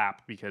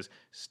overlap because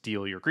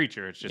steal your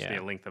creature. It's just the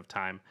length of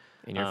time.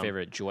 And your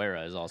favorite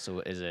Joyra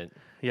is it?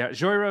 Yeah,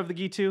 Joyra of the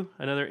Gitu,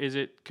 another is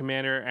it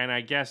commander, and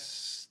I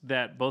guess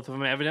that both of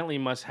them evidently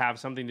must have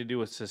something to do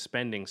with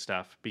suspending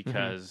stuff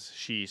because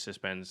she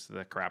suspends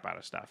the crap out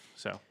of stuff.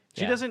 So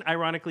she doesn't,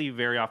 ironically,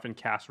 very often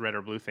cast red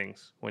or blue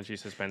things when she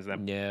suspends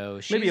them. No,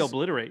 maybe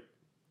obliterate.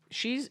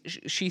 She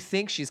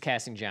thinks she's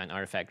casting giant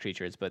artifact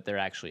creatures, but they're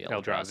actually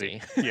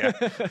Eldrazi. Yeah.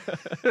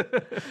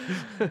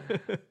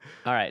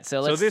 All right,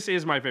 so this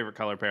is my favorite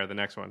color pair. The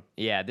next one.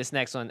 Yeah, this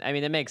next one. I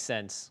mean, it makes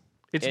sense.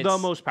 It's the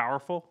most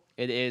powerful.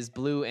 It is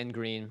blue and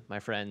green, my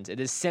friends. It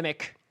is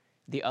Simic,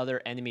 the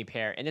other enemy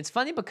pair, and it's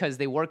funny because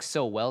they work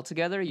so well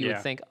together. You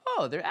would think,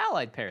 oh, they're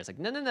allied pairs. Like,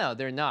 no,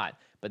 they're not.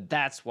 But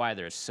that's why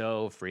they're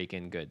so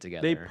freaking good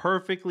together. They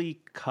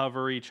perfectly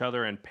cover each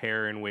other and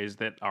pair in ways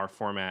that our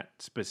format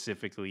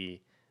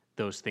specifically.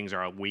 Those things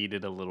are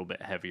weighted a little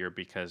bit heavier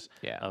because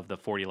of the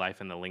 40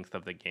 life and the length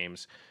of the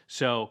games.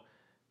 So,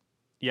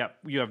 yeah,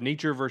 you have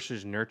nature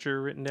versus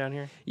nurture written down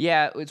here.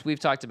 Yeah, we've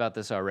talked about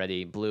this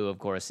already. Blue, of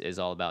course, is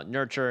all about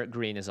nurture.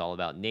 Green is all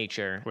about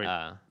nature. Wait,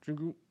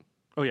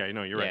 oh, yeah,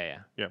 no, you're right.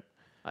 Yeah.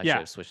 I should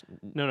have switched.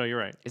 No, you're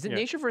right. Is it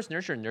nature versus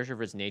nurture or nurture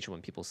versus nature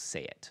when people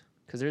say it?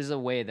 Because there's a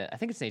way that I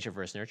think it's nature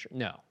versus nurture.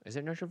 No, is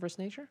it nurture versus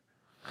nature?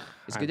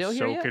 Is Godot I'm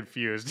here so yet?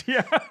 Confused.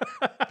 Yeah.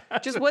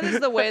 Just what is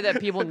the way that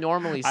people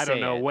normally say it? I don't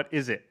know. What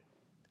is it?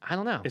 I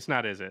don't know. It's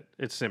not, is it?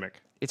 It's Simic.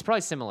 It's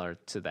probably similar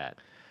to that.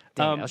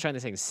 Dang, I was trying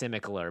to say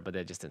similar, but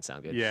that just didn't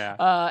sound good.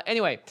 Yeah.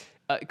 Anyway,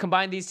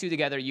 combine these two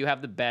together, you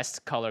have the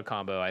best color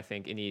combo, I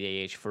think, in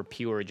EDH for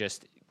pure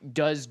just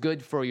does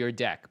good for your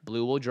deck.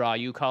 Blue will draw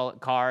you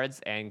cards,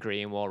 and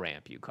green will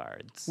ramp you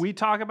cards. We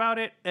talk about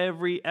it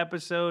every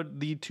episode.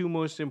 The two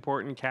most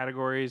important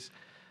categories.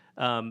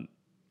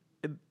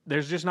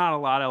 There's just not a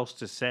lot else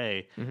to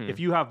say. If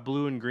you have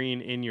blue and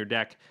green in your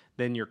deck,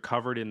 then you're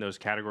covered in those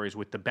categories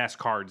with the best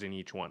cards in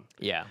each one.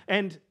 Yeah.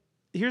 And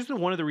here's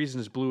one of the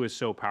reasons blue is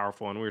so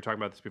powerful, and we were talking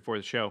about this before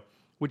the show,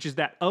 which is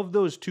that of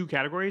those two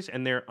categories,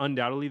 and they're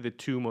undoubtedly the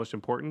two most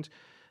important,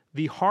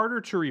 the harder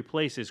to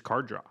replace is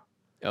card draw.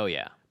 Oh,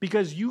 yeah.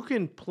 Because you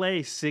can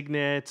play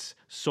Signet,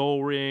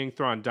 Soul Ring,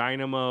 Thrawn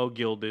Dynamo,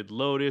 Gilded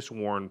Lotus,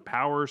 Worn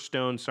Power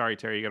Stone. Sorry,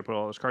 Terry, you got to put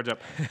all those cards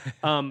up.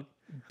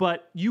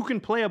 But you can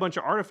play a bunch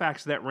of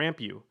artifacts that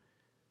ramp you.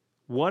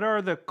 What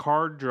are the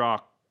card draw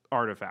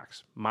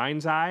artifacts?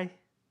 Mind's Eye?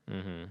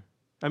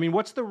 I mean,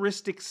 what's the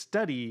Rhystic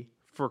Study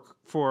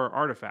for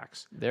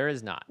artifacts? There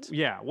is not.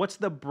 Yeah. What's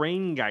the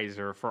Brain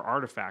Geyser for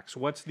artifacts?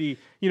 What's the,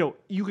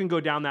 you can go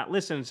down that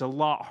list and it's a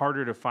lot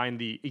harder to find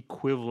the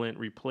equivalent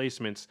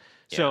replacements.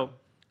 Yeah. So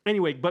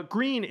anyway, but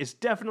green is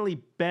definitely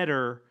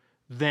better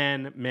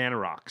than Mana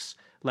Rocks.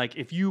 Like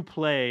if you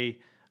play,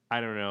 I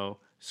don't know,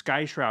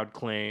 Sky Shroud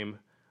Claim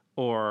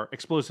or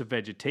Explosive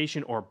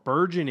Vegetation or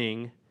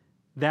Burgeoning,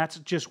 that's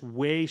just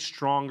way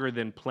stronger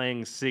than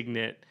playing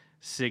Signet,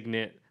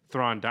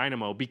 Thrawn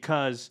Dynamo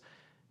because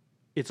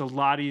it's a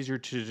lot easier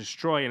to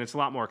destroy and it's a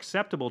lot more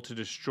acceptable to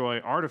destroy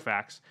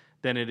artifacts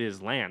than it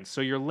is lands.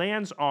 So your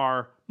lands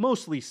are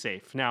mostly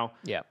safe. Now,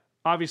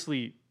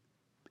 obviously,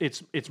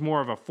 it's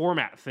more of a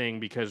format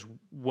thing because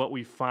what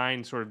we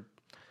find sort of,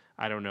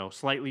 I don't know,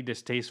 slightly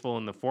distasteful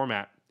in the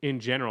format in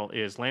general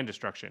is land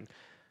destruction.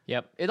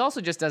 Yep. It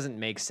also just doesn't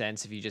make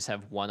sense if you just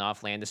have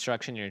one-off land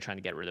destruction and you're trying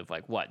to get rid of,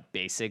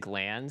 basic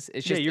lands.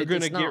 It's just, you're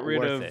going to get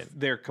rid of it.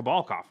 their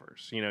Cabal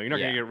coffers. You're not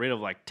going to get rid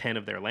of, 10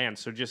 of their lands.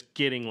 So just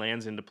getting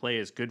lands into play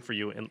is good for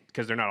you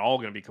because they're not all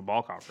going to be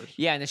Cabal coffers.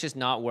 Yeah, and it's just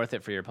not worth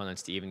it for your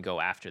opponents to even go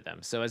after them.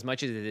 So as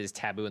much as it is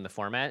taboo in the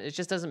format, it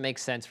just doesn't make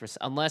sense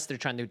unless they're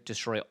trying to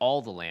destroy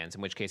all the lands,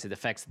 in which case it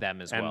affects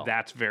them as well. And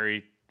that's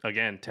very...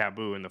 Again,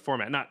 taboo in the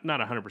format. Not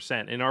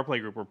 100%. In our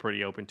playgroup, we're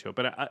pretty open to it.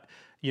 But,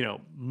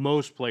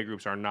 most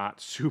playgroups are not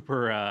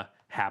super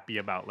happy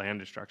about land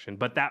destruction.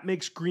 But that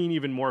makes green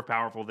even more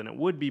powerful than it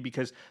would be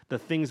because the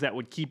things that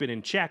would keep it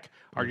in check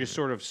are just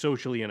sort of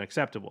socially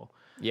unacceptable.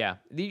 Yeah.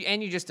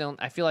 And you just don't...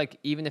 I feel like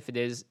even if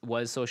it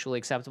was socially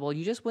acceptable,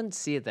 you just wouldn't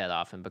see it that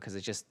often because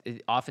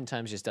it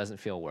oftentimes just doesn't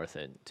feel worth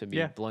it to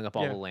be blowing up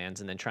all the lands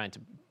and then trying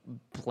to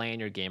plan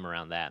your game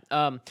around that.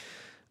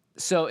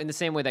 So in the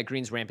same way that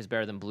green's ramp is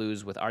better than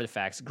blue's with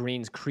artifacts,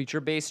 green's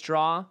creature-based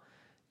draw,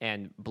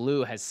 and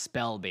blue has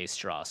spell-based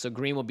draw. So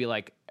green will be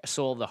like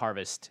Soul of the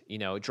Harvest,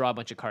 draw a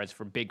bunch of cards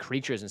for big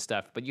creatures and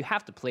stuff, but you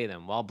have to play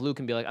them. While blue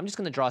can be like, I'm just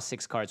going to draw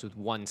 6 cards with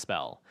one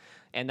spell.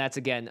 And that's,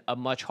 again, a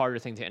much harder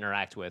thing to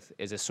interact with,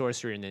 is a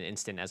sorcery in an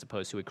instant as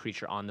opposed to a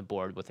creature on the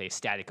board with a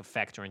static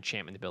effect or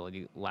enchantment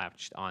ability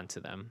latched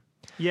onto them.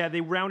 Yeah, they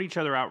round each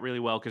other out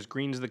really well because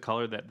green's the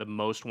color that the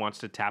most wants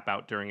to tap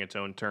out during its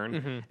own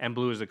turn, and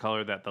blue is the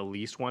color that the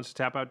least wants to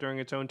tap out during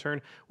its own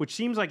turn, which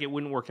seems like it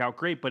wouldn't work out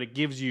great, but it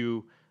gives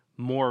you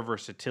more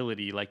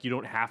versatility. Like, you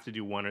don't have to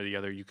do one or the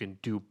other. You can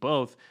do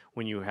both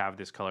when you have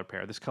this color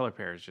pair. This color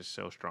pair is just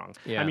so strong.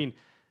 Yeah. I mean,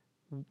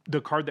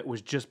 the card that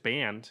was just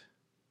banned,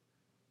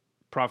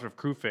 Prophet of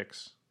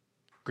Kruphix,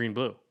 green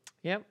blue.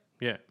 Yep.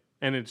 Yeah.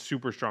 And it's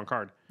super strong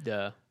card.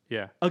 Duh.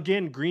 Yeah.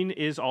 Again, green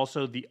is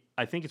also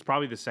I think it's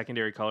probably the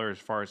secondary color as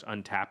far as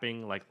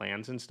untapping like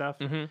lands and stuff.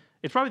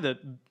 It's probably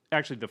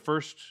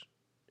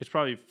it's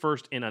probably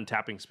first in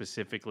untapping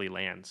specifically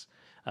lands.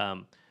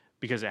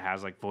 Because it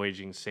has like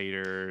Voyaging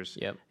Satyrs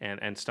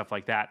and stuff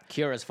like that.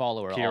 Kira's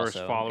Follower Kira's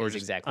also Follower is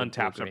just exactly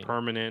untaps a blue-green.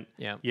 permanent.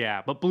 Yeah.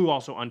 Yeah, but blue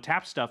also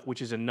untaps stuff,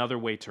 which is another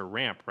way to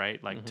ramp,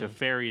 right? Like to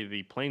ferry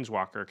the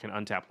Planeswalker can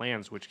untap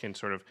lands, which can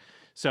sort of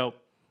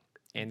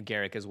And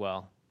Garrick as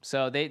well.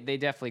 So they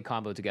definitely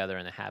combo together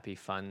in a happy,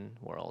 fun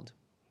world.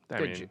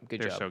 Good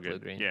they're job, so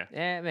good. blue-green.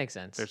 Yeah. It makes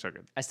sense. They're so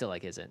good. I still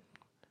like Isn't.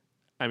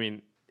 I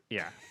mean,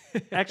 yeah.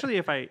 Actually,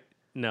 I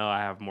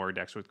have more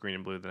decks with green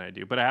and blue than I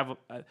do, but I have.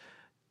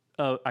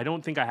 I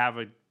don't think I have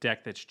a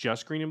deck that's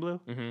just green and blue,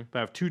 but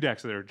I have 2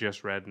 decks that are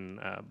just red and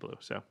blue.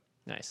 So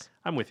Nice.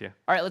 I'm with you.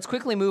 All right, let's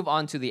quickly move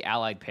on to the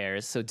allied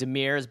pairs. So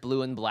Dimir is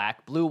blue and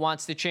black. Blue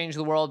wants to change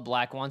the world.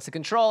 Black wants to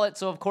control it.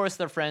 So of course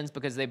they're friends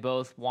because they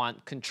both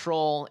want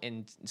control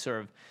and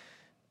sort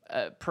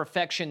of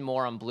perfection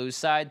more on blue's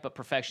side, but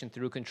perfection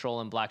through control.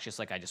 And black's just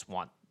like, I just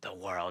want the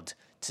world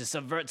to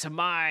subvert to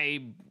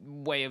my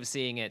way of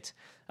seeing it.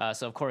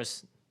 So of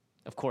course,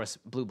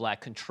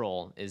 blue-black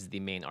control is the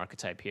main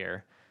archetype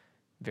here.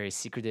 Very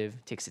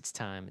secretive, takes its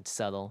time, it's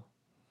subtle.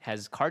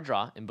 Has card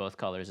draw in both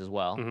colors as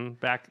well.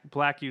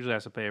 Black usually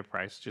has to pay a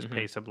price, just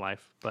pay some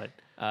life. But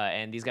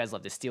and these guys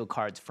love to steal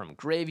cards from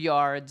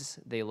graveyards.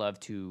 They love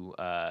to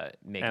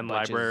make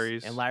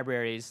libraries. And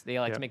libraries. They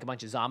like to make a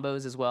bunch of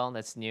zombos as well.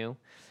 That's new.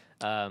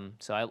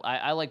 So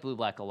I like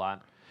blue-black a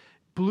lot.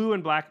 Blue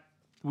and black,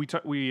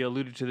 we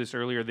alluded to this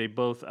earlier. They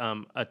both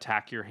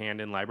attack your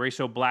hand in library.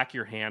 So black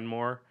your hand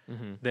more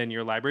than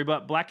your library,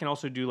 but black can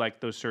also do like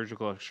those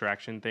surgical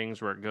extraction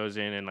things where it goes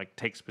in and like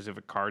takes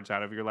specific cards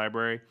out of your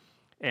library.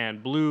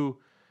 And blue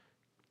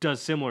does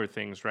similar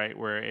things, right?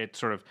 Where it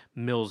sort of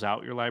mills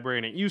out your library,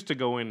 and it used to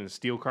go in and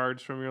steal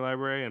cards from your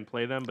library and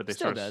play them, but they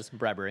Still does.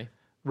 Bradbury.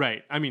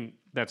 Right. I mean,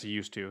 that's a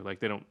used to. Like,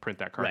 they don't print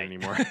that card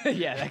anymore.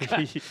 Yeah. That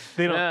guy.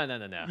 They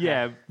don't. No.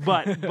 Yeah,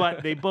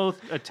 but they both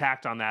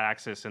attacked on that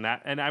axis, and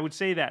I would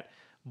say that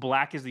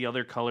black is the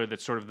other color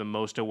that's sort of the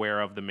most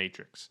aware of the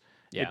matrix.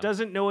 Yeah. It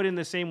doesn't know it in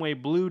the same way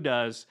blue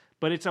does,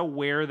 but it's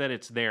aware that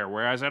it's there.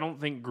 Whereas I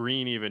don't think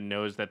green even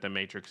knows that the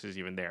matrix is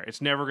even there. It's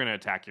never going to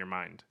attack your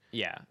mind.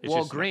 Yeah. It's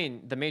Well, just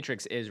green, the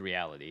Matrix is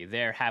reality.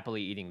 They're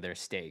happily eating their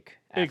steak.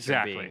 After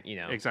Exactly. Being,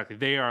 Exactly.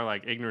 They are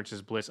like, ignorance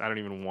is bliss. I don't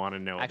even want to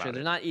know Actually,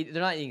 about it.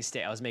 they're not eating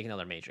steak. I was making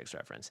another Matrix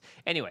reference.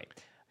 Anyway,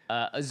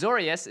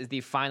 Azorius is the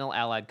final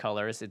allied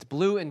colors. It's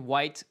blue and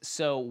white.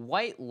 So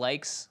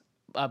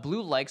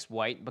blue likes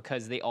white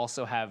because they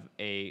also have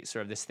a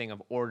sort of this thing of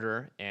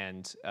order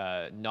and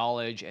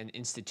knowledge and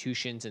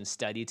institutions and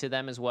study to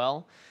them as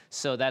well.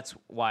 So that's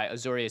why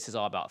Azorius is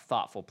all about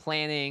thoughtful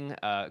planning,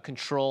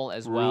 control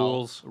as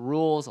well.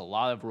 Rules, a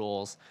lot of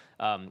rules.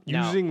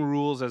 Using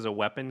rules as a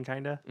weapon,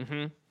 kind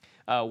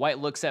of. White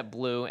looks at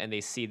blue and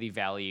they see the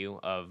value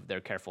of their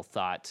careful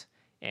thought.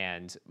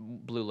 And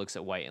blue looks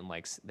at white and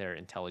likes their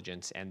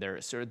intelligence, and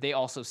they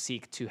also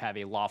seek to have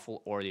a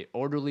lawful,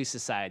 orderly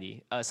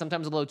society.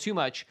 Sometimes a little too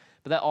much,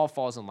 but that all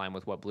falls in line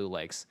with what blue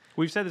likes.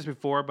 We've said this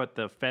before, but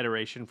the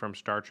Federation from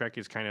Star Trek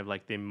is kind of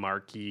like the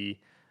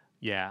marquee,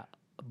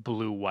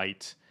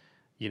 blue-white,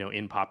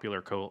 in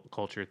popular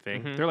culture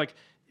thing. They're like,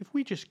 if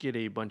we just get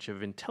a bunch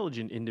of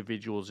intelligent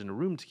individuals in a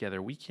room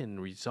together, we can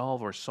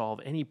resolve or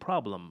solve any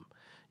problem,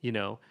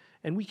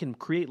 and we can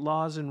create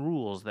laws and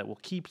rules that will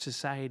keep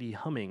society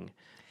humming,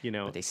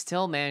 But they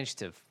still manage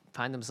to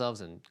find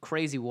themselves in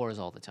crazy wars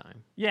all the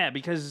time. Yeah,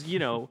 because,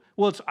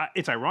 well,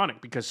 it's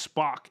ironic because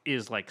Spock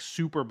is like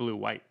super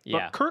blue-white. Yeah.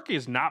 But Kirk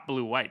is not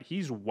blue-white.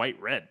 He's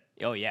white-red.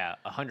 Oh, yeah,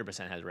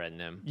 100% has red in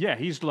him. Yeah,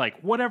 he's like,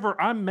 whatever,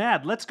 I'm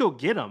mad. Let's go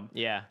get him.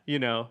 Yeah.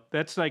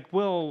 That's like,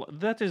 well,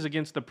 that is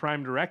against the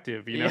Prime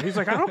Directive. He's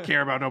like, I don't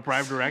care about no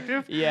Prime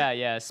Directive.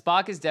 Yeah.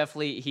 Spock is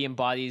definitely, he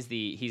embodies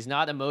he's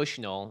not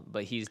emotional,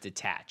 but he's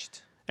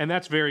detached. And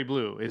that's very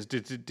blue, is to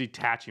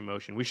detach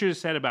emotion. We should have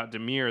said about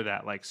Dimir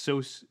that like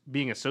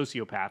being a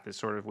sociopath is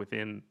sort of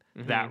within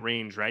that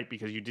range, right?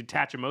 Because you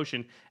detach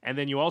emotion, and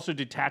then you also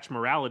detach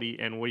morality,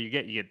 and what do you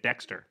get? You get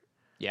Dexter.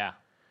 Yeah.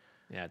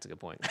 Yeah, that's a good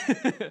point.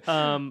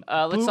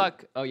 Let's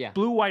talk. Oh, yeah.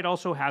 Blue-white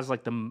also has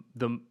like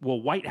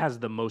white has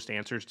the most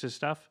answers to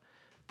stuff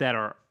that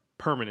are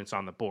permanents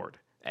on the board.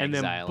 And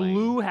then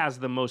blue has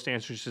the most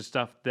answers to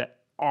stuff that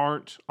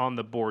aren't on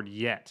the board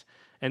yet.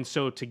 And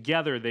so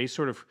together they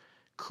sort of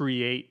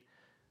create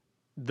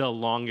the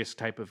longest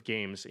type of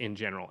games in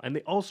general. And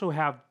they also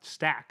have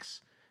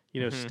stacks.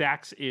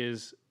 Stacks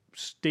is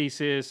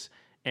stasis,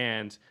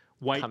 and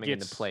white coming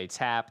gets into play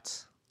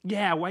tapped.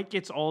 Yeah, white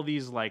gets all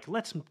these, like,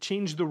 let's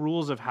change the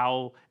rules of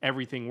how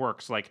everything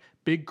works. Like,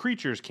 big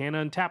creatures can't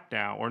untap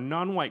now, or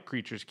non-white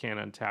creatures can't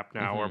untap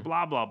now, or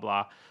blah, blah,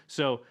 blah.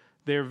 So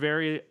they're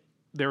very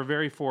they're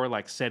very for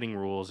like setting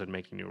rules and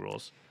making new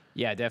rules.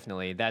 Yeah,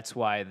 definitely. That's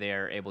why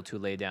they're able to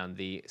lay down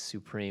the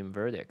supreme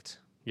verdict.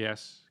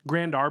 Yes.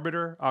 Grand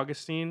Arbiter,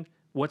 Augustine.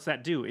 What's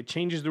that do? It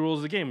changes the rules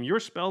of the game. Your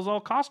spells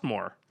all cost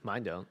more.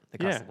 Mine don't. They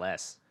cost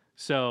less.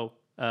 So,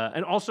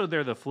 and also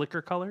they're the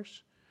flicker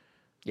colors.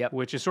 Yep.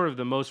 Which is sort of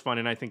the most fun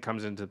and I think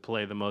comes into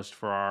play the most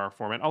for our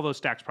format. Although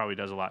Stacks probably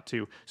does a lot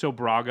too. So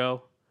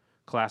Brago,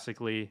 not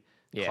classically,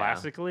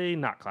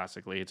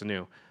 it's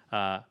new.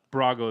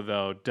 Brago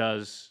though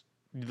does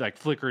like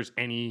flickers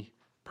any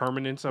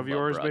permanence of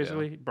yours Brago.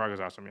 basically. Brago's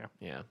awesome,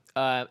 Yeah.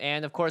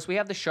 And of course we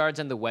have the shards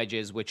and the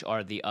wedges, which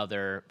are the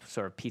other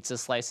sort of pizza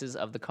slices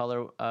of the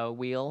color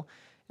wheel.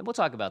 And we'll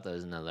talk about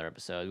those in another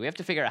episode. We have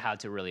to figure out how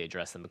to really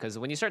address them because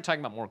when you start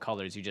talking about more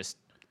colors, you just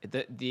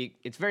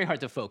it's very hard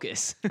to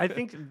focus. I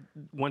think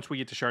once we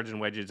get to shards and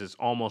wedges, it's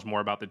almost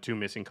more about the 2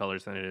 missing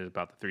colors than it is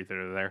about the 3 that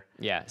are there.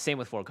 Yeah, same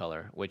with 4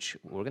 color, which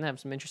we're going to have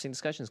some interesting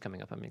discussions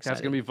coming up. I'm excited.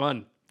 That's going to be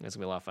fun. It's going to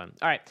be a lot of fun.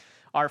 All right.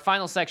 Our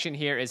final section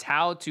here is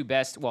how to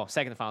best,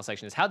 second to final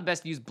section is how to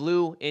best use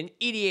blue in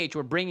EDH.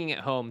 We're bringing it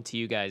home to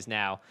you guys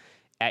now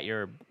at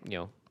your,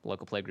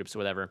 local play groups or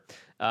whatever.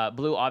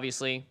 Blue,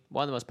 obviously,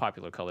 one of the most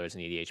popular colors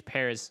in EDH.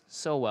 Pairs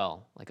so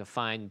well, like a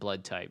fine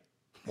blood type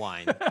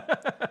wine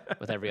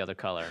with every other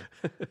color.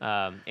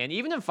 And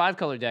even in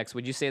 5-color decks,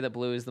 would you say that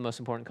blue is the most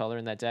important color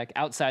in that deck,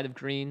 outside of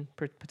green,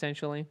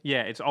 potentially?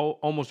 Yeah, it's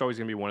almost always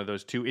going to be one of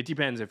those two. It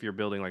depends if you're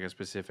building like a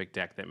specific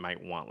deck that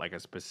might want like a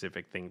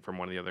specific thing from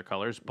one of the other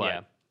colors,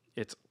 but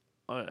it's,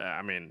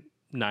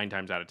 9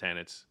 times out of 10,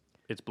 it's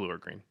blue or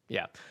green.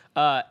 Yeah.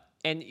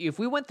 And if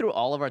we went through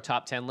all of our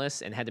top 10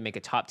 lists and had to make a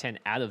top 10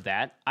 out of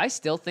that, I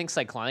still think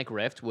Cyclonic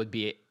Rift would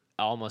be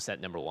almost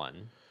at number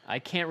 1. I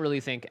can't really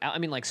think.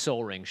 Like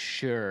Soul Ring,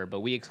 sure, but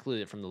we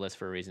exclude it from the list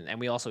for a reason, and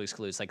we also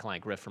exclude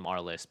Cyclonic Rift from our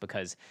list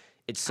because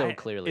it's so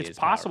clearly. It's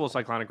possible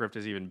Cyclonic Rift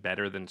is even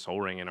better than Soul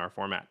Ring in our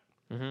format.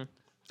 Mm-hmm.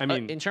 I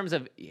mean, in terms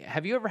of,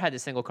 have you ever had a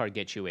single card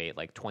get you a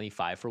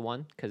 25 for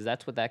 1? Because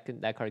that's what that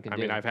card can do.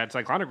 I mean, I've had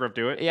Cyclonic Rift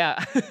do it.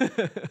 Yeah,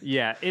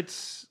 yeah.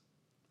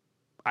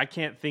 I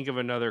can't think of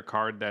another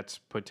card that's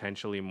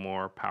potentially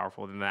more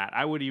powerful than that.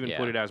 I would even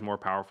put it as more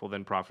powerful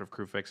than Prophet of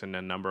Kruphix and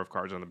a number of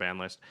cards on the ban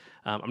list.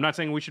 I'm not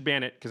saying we should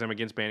ban it because I'm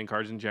against banning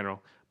cards in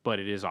general, but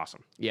it is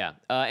awesome. Yeah.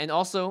 And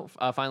also,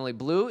 finally,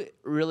 blue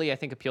really, I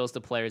think, appeals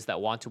to players that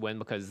want to win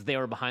because they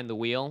were behind the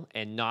wheel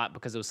and not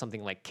because it was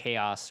something like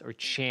chaos or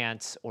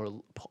chance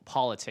or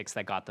politics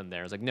that got them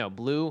there. It's like, no,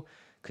 blue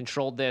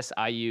controlled this.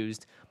 I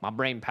used my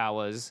brain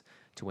powers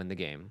to win the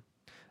game.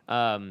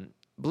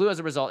 Blue, as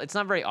a result, it's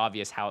not very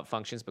obvious how it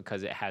functions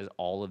because it has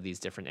all of these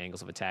different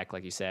angles of attack,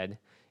 like you said.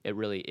 It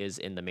really is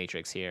in the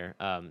matrix here.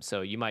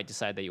 So you might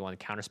decide that you want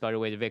to counterspell your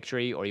way to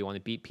victory, or you want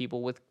to beat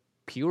people with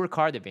pure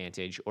card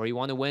advantage, or you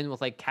want to win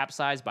with like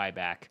capsize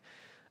buyback,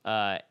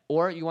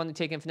 or you want to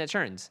take infinite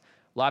turns.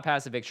 A lot of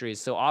paths to victories.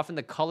 So often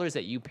the colors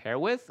that you pair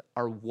with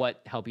are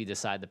what help you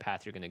decide the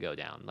path you're going to go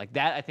down. Like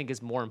that, I think,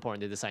 is more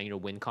important to deciding your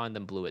win con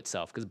than blue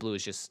itself because blue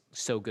is just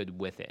so good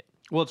with it.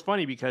 Well, it's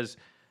funny because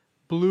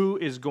blue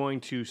is going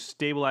to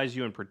stabilize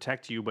you and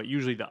protect you, but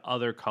usually the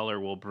other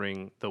color will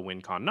bring the win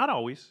con. Not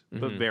always,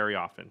 but very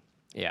often.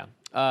 Yeah.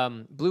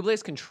 Blue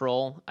Blaze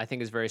control, I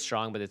think, is very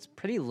strong, but it's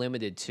pretty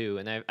limited too.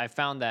 And I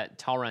found that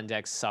Talrand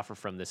decks suffer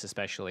from this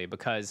especially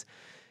because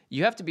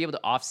you have to be able to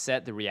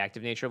offset the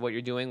reactive nature of what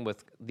you're doing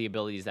with the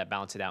abilities that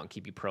balance it out and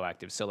keep you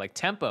proactive. So like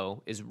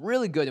Tempo is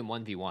really good in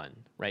 1v1,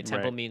 right?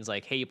 Tempo means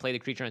like, hey, you play the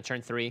creature on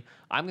turn 3,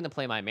 I'm going to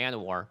play my Mana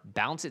War,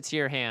 bounce it to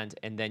your hand,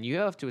 and then you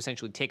have to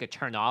essentially take a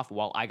turn off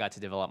while I got to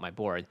develop my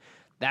board.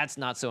 That's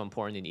not so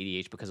important in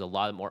EDH because a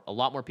lot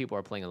more people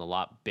are playing and a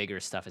lot bigger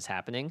stuff is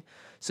happening.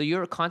 So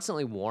you're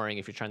constantly warring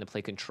if you're trying to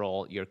play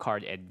control your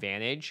card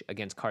advantage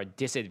against card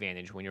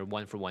disadvantage when you're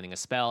 1-for-1ing a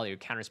spell, you're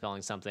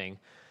counterspelling something.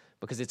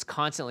 Because it's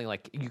constantly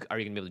like, are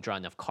you going to be able to draw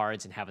enough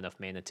cards and have enough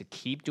mana to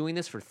keep doing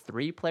this for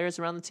 3 players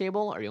around the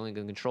table? Are you only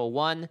going to control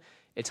 1?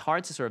 It's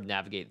hard to sort of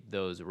navigate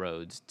those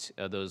roads,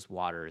 those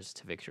waters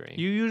to victory.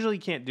 You usually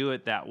can't do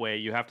it that way.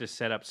 You have to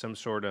set up some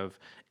sort of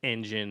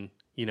engine,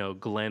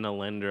 Glen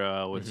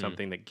Alendra with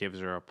something that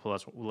gives her a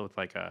plus with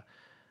like a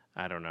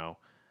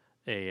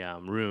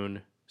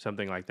rune.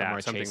 Something like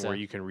that, something where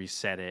you can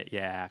reset it.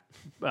 Yeah,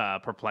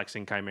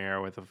 Perplexing Chimera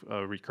with a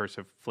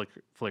recursive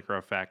flicker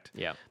effect.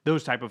 Yeah,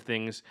 those type of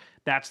things.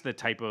 That's the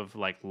type of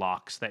like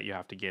locks that you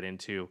have to get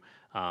into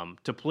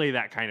to play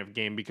that kind of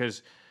game.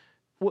 Because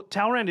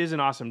Talrand is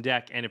an awesome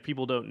deck, and if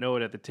people don't know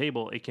it at the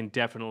table, it can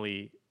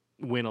definitely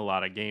win a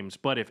lot of games.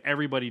 But if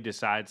everybody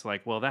decides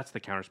like, well, that's the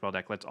counterspell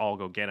deck, let's all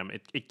go get them.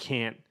 It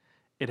can't.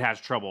 It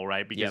has trouble,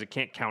 right? Because it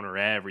can't counter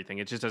everything.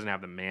 It just doesn't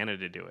have the mana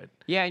to do it.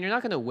 Yeah, and you're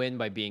not going to win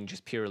by being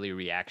just purely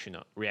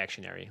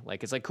reactionary.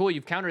 Like, it's like, cool,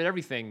 you've countered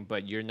everything,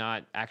 but you're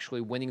not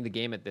actually winning the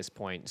game at this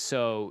point.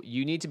 So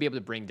you need to be able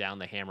to bring down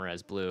the hammer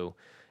as blue,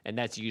 and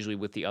that's usually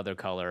with the other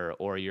color,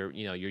 or you're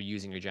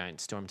using your giant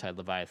Stormtide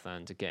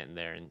Leviathan to get in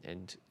there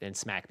and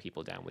smack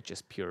people down with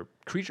just pure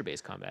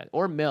creature-based combat.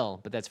 Or mill,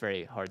 but that's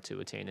very hard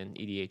to attain in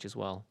EDH as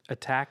well.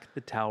 Attack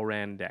the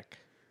Talrand deck.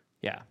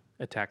 Yeah.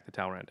 Attack the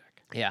Talrand deck.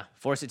 Yeah,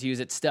 force it to use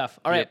its stuff.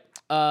 All right.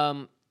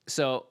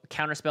 So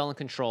Counterspell and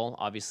Control,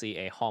 obviously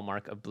a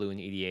hallmark of Blue and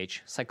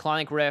EDH.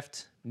 Cyclonic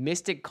Rift,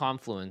 Mystic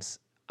Confluence.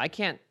 I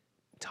can't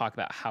talk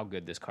about how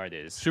good this card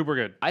is. Super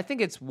good. I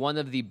think it's one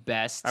of the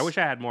best. I wish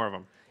I had more of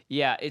them.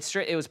 Yeah,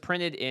 it was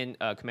printed in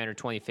Commander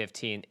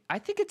 2015. I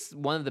think it's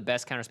one of the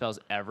best counterspells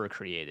ever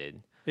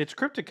created. It's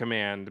Cryptic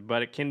Command,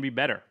 but it can be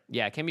better.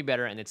 Yeah, it can be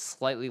better, and it's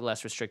slightly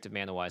less restrictive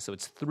mana-wise. So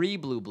it's 3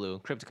 blue.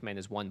 Cryptic Command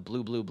is 1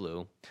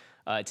 blue.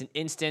 It's an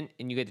instant,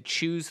 and you get to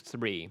choose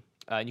 3.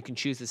 And you can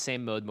choose the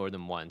same mode more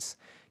than once.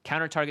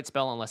 Counter target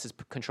spell unless its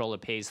controller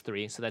pays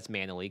 3, so that's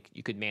Mana Leak.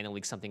 You could Mana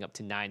Leak something up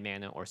to 9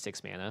 mana or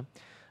 6 mana.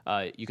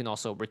 You can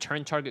also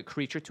return target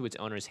creature to its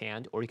owner's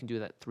hand, or you can do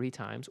that 3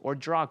 times, or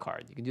draw a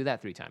card. You can do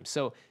that 3 times.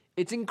 So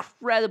it's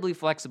incredibly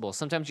flexible.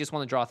 Sometimes you just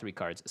want to draw 3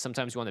 cards.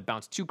 Sometimes you want to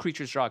bounce 2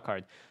 creatures, draw a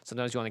card.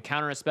 Sometimes you want to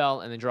counter a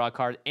spell and then draw a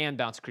card and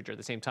bounce a creature at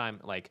the same time.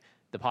 Like,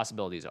 the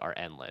possibilities are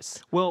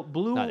endless. Well,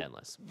 blue, not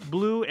endless.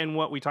 Blue and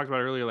what we talked about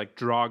earlier, like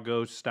draw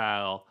ghost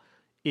style,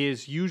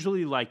 is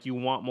usually like you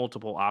want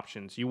multiple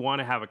options. You want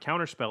to have a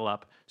counter spell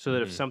up so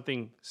that if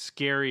something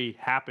scary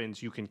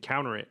happens, you can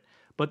counter it.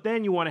 But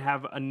then you want to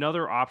have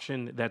another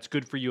option that's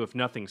good for you if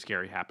nothing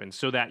scary happens,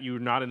 so that you're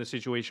not in the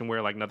situation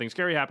where like nothing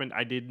scary happened,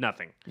 I did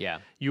nothing. Yeah.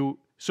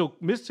 So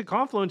Mystic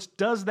Confluence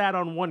does that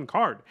on one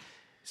card.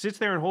 Sits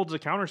there and holds a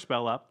counter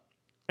spell up,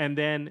 and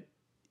then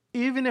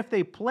even if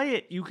they play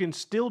it, you can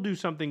still do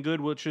something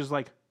good, which is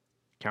like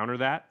counter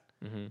that,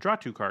 draw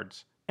 2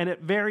 cards. And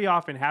it very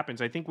often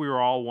happens. I think we were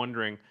all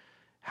wondering,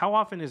 how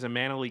often is a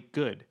mana leak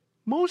good?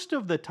 Most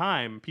of the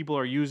time, people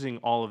are using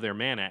all of their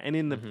mana. And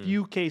in the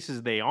few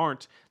cases they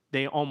aren't,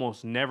 they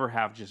almost never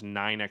have just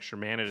 9 extra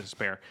mana to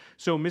spare.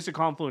 So Mystic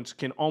Confluence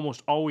can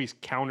almost always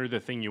counter the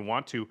thing you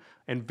want to.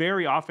 And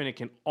very often it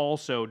can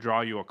also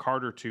draw you a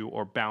card or 2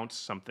 or bounce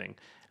something.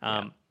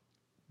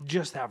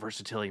 Just that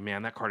versatility,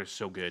 man. That card is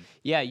so good.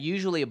 Yeah,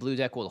 usually a blue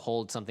deck will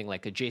hold something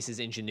like a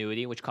Jace's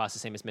Ingenuity, which costs the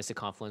same as Mystic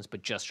Confluence,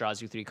 but just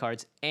draws you 3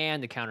 cards,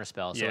 and a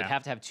counterspell. So it'd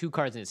have to have 2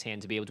 cards in its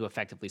hand to be able to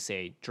effectively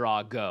say,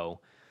 draw, go.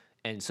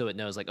 And so it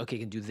knows, like, okay, it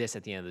can do this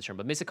at the end of the turn.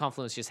 But Mystic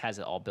Confluence just has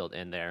it all built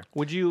in there.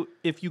 Would you,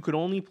 if you could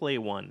only play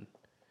one,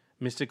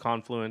 Mystic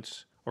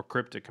Confluence or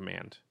Cryptic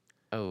Command?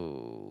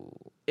 Oh,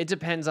 it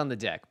depends on the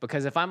deck.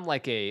 Because if I'm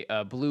like a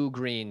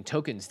blue-green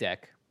tokens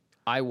deck,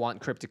 I want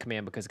Cryptic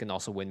Command because it can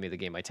also win me the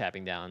game by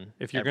tapping down.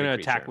 If you're going to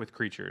attack with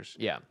creatures,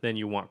 then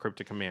you want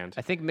Cryptic Command.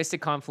 I think Mystic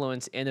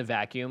Confluence in a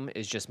vacuum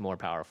is just more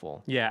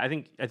powerful. Yeah, I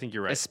think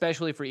you're right.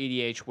 Especially for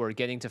EDH, where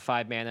getting to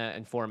 5 mana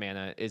and 4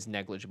 mana is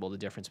negligible, the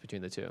difference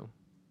between the two.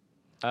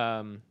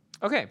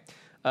 Okay.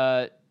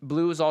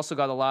 Blue has also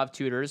got a lot of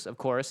tutors, of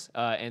course,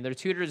 and their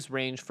tutors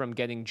range from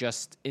getting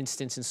just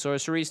instants and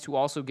sorceries to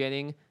also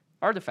getting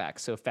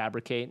artifacts. So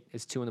Fabricate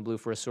is 2 in the blue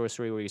for a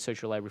sorcery where you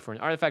search your library for an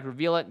artifact,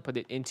 reveal it, and put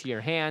it into your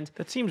hand.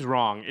 That seems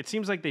wrong. It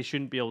seems like they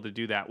shouldn't be able to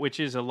do that, which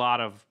is a lot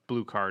of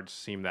blue cards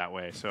seem that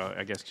way. So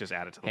I guess just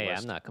add it to the list. Hey,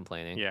 I'm not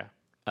complaining. Yeah.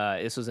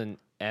 This was an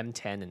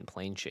M10 in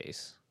Plane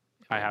Chase.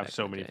 I have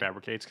so many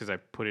Fabricates because I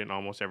put it in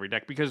almost every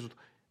deck because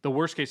the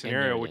worst case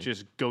scenario, which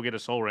is go get a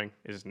Soul Ring,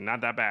 is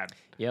not that bad.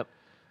 Yep.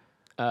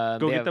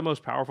 Go get the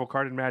most powerful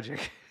card in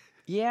Magic.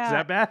 Yeah. Is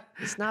that bad?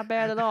 It's not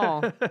bad at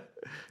all.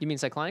 You mean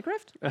Cyclonic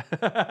Rift?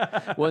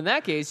 Well, in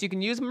that case, you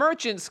can use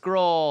Merchant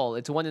Scroll.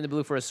 It's 1 in the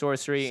blue for a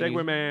sorcery.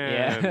 Segway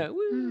Man. Yeah.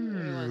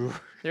 Woo.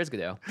 There's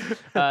Godot.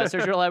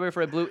 Search your library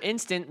for a blue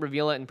instant,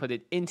 reveal it, and put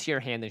it into your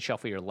hand and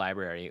shuffle your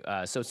library.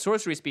 So it's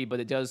sorcery speed, but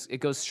it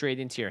goes straight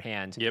into your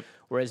hand. Yep.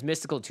 Whereas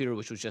Mystical Tutor,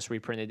 which was just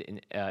reprinted in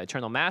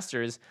Eternal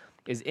Masters,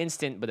 is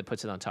instant, but it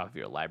puts it on top of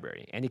your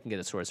library. And you can get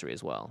a sorcery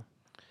as well.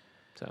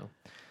 So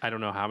I don't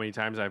know how many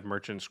times I've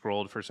merchant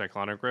scrolled for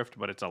Cyclonic Rift,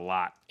 but it's a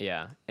lot.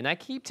 Yeah, and I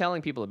keep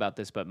telling people about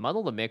this, but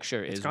Muddle the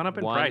Mixture is gone up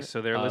in price,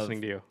 so they're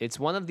listening to you. It's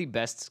one of the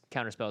best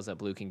counterspells that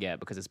blue can get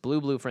because it's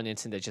blue for an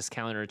instant that just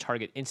counter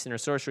target instant or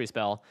sorcery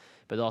spell,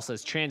 but it also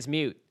has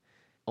Transmute,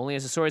 only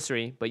as a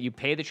sorcery, but you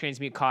pay the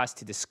Transmute cost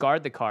to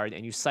discard the card,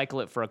 and you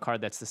cycle it for a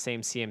card that's the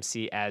same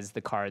CMC as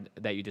the card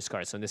that you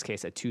discard. So in this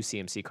case, a 2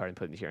 CMC card and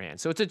put it into your hand.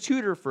 So it's a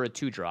tutor for a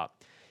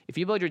 2-drop. If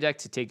you build your deck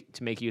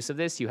to make use of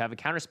this, you have a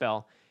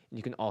counterspell.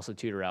 You can also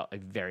tutor out a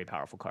very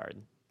powerful card.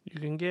 You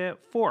can get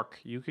Fork.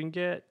 You can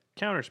get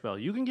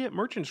Counterspell. You can get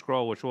Merchant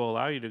Scroll, which will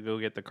allow you to go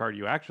get the card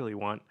you actually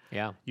want.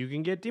 Yeah. You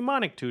can get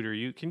Demonic Tutor.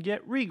 You can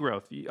get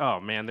Regrowth. Oh,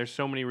 man, there's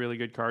so many really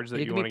good cards that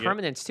you want to get. It can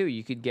be permanents, too.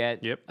 You could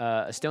get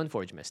a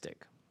Stoneforge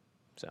Mystic.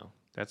 So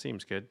that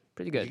seems good.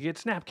 Pretty good. You could get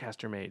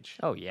Snapcaster Mage.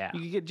 Oh, yeah. You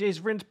could get Jace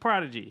Vryn's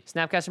Prodigy.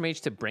 Snapcaster Mage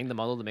to bring the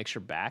Muddle to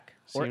Mixture back.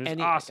 Seems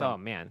awesome. Oh,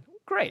 man.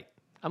 Great.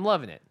 I'm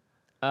loving it.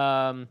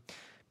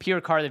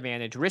 Pure card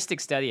advantage.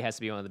 Rhystic Study has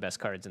to be one of the best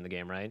cards in the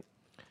game, right?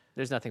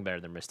 There's nothing better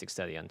than Rhystic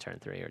Study on turn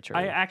 3 or turn.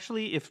 I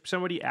actually, if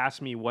somebody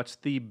asked me what's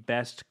the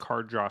best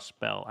card draw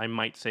spell, I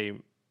might say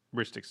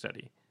Rhystic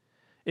Study.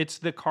 It's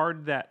the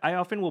card that I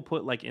often will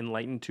put like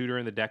Enlightened Tutor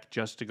in the deck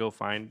just to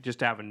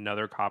have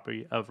another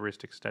copy of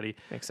Rhystic Study.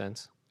 Makes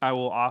sense.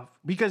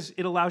 Because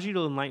it allows you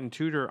to Enlightened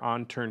Tutor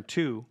on turn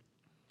 2.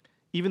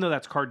 Even though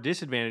that's card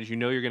disadvantage, you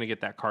know you're going to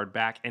get that card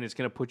back, and it's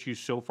going to put you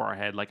so far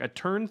ahead. Like a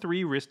turn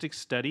 3 Rhystic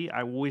Study,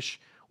 I wish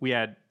we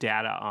had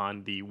data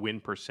on the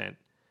win percent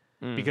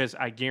because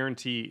I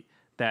guarantee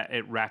that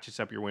it ratchets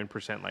up your win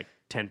percent like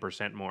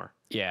 10% more.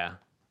 Yeah.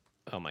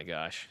 Oh my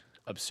gosh.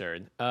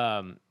 Absurd.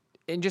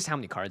 And just how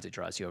many cards it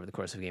draws you over the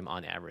course of a game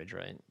on average,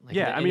 right? Like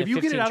Yeah, I mean, if you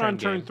get it out on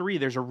turn game, 3,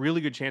 there's a really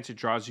good chance it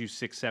draws you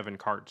 6-7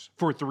 cards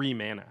for 3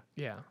 mana.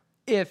 Yeah.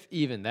 If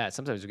even that.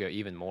 Sometimes we go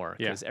even more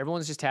because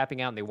everyone's just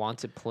tapping out and they want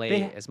to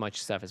play as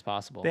much stuff as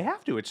possible. They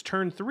have to. It's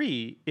turn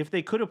 3. If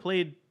they could have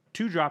played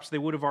 2 drops, they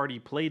would have already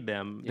played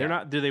them. They're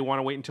not. Do they want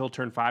to wait until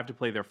turn 5 to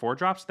play their 4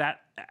 drops?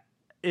 That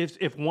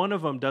if one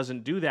of them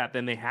doesn't do that,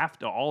 then they have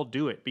to all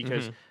do it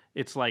because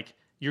it's like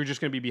you're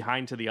just going to be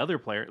behind to the other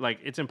player. Like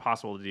it's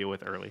impossible to deal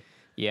with early.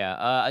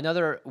 Yeah.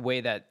 Another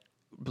way that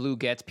blue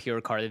gets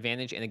pure card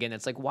advantage, and again,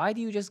 it's like, why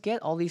do you just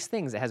get all these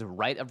things? It has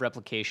Rite of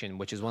Replication,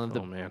 which is one of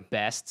the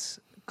best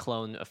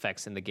clone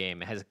effects in the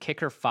game. It has a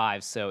kicker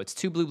 5, so it's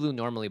 2 blue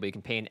normally, but you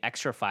can pay an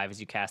extra 5 as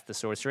you cast the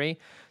sorcery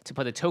to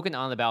put a token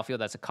on the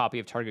battlefield that's a copy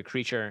of target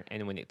creature,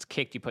 and when it's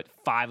kicked, you put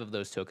 5 of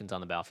those tokens on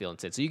the battlefield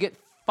instead. So you get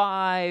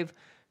 5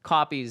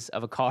 copies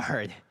of a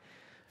card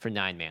for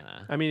 9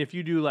 mana. I mean, if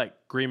you do like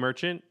Grey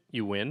Merchant,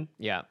 you win.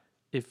 Yeah.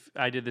 If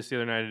I did this the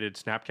other night, I did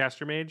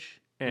Snapcaster Mage.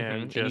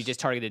 And you just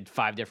targeted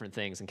 5 different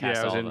things and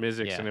cast all of them. I was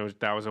in Mizzix, and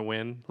that was a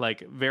win.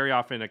 Like, very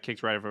often, a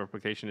kicked Rite of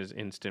Replication is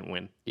instant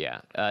win. Yeah.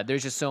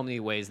 There's just so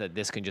many ways that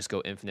this can just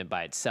go infinite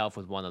by itself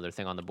with one other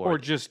thing on the board. Or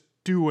just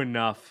do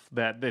enough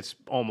that it's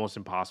almost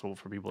impossible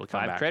for people to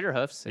come 5 back. Crater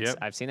Hoofs.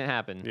 I've seen it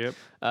happen.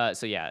 Yep.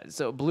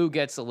 So blue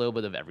gets a little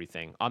bit of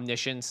everything.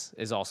 Omniscience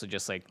is also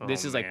just like,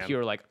 this is like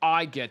pure, like,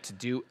 I get to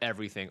do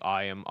everything.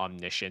 I am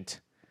omniscient.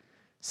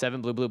 7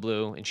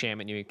 blue,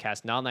 enchantment. You can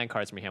cast non-land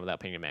cards from your hand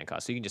without paying your mana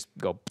cost. So you can just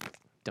go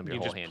dump your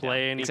whole hand down. You just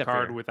play any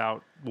card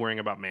without worrying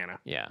about mana.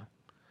 Yeah,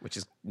 which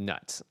is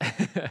nuts.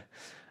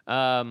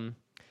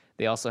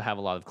 They also have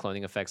a lot of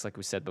cloning effects, like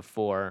we said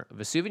before.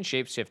 Vesuvian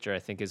Shapeshifter, I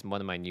think, is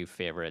one of my new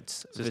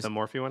favorites. Is this the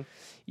Morphe one?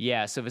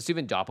 Yeah, so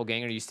Vesuvian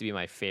Doppelganger used to be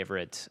my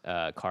favorite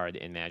card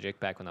in Magic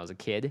back when I was a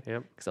kid.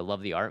 Yep. Because I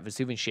love the art.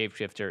 Vesuvian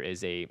Shapeshifter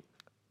is a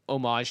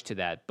homage to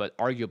that, but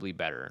arguably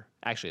better.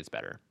 Actually, it's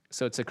better.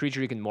 So it's a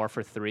creature you can morph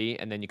for 3,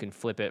 and then you can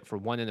flip it for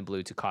 1 in the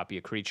blue to copy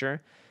a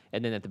creature.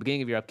 And then at the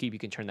beginning of your upkeep, you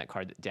can turn that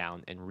card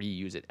down and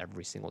reuse it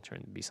every single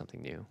turn to be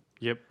something new.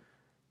 Yep.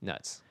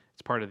 Nuts.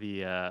 It's part of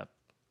the,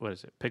 what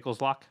is it,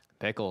 Pickles Lock?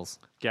 Pickles.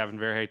 Gavin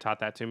Verhey taught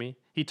that to me.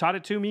 He taught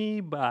it to me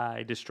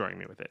by destroying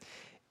me with it.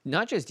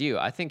 Not just you.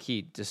 I think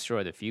he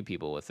destroyed a few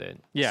people with it.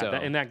 Yeah, so,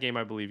 in that game,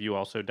 I believe you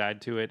also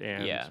died to it,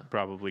 and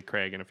probably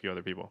Craig and a few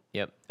other people.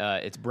 Yep.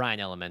 It's Brine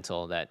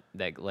Elemental that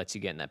lets you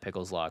get in that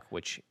Pickles Lock,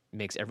 which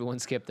makes everyone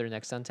skip their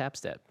next untap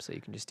step, so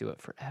you can just do it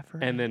forever.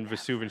 And then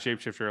Vesuvian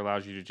Shapeshifter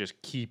allows you to just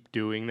keep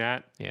doing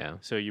that. Yeah.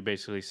 So you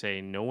basically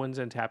say, no one's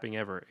untapping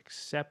ever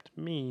except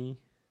me.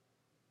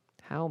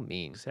 How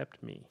mean.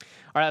 Except me.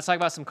 All right, let's talk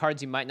about some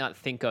cards you might not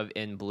think of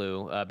in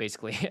blue.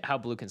 Basically, how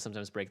blue can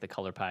sometimes break the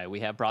color pie. We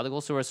have Prodigal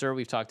Sorcerer.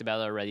 We've talked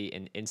about it already,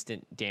 an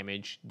instant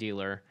damage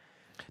dealer.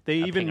 They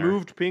even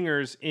moved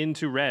pingers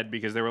into red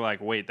because they were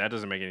like, wait, that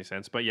doesn't make any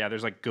sense. But yeah,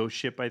 there's like Ghost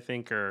Ship, I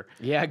think, or...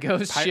 Yeah,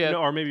 Ghost Ship.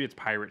 No, or maybe it's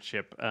Pirate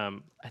Ship. I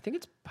think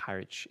it's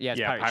Pirate Ship. Yeah,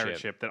 it's Pirate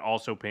Ship that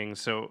also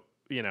pings. So,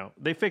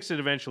 they fixed it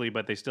eventually,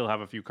 but they still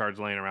have a few cards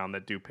laying around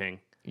that do ping.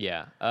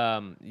 Yeah.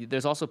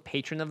 There's also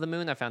Patron of the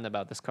Moon. I found out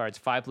about this card. It's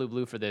 5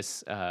 blue for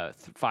this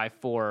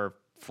 5/4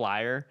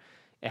 flyer.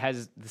 It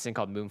has this thing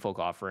called Moonfolk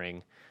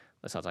Offering.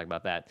 Let's not talk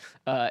about that.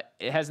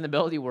 It has an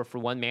ability where for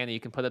 1 mana,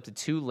 you can put up to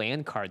 2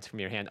 land cards from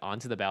your hand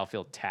onto the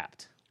battlefield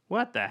tapped.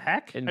 What the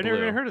heck? I never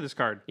even heard of this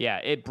card. Yeah,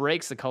 it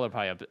breaks the color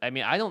pie up. I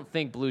mean, I don't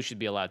think blue should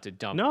be allowed to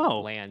dump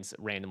lands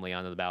randomly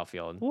onto the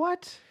battlefield.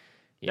 What?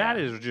 Yeah.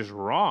 That is just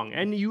wrong.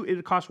 And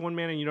it costs 1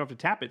 mana and you don't have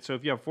to tap it. So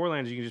if you have 4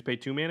 lands, you can just pay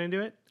 2 mana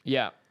into it?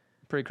 Yeah.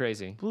 Pretty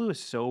crazy. Blue is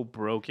so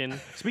broken.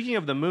 Speaking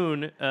of the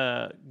moon,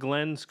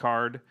 Glenn's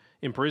card,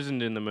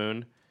 Imprisoned in the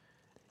Moon,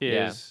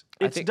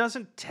 it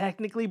doesn't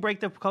technically break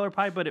the color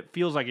pie, but it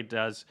feels like it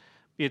does.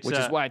 Which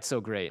is why it's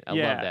so great. I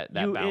love that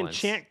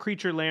balance. Enchant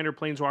creature, land, or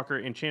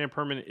planeswalker. Enchanted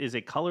permanent is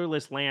a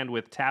colorless land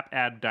with tap,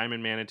 add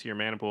diamond mana to your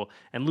mana pool,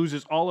 and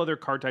loses all other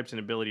card types and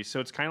abilities. So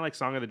it's kind of like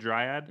Song of the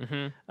Dryad.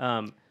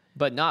 Mm-hmm.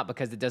 But not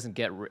because it doesn't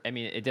get...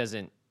 it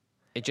doesn't...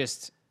 It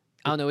just...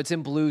 I don't know. It's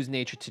in blue's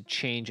nature to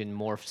change and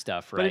morph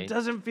stuff, right? But it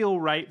doesn't feel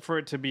right for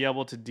it to be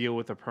able to deal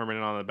with a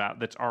permanent on the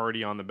that's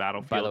already on the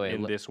battlefield. By the way,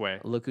 this way.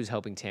 Look who's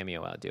helping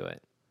Tamiyo out do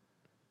it.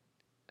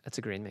 That's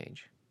a green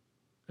mage.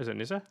 Is it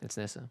Nissa? It's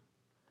Nissa.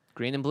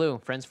 Green and blue,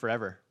 friends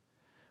forever.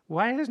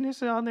 Why is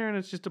Nissa on there and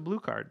it's just a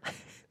blue card?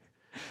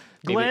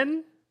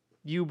 Glenn,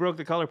 you broke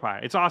the color pie.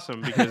 It's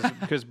awesome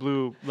because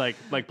blue like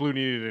blue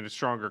needed a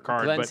stronger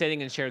card. Glenn's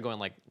sitting in a chair going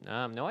like,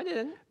 no, I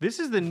didn't. This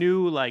is the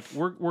new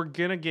we're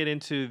gonna get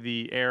into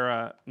the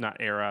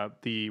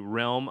the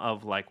realm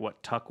of like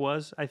what Tuck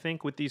was, I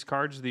think, with these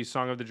cards, these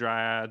Song of the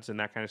Dryads and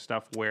that kind of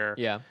stuff. Where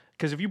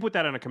because if you put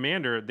that on a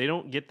commander, they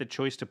don't get the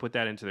choice to put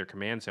that into their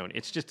command zone.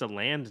 It's just a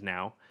land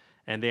now,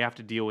 and they have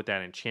to deal with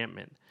that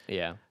enchantment.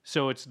 Yeah.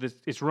 So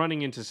it's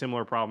running into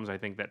similar problems, I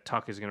think, that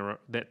Tuck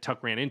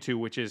ran into,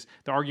 which is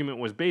the argument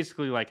was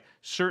basically like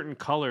certain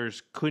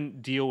colors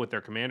couldn't deal with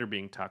their commander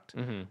being tucked.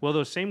 Well,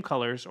 those same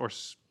colors,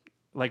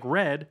 like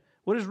red,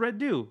 what does red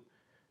do?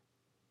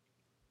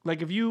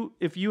 Like if you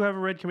have a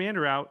red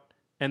commander out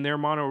and they're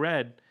mono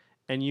red,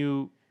 and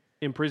you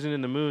imprison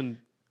in the moon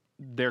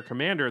their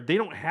commander, they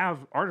don't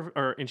have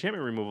or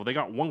enchantment removal. They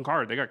got one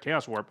card. They got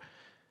Chaos Warp.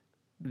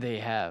 They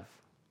have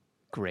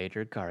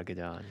Greater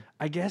Gargadon.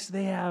 I guess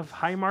they have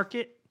High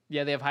Market.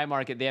 Yeah, they have High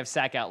Market. They have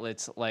sack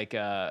outlets like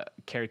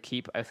Care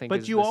Keep, I think. But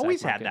is you the sack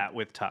always had market. that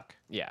with Tuck.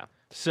 Yeah.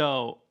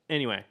 So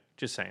anyway,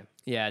 just saying.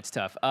 Yeah, it's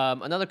tough.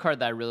 Another card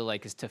that I really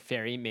like is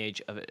Teferi,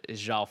 Mage of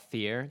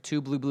Jalfir.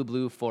 2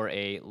 blue for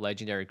a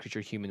legendary creature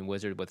human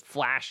wizard with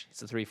flash.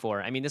 It's a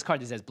 3/4. I mean, this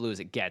card is as blue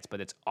as it gets,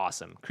 but it's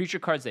awesome. Creature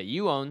cards that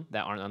you own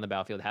that aren't on the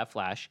battlefield have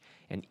flash,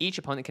 and each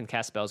opponent can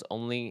cast spells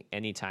only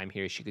anytime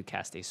he or she could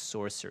cast a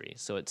sorcery.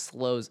 So it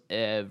slows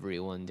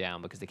everyone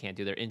down because they can't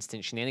do their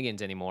instant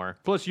shenanigans anymore.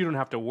 Plus, you don't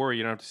have to worry.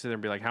 You don't have to sit there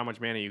and be like, how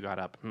much mana you got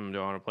up? Do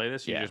I want to play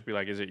this? You Yeah. just be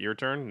like, is it your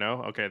turn?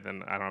 No? Okay,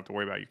 then I don't have to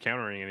worry about you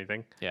countering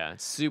anything. Yeah,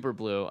 it's super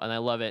blue, and I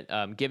love it.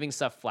 Giving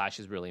stuff flash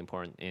is really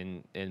important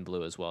in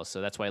blue as well.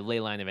 So that's why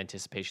Leyline of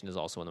Anticipation is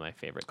also one of my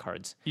favorite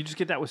cards. You just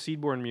get that with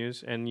Seedborn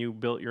Muse, and you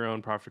built your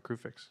own Prophet of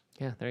Krufix.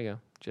 Yeah, there you go.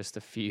 Just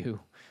a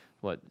few,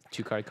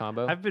 2-card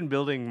combo? I've been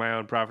building my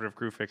own Prophet of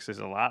Krufixes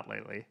a lot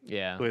lately.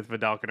 Yeah. With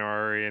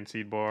Vidalcanari and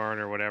Seedborn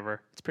or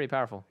whatever. It's pretty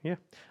powerful. Yeah.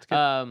 It's good.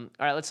 All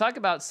right, let's talk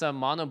about some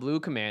mono blue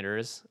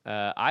commanders.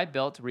 I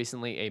built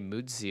recently a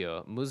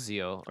Muzio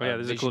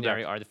this is a cool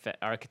Visionary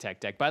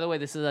Architect deck. By the way,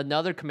 this is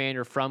another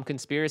commander from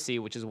Conspiracy,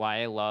 which is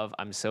why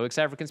I'm so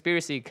excited for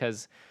Conspiracy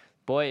because,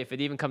 boy, if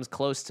it even comes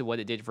close to what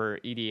it did for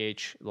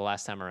EDH the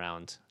last time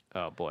around,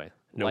 oh boy,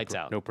 lights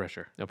out. No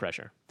pressure. No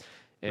pressure.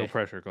 No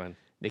pressure, Glenn.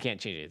 They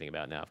can't change anything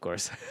about it now, of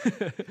course.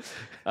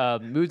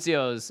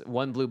 Muzio's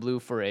 1 blue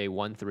for a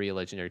 1/3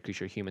 legendary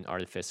creature, human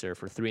artificer.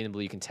 For 3 in the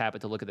blue, you can tap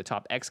it to look at the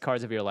top X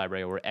cards of your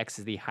library, where X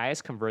is the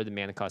highest converted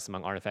mana cost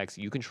among artifacts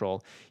you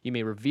control. You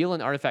may reveal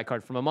an artifact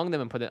card from among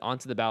them and put it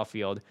onto the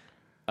battlefield.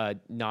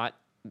 Not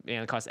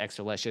mana cost X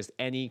or less, just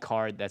any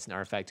card that's an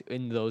artifact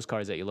in those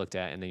cards that you looked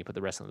at, and then you put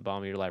the rest on the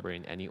bottom of your library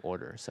in any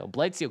order. So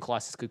Blightsteel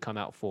Colossus could come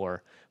out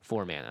for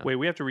 4 mana. Wait,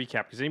 we have to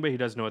recap because anybody who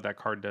doesn't know what that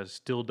card does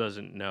still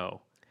doesn't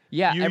know.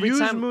 Yeah, you every use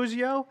time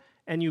Muzio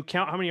and you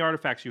count how many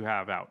artifacts you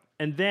have out,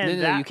 and then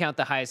no, you count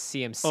the highest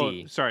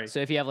CMC. Oh, sorry. So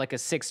if you have like a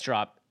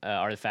 6-drop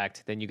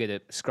artifact, then you get to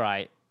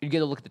scry. You get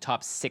to look at the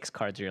top 6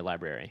 cards of your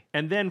library.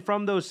 And then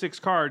from those 6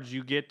 cards,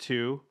 you get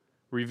to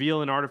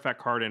reveal an artifact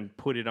card and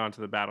put it onto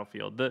the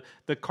battlefield.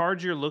 The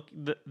cards you're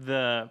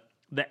the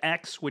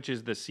X, which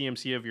is the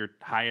CMC of your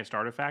highest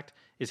artifact,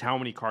 is how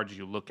many cards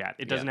you look at.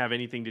 It doesn't have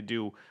anything to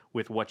do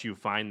with what you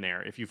find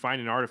there. If you find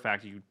an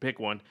artifact, you pick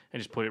one and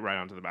just put it right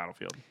onto the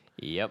battlefield.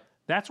 Yep.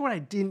 That's what I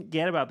didn't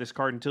get about this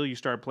card until you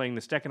started playing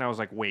this deck, and I was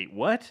like, wait,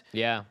 what?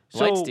 Yeah.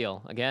 So-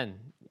 Blightsteel, again.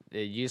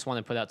 You just want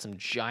to put out some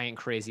giant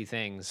crazy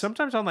things.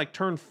 Sometimes on like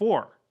turn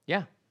 4.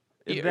 Yeah.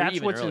 That's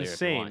even what's earlier if you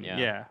insane. want,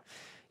 Yeah.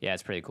 Yeah,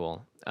 it's pretty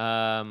cool.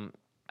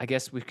 I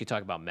guess we could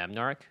talk about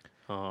Memnarch.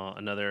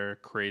 Another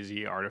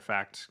crazy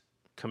artifact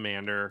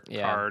commander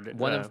Yeah. card.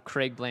 One of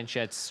Craig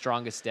Blanchett's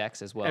strongest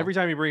decks as well. Every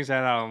time he brings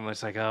that out, I'm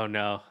just like, oh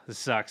no, this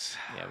sucks.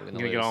 Yeah, we're I'm gonna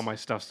gonna get lose. all my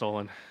stuff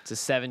stolen. It's a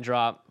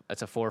 7-drop.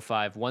 It's a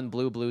 4/5. 1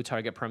 blue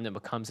target permanent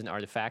becomes an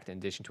artifact in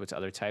addition to its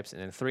other types,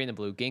 and then 3 in the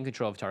blue gain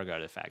control of target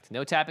artifact.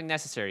 No tapping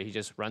necessary. He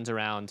just runs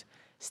around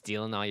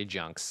stealing all your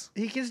junks.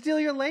 He can steal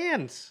your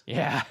lands.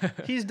 Yeah.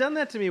 He's done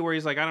that to me where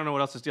he's like, I don't know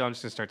what else to steal. I'm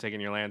just gonna start taking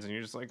your lands, and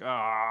you're just like, oh,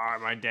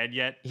 am I dead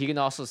yet? He can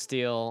also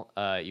steal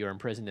your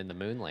imprisoned in the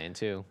Moonland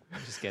too.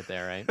 Just get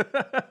there, right?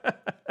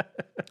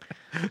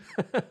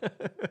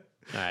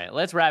 All right,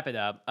 let's wrap it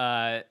up.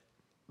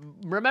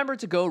 Remember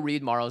to go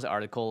read Morrow's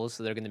articles.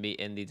 They're going to be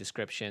in the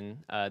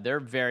description. They're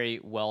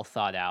very well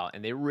thought out,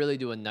 and they really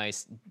do a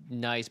nice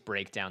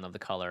breakdown of the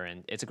color.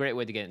 And it's a great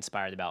way to get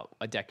inspired about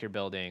a deck you're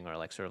building or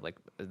like sort of like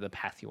the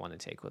path you want to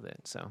take with it.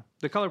 So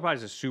The color pie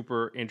is a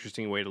super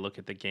interesting way to look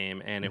at the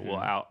game, and it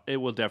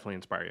will definitely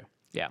inspire you.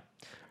 yeah.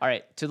 All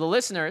right, to the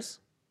listeners,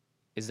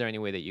 is there any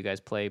way that you guys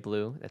play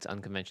blue that's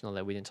unconventional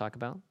that we didn't talk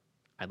about?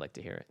 I'd like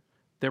to hear it.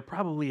 There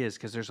probably is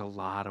because there's a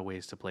lot of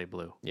ways to play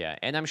blue. Yeah,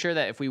 and I'm sure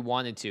that if we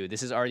wanted to,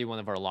 this is already one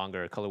of our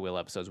longer Color Wheel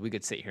episodes. We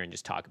could sit here and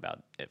just talk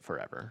about it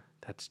forever.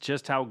 That's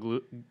just how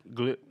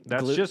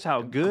just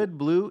how good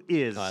blue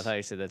is. Oh, I thought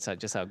you said that's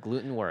just how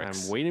gluten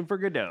works. I'm waiting for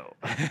Godot.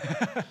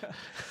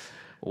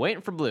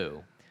 Waiting for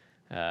blue.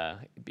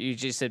 You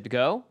just said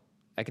go.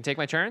 I can take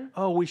my turn.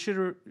 Oh, we should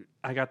have.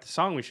 I got the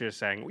song we should have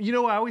sang. You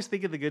know, I always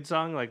think of the good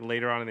song like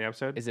later on in the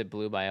episode. Is it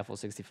Blue by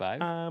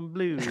FL65? I'm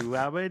blue. The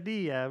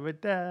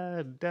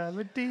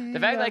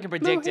fact that I can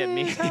predict it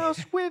means-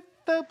 house with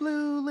a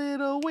blue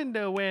little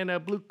window and a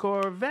blue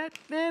Corvette,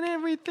 and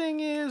everything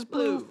is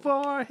blue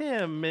for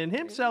him and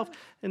himself,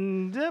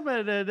 and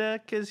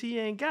because he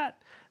ain't got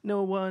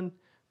no one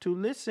to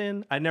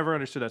listen. I never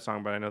understood that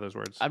song, but I know those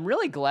words. I'm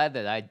really glad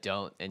that I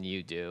don't and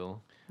you do.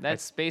 That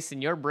space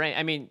in your brain.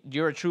 I mean,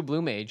 you're a true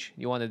blue mage.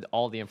 You wanted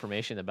all the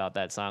information about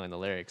that song and the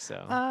lyrics,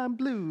 so. I'm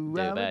blue.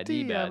 All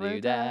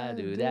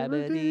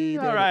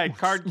right,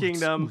 Card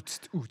Kingdom.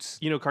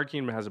 You know, Card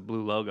Kingdom has a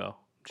blue logo.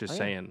 Just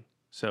saying.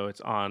 So it's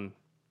on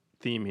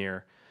theme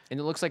here. And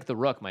it looks like the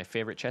Rook, my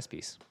favorite chess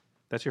piece.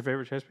 That's your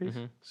favorite chess piece?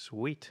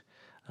 Sweet.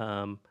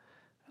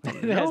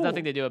 It has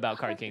nothing to do about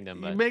Card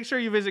Kingdom. But Make sure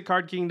you visit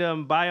Card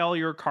Kingdom. Buy all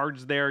your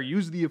cards there.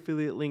 Use the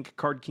affiliate link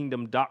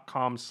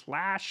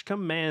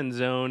cardkingdom.com/command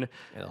zone.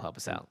 it'll help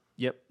us out.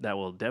 Yep, that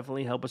will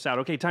definitely help us out.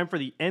 Okay, time for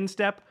the end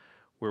step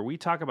where we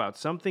talk about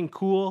something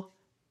cool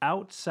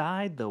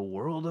outside the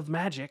world of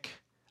magic.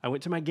 I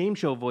went to my game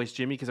show voice,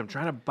 Jimmy, because I'm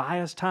trying to buy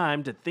us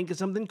time to think of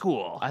something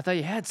cool. I thought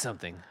you had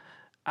something.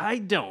 I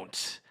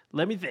don't.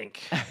 Let me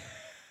think.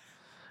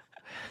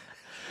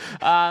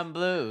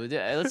 Blue.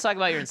 Let's talk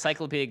about your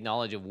encyclopedic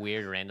knowledge of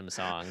weird random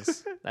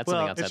songs. That's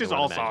something outside it's just the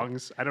all world of magic.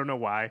 songs. I don't know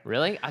why.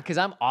 Really? Because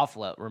I'm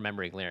awful at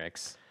remembering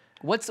lyrics.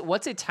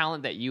 What's a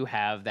talent that you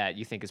have that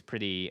you think is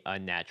pretty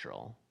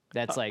unnatural?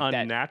 That's like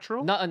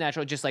unnatural? Not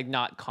unnatural, just like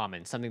not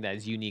common. Something that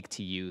is unique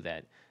to you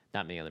that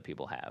not many other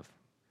people have.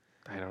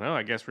 I don't know.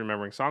 I guess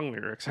remembering song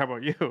lyrics. How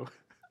about you?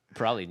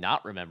 Probably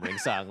not remembering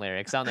song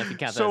lyrics. I don't know if you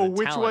count that So as a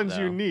which talent, one's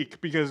though.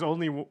 unique? Because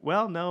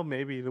no,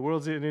 maybe the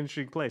world's an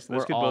interesting place. Those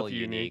We're could all both be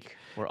unique.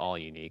 We're all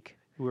unique.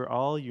 We're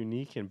all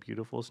unique and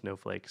beautiful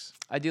snowflakes.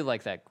 I do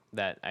like that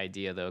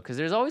idea though, because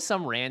there's always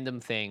some random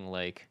thing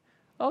like,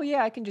 oh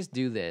yeah, I can just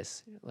do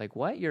this. Like,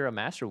 what? You're a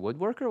master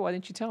woodworker? Why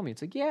didn't you tell me?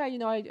 It's like, yeah,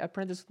 I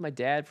apprenticed with my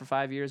dad for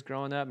 5 years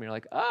growing up, and you're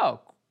like,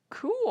 oh,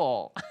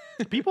 cool.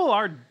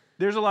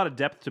 There's a lot of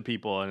depth to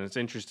people, and it's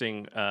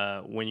interesting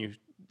when you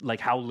like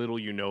how little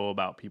you know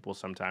about people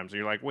sometimes.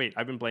 You're like, wait,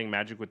 I've been playing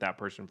Magic with that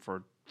person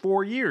for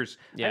 4 years.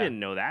 Yeah. I didn't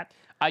know that.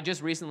 I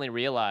just recently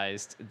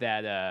realized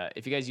that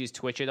if you guys use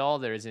Twitch at all,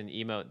 there's an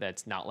emote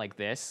that's not like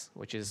this,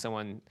 which is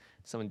someone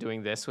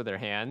doing this with their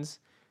hands.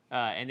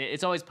 And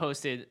it's always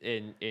posted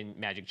in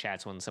Magic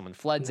chats when someone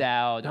floods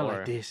out. Not or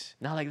like this.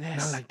 Not like this.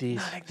 Not like this.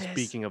 Not like this.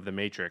 Speaking of the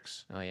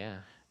Matrix, Oh, yeah.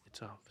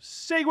 it's a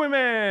Segue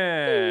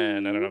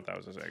Man. I don't know if that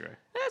was a segue.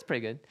 That's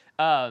pretty good.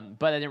 But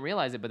I didn't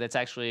realize it, but that's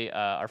actually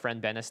our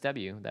friend Ben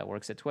SW that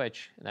works at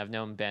Twitch. And I've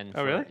known Ben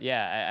for... really?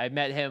 Yeah, I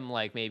met him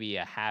like maybe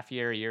a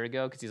year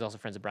ago, because he's also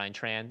friends with Brian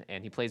Tran,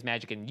 and he plays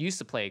Magic and used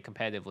to play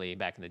competitively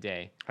back in the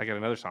day. I got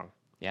another song.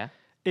 Yeah?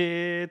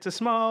 It's a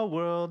small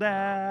world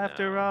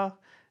after all.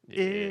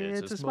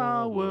 It's a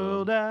small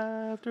world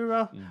after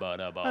all.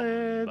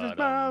 It's a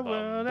small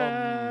world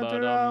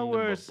after all.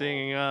 We're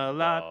singing a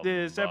lot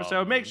this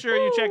episode. Make sure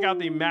you check out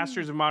the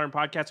Masters of Modern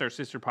podcast, our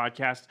sister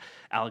podcast.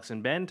 Alex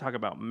and Ben talk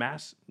about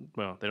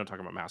well, they don't talk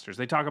about Masters.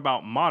 They talk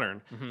about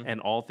modern and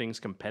all things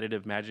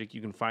competitive Magic.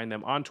 You can find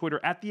them on Twitter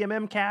at the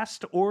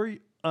MMCast or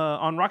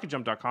on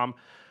RocketJump.com,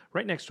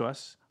 right next to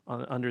us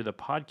under the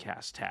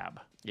podcast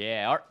tab.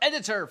 Yeah, our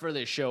editor for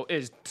this show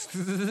is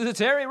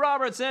Terry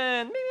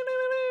Robertson.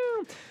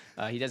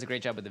 He does a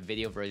great job with the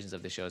video versions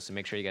of the show, so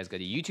make sure you guys go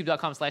to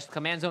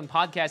youtube.com/Command Zone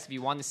Podcast if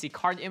you want to see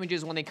card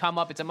images when they come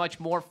up. It's a much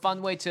more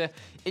fun way to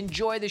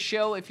enjoy the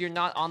show if you're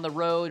not on the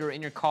road or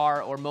in your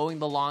car or mowing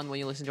the lawn when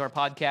you listen to our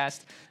podcast.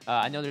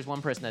 I know there's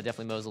one person that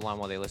definitely mows the lawn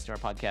while they listen to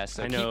our podcast.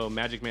 So I know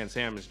Magic Man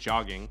Sam is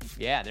jogging.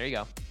 Yeah, there you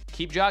go.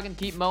 Keep jogging,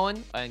 keep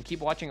mowing, and keep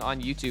watching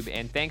on YouTube.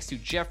 And thanks to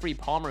Jeffrey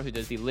Palmer, who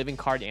does the Living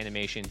Card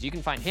animations. You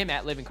can find him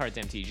at Living Cards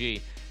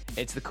MTG.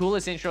 It's the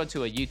coolest intro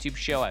to a YouTube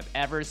show I've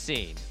ever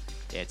seen.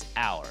 It's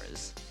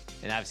ours.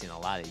 And I've seen a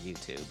lot of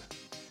YouTube.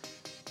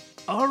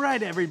 All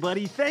right,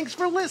 everybody. Thanks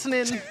for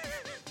listening. Is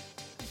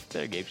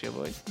that a game show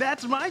voice?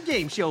 That's my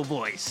game show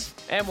voice.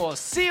 And we'll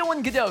see you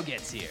when Godot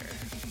gets here.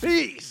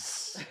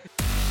 Peace.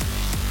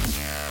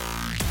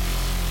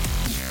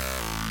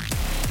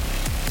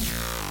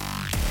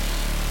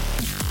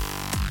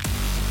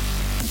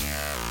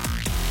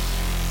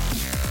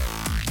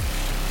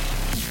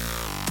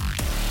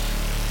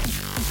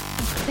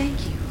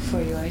 Thank you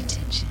for your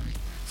attention.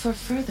 For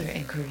further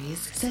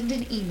inquiries, send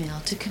an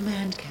email to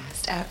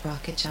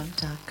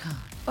commandcast@rocketjump.com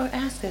or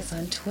ask us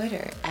on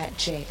Twitter at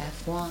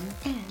JFWong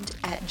and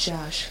at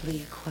Josh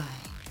Lee Kwai.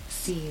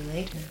 See you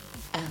later,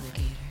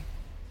 alligator.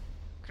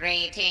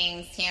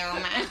 Greetings,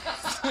 humans.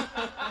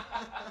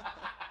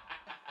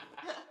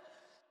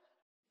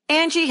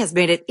 Angie has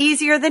made it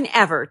easier than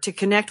ever to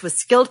connect with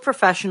skilled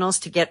professionals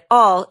to get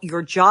all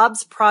your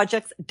jobs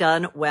projects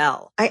done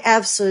well. I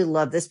absolutely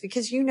love this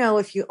because,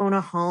 if you own a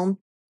home,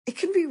 it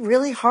can be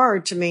really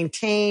hard to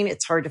maintain.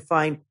 It's hard to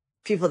find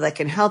people that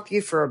can help you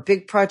for a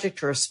big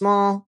project or a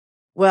small.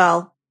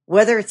 Well,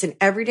 whether it's in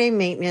everyday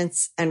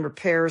maintenance and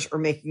repairs or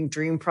making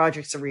dream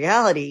projects a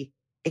reality,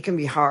 it can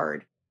be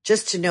hard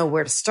just to know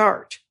where to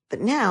start.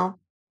 But now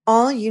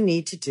all you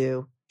need to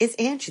do is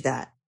Angie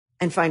that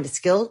and find a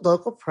skilled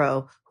local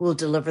pro who will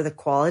deliver the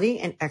quality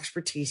and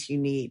expertise you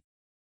need.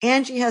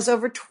 Angie has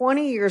over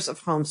 20 years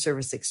of home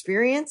service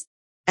experience,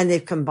 and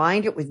they've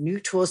combined it with new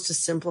tools to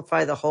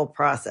simplify the whole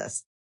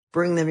process.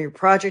 Bring them your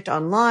project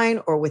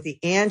online or with the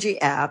Angie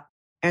app,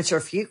 answer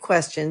a few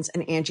questions,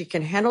 and Angie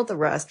can handle the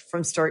rest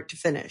from start to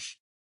finish.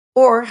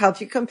 or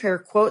help you compare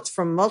quotes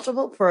from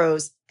multiple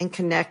pros and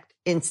connect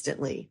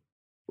instantly.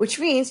 Which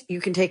means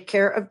you can take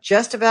care of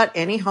just about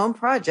any home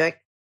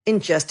project in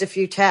just a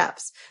few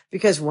taps.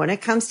 Because when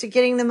it comes to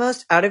getting the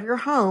most out of your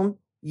home,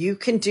 you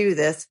can do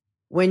this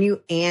when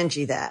you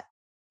Angie that.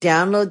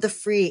 Download the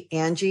free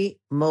Angie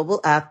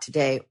mobile app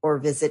today or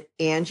visit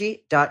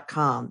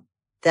Angie.com.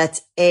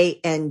 That's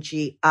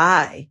ANGI.com.